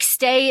either like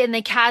stay in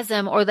the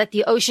chasm or let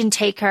the ocean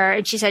take her.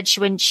 And she said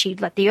when she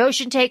let the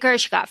ocean take her,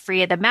 she got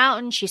free of the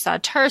mountain. She saw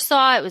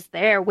Tursaw. It was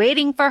there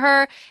waiting for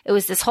her. It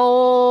was this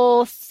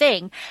whole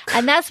thing.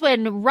 And that's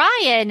when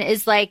Ryan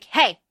is like,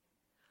 hey,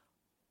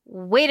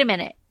 wait a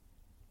minute.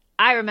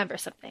 I remember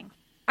something.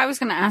 I was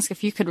going to ask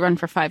if you could run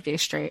for 5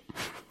 days straight.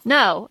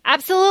 No,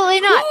 absolutely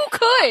not.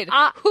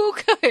 Who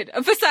could?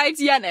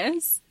 Besides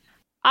Yennis.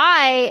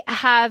 I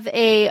have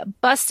a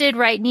busted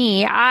right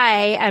knee.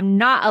 I am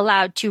not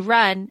allowed to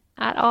run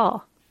at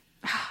all.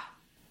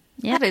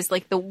 Yeah. That is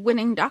like the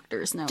winning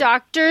doctor's note.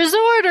 Doctor's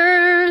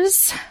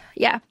orders.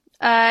 Yeah.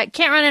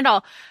 Can't run at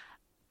all.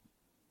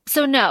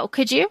 So no,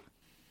 could you?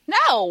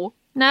 No.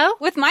 No?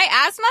 With my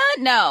asthma?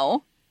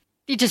 No.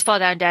 You just fall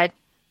down dead.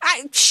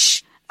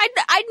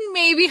 I'd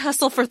maybe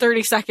hustle for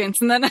 30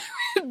 seconds and then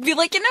I'd be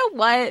like, you know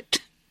what?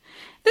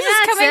 This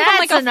is coming from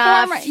like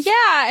a former,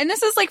 yeah, and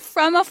this is like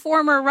from a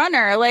former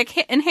runner, like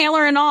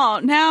inhaler and all.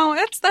 Now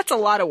that's a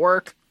lot of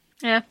work.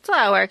 Yeah, it's a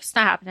lot of work. It's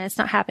not happening. It's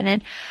not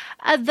happening.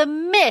 The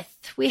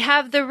myth. We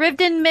have the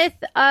Rivden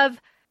myth of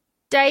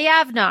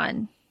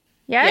Diavnon.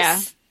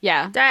 Yes?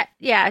 Yeah.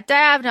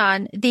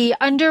 Diavnon, the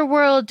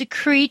underworld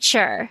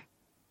creature.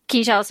 Can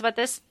you tell us about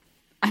this?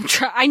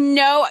 I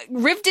know.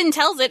 Rivden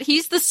tells it.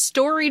 He's the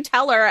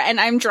storyteller, and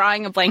I'm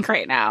drawing a blank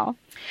right now.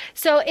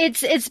 So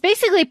it's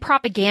basically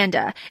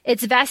propaganda.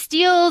 It's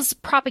Vastiel's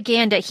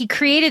propaganda. He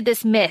created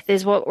this myth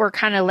is what we're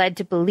kind of led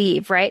to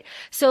believe, right?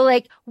 So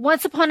like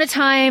once upon a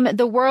time,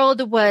 the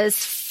world was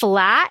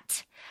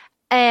flat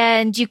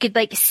and you could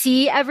like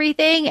see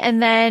everything.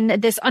 And then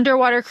this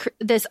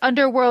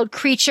underworld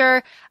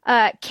creature,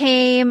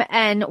 came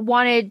and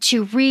wanted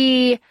to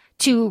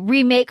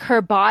remake her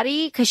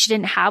body because she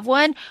didn't have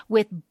one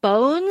with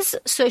bones.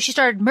 So she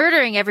started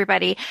murdering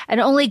everybody,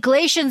 and only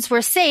Glacians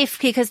were safe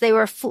because they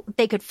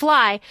could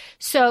fly.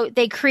 So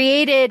they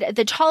created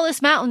the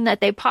tallest mountain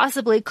that they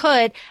possibly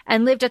could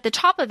and lived at the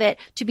top of it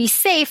to be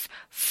safe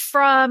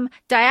from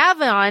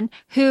Diavon,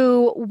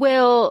 who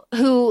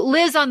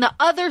lives on the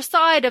other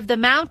side of the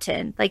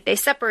mountain. Like they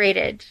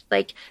separated,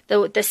 like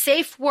the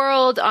safe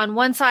world on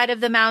one side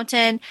of the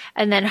mountain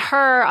and then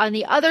her on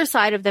the other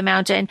side of the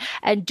mountain.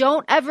 And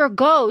don't ever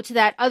go to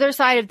that other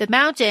side of the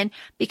mountain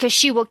because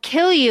she will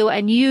kill you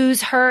and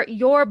use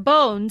your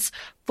bones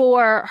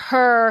for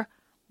her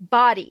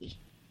body.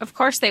 Of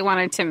course they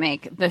wanted to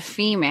make the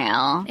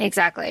female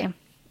exactly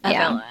a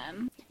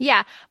villain.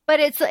 Yeah, but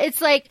it's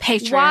like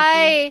patriarchy.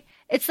 Why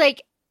it's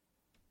like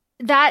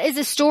that is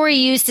a story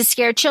used to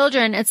scare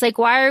children. It's like,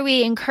 why are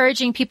we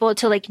encouraging people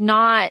to like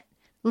not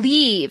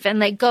leave and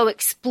like go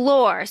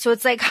explore? So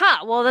it's like,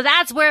 well,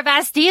 that's where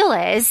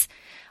Vastiel is.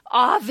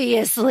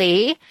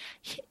 Obviously,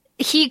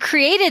 he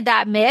created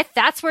that myth.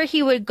 That's where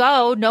he would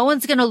go. No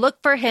one's going to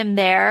look for him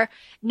there.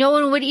 No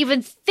one would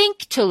even think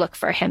to look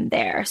for him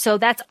there. So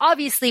that's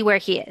obviously where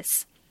he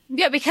is.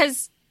 Yeah,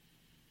 because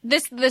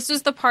this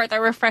was the part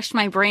that refreshed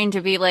my brain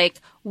to be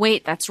like,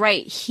 wait, that's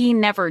right. He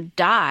never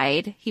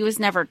died. He was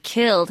never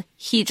killed.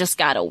 He just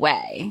got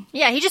away.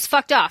 Yeah, he just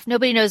fucked off.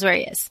 Nobody knows where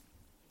he is.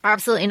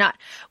 Absolutely not.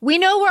 We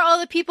know where all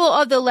the people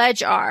of the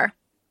ledge are.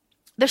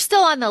 They're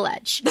still on the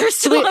ledge. They're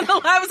still on the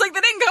ledge. I was like,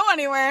 they didn't go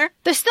anywhere.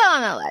 They're still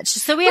on the ledge.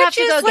 So we have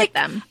to go get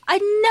them.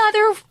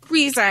 Another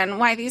reason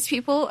why these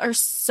people are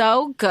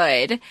so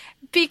good,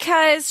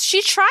 because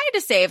she tried to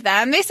save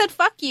them. They said,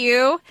 fuck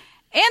you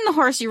and the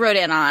horse you rode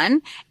in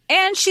on.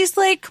 And she's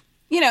like,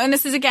 and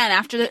this is again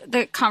after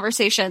the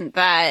conversation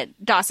that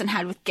Dawson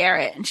had with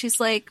Garrett. And she's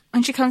like,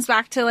 when she comes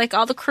back to like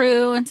all the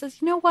crew and says,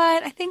 you know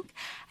what? I think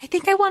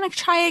I want to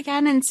try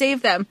again and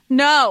save them.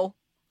 No.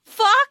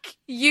 Fuck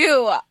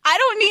you.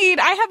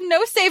 I have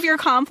no savior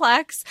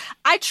complex.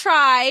 I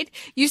tried.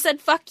 You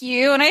said fuck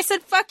you, and I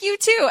said fuck you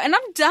too, and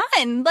I'm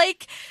done.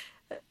 Like,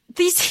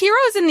 these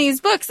heroes in these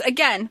books,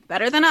 again,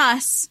 better than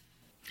us.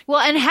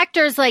 Well, and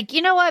Hector's like,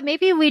 you know what?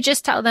 Maybe we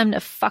just tell them to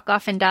fuck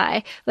off and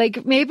die.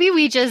 Like, maybe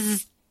we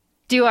just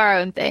do our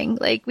own thing.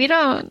 Like, we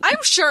don't.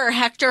 I'm sure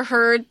Hector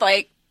heard,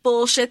 like,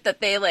 bullshit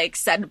that they, like,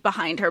 said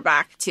behind her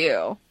back,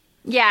 too.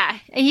 Yeah.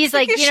 And he's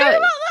like, you know.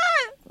 About that?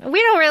 We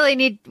don't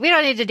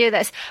need to do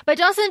this. But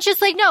Dawson's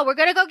just like, no, we're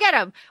going to go get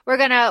him.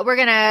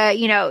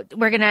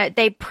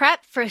 They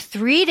prep for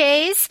 3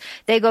 days.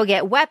 They go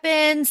get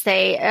weapons.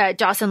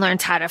 Dawson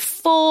learns how to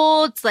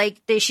fold.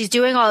 She's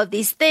doing all of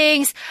these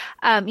things.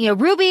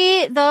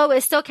 Ruby, though,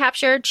 is still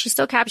captured. She's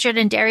still captured,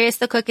 and Darius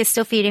the cook is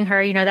still feeding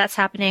her. That's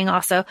happening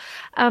also.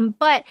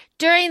 But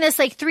during this,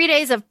 3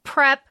 days of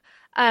prep,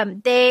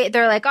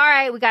 they're like, all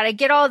right, we got to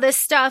get all this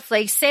stuff.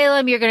 Like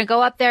Salem, you're going to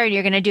go up there and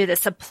you're going to do the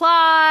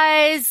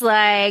supplies.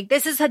 Like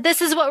this is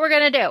what we're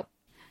going to do.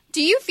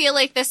 Do you feel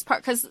like this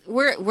part, because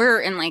we're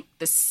in like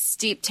the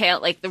steep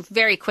tail, like the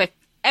very quick,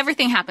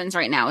 everything happens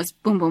right now is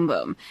boom, boom,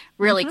 boom,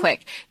 really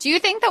quick. Do you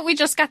think that we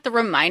just got the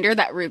reminder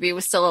that Ruby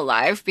was still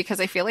alive?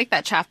 Because I feel like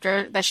that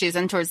chapter that she's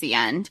in towards the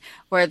end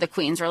where the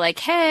queens were like,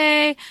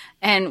 hey,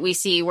 and we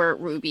see where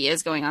Ruby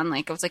is going on.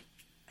 Like, I was like,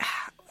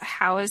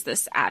 how is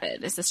this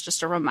added? Is this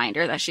just a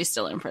reminder that she's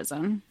still in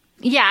prison?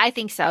 Yeah, I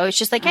think so. It's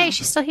just like, hey,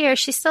 she's still here.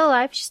 She's still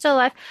alive. She's still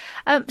alive.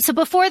 So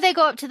before they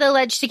go up to the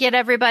ledge to get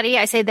everybody,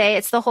 I say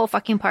it's the whole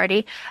fucking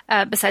party,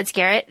 besides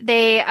Garrett.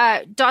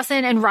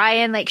 Dawson and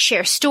Ryan like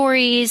share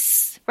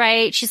stories,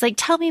 right? She's like,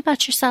 tell me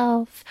about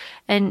yourself.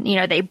 And,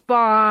 they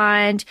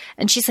bond.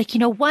 And she's like,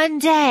 one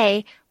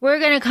day we're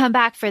going to come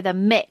back for the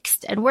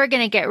mixed and we're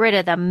going to get rid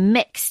of the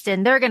mixed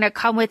and they're going to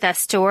come with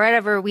us to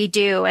whatever we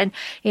do. And,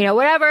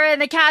 whatever in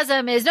the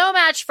chasm is no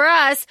match for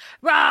us.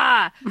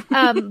 Rah!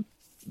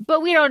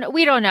 But we don't know.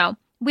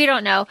 We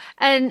don't know.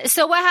 And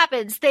so what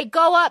happens? They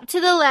go up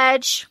to the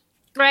ledge,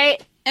 right?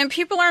 And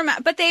people are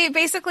mad, but they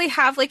basically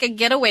have like a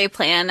getaway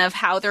plan of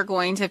how they're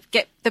going to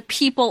get the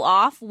people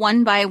off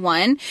one by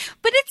one.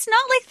 But it's not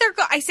like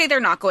I say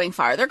they're not going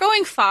far. They're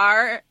going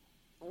far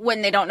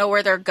when they don't know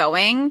where they're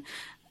going.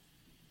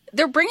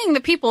 They're bringing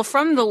the people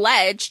from the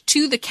ledge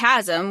to the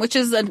chasm, which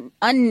is an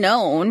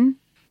unknown.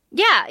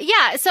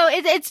 Yeah. So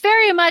it's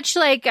very much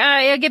like,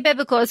 I get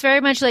biblical. It's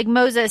very much like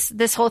Moses,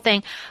 this whole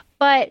thing.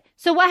 But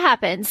so what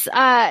happens?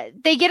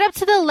 They get up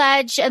to the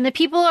ledge and the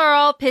people are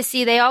all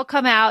pissy. They all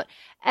come out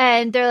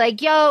and they're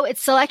like, yo,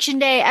 it's selection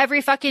day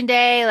every fucking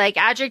day. Like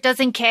Adric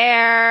doesn't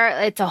care.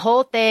 It's a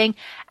whole thing.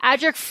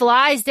 Adric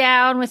flies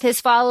down with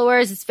his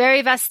followers. It's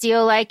very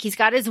Bastille-like. He's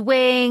got his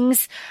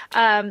wings.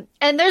 And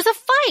there's a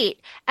fight.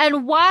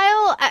 And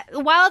while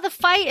the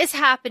fight is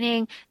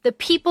happening, the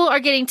people are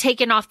getting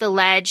taken off the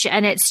ledge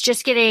and it's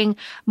just getting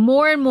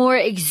more and more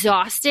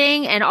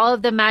exhausting. And all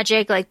of the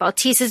magic, like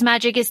Baltisa's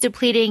magic is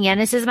depleting.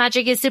 Yanis's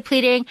magic is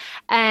depleting.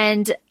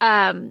 And,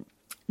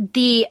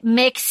 the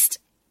mixed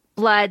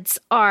bloods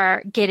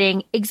are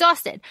getting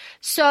exhausted.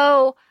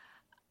 So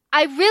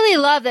I really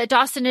love that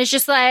Dawson is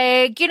just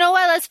like, you know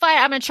what? Let's fight.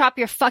 I'm going to chop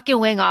your fucking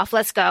wing off.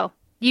 Let's go.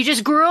 You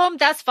just grew them.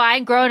 That's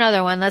fine. Grow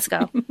another one. Let's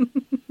go.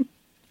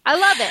 I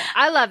love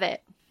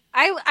it.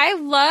 I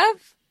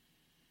love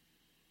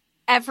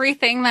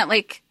everything that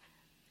like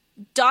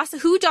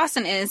who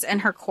Dawson is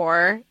and her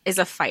core is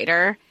a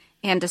fighter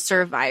and a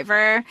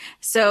survivor.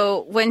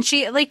 So when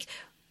she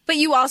but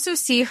you also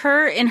see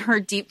her in her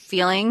deep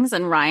feelings,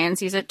 and Ryan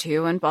sees it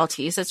too, and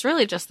Baltise. It's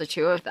really just the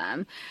two of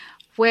them,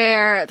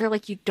 where they're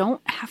like, you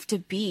don't have to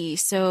be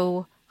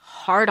so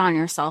hard on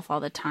yourself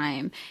all the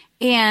time.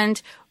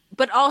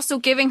 But also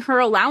giving her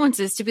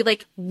allowances to be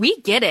like, we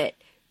get it.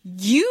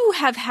 You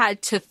have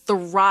had to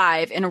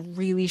thrive in a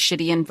really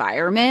shitty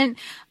environment.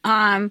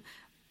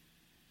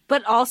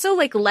 But also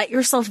like let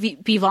yourself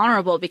be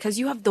vulnerable because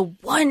you have the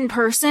one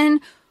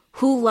person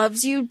who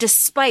loves you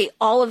despite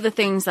all of the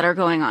things that are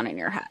going on in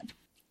your head.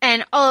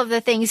 And all of the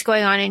things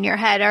going on in your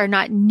head are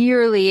not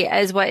nearly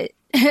as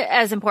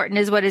important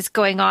as what is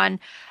going on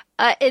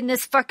in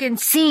this fucking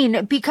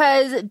scene,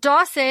 because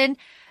Dawson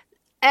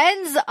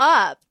ends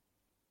up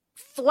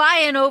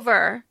flying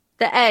over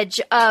the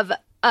edge of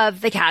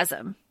the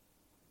chasm,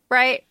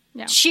 right?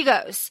 Yeah. She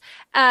goes.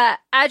 Is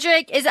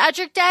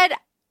Adric dead?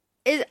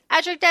 Is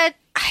Adric dead?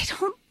 I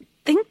don't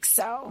think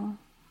so.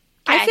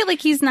 Okay. I feel like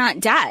he's not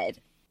dead.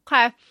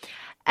 Okay.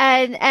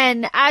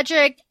 And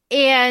Adric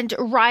and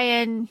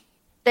Ryan,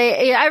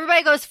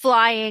 everybody goes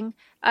flying.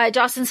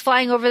 Dawson's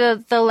flying over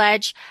the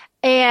ledge,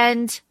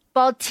 and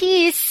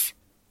Baltise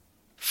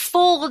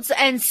folds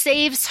and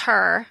saves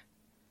her,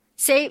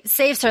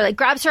 like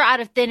grabs her out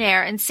of thin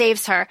air and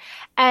saves her.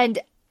 And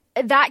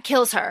that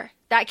kills her.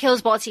 That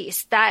kills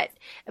Baltise.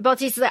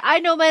 Baltise is like, I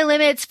know my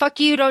limits. Fuck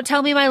you. Don't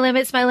tell me my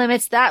limits.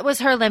 That was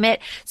her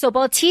limit. So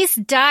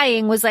Baltise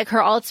dying was like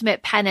her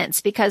ultimate penance,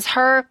 because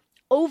her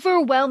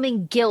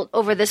overwhelming guilt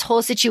over this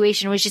whole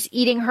situation was just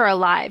eating her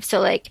alive.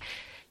 So like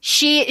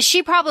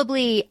she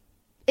probably,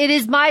 it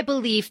is my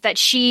belief that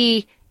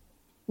she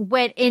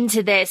went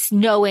into this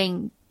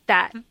knowing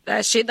that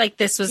she like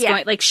this was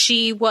going, like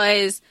she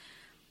was,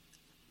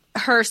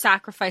 her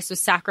sacrifice was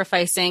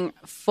sacrificing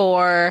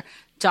for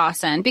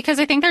Dawson, because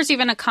I think there's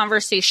even a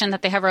conversation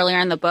that they have earlier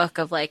in the book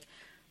of like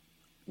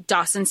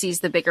Dawson sees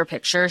the bigger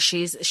picture.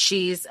 She's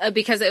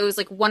because it was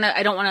like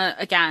I don't want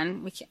to,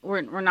 again,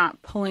 we're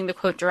not pulling the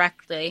quote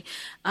directly,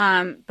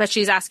 but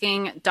she's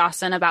asking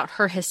Dawson about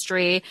her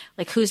history,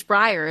 like who's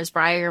Briar? Is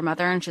Briar your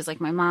mother? And she's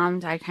like, my mom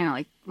died kind of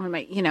like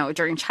when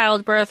during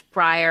childbirth.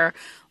 Briar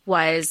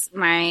was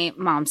my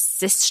mom's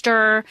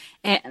sister,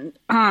 and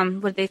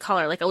what did they call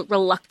her? Like a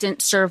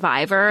reluctant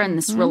survivor and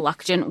this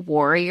reluctant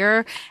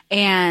warrior,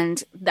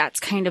 and that's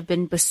kind of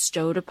been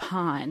bestowed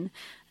upon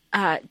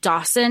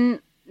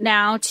Dawson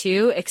now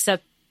too,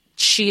 except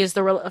she is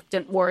the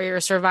reluctant warrior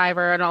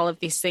survivor and all of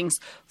these things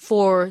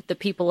for the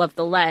people of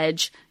the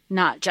ledge,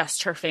 not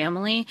just her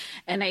family.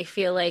 And I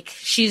feel like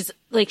she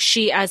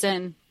as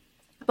in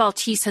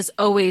Baltise has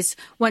always,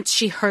 once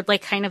she heard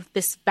like kind of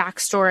this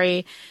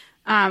backstory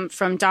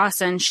from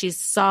Dawson, she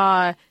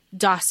saw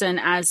Dawson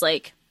as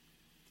like,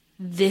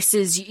 this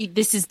is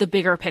the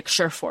bigger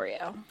picture for you.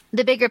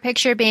 The bigger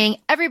picture being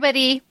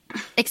everybody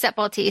except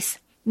Baltise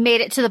made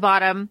it to the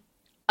bottom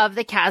of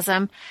the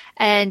chasm,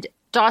 and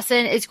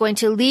Dawson is going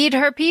to lead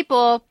her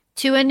people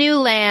to a new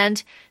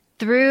land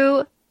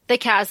through the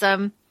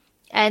chasm.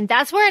 And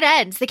that's where it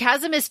ends. The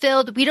chasm is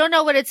filled. We don't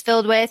know what it's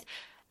filled with.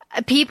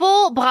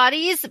 People,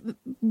 bodies,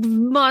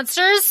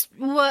 monsters,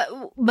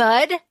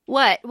 mud.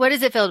 What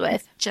is it filled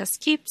with?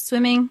 Just keep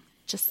swimming.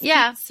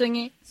 Keep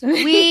swinging.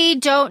 We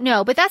don't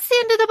know, but that's the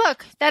end of the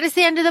book. That is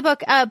the end of the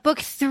book. Book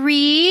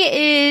 3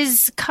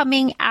 is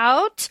coming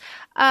out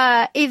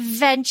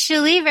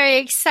eventually. Very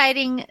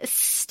exciting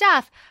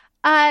stuff.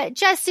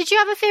 Jess, did you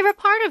have a favorite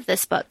part of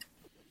this book?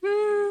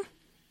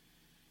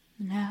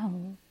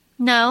 No.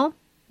 No?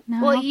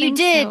 Well, you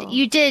did. So.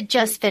 You did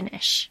just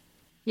finish.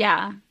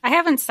 Yeah. I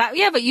haven't sat.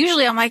 Yeah, but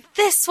usually I'm like,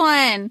 this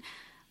one.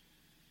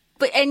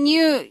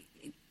 Do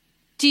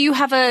you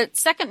have a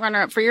second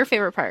runner-up for your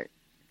favorite part?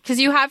 Because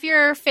you have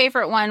your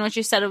favorite one, which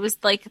you said it was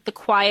like the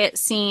quiet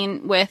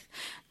scene with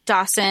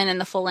Dawson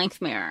and the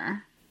full-length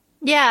mirror.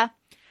 Yeah.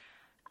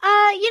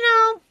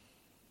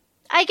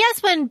 I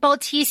guess when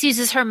Baltise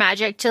uses her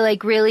magic to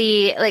like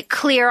really like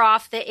clear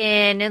off the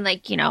inn and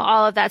like,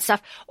 all of that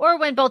stuff, or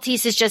when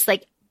Baltise is just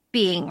like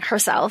being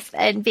herself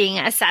and being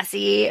a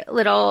sassy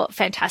little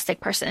fantastic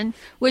person.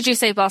 Would you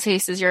say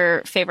Baltise is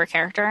your favorite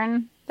character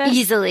in this?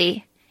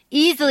 Easily.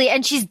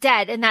 And she's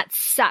dead. And that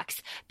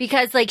sucks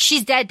because like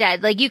she's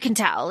dead. Like you can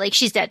tell, like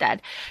she's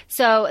dead.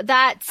 So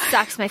that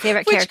sucks. My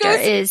favorite character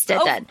is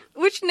dead.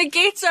 Which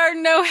negates our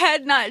no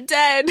head, not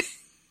dead.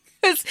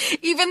 Because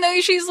even though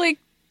she's like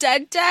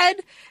dead,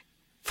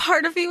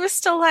 part of me was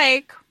still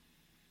like,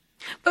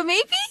 but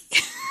maybe.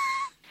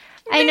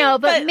 I know,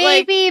 but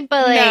maybe,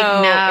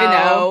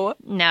 no.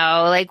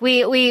 Like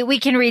we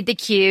can read the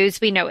cues.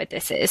 We know what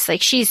this is.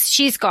 Like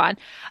she's gone,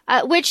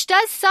 which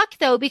does suck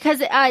though,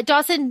 because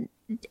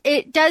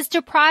it does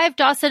deprive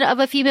Dawson of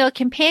a female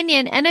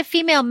companion and a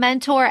female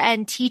mentor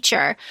and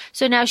teacher.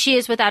 So now she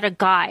is without a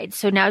guide.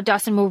 So now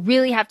Dawson will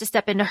really have to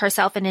step into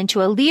herself and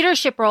into a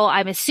leadership role,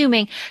 I'm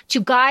assuming,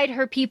 to guide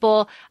her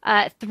people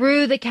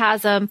through the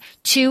chasm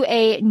to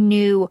a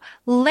new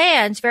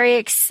land. Very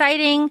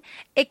exciting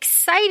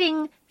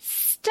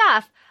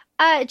stuff.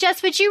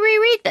 Jess, would you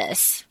reread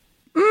this?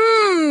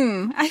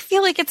 I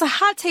feel like it's a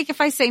hot take if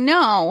I say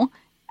no.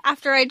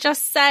 After I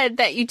just said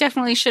that you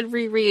definitely should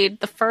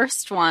reread the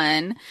first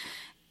one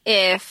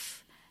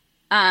if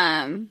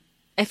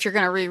you're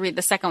going to reread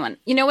the second one.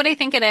 You know what I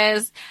think it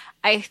is?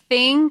 I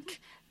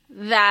think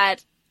that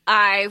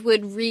I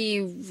would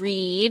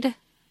reread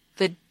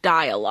the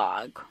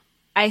dialogue.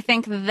 I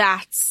think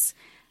that's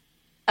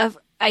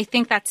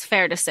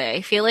fair to say.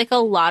 I feel like a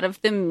lot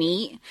of the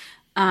meat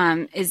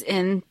is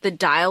in the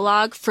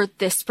dialogue for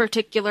this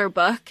particular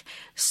book.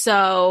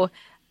 So,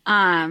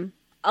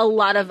 a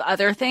lot of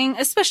other things,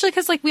 especially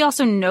because like we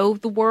also know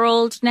the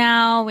world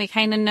now. We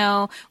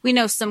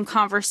know some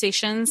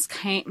conversations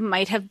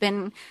might have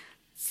been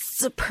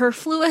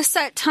superfluous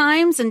at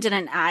times and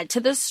didn't add to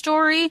the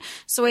story.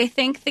 So I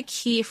think the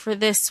key for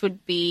this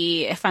would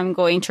be, if I'm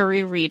going to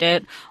reread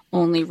it,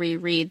 only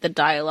reread the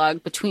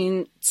dialogue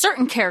between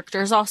certain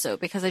characters also,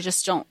 because I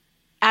just don't,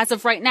 as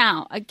of right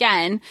now,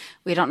 again,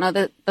 we don't know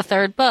the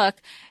third book.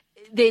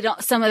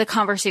 Some of the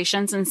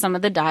conversations and some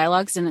of the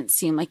dialogues didn't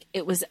seem like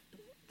it was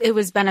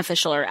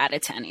beneficial or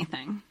added to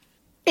anything.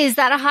 Is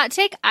that a hot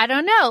take? I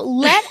don't know.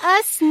 Let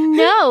us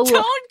know.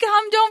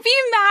 Don't be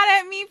mad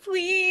at me,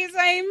 please.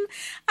 I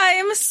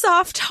am a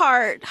soft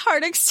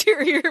hard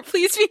exterior.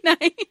 Please be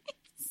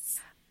nice.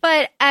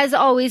 But as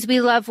always,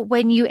 we love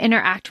when you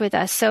interact with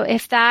us. So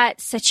if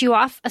that sets you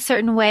off a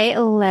certain way,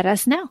 let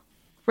us know.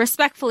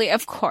 Respectfully,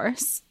 of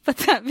course. But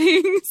that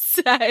being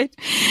said,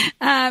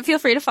 feel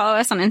free to follow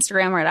us on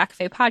Instagram. We're at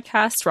Acafe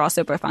Podcast. We're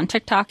also both on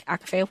TikTok,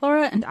 Acafe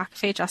Laura and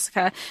Acafe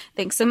Jessica.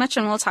 Thanks so much,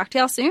 and we'll talk to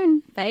y'all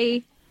soon.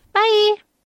 Bye. Bye.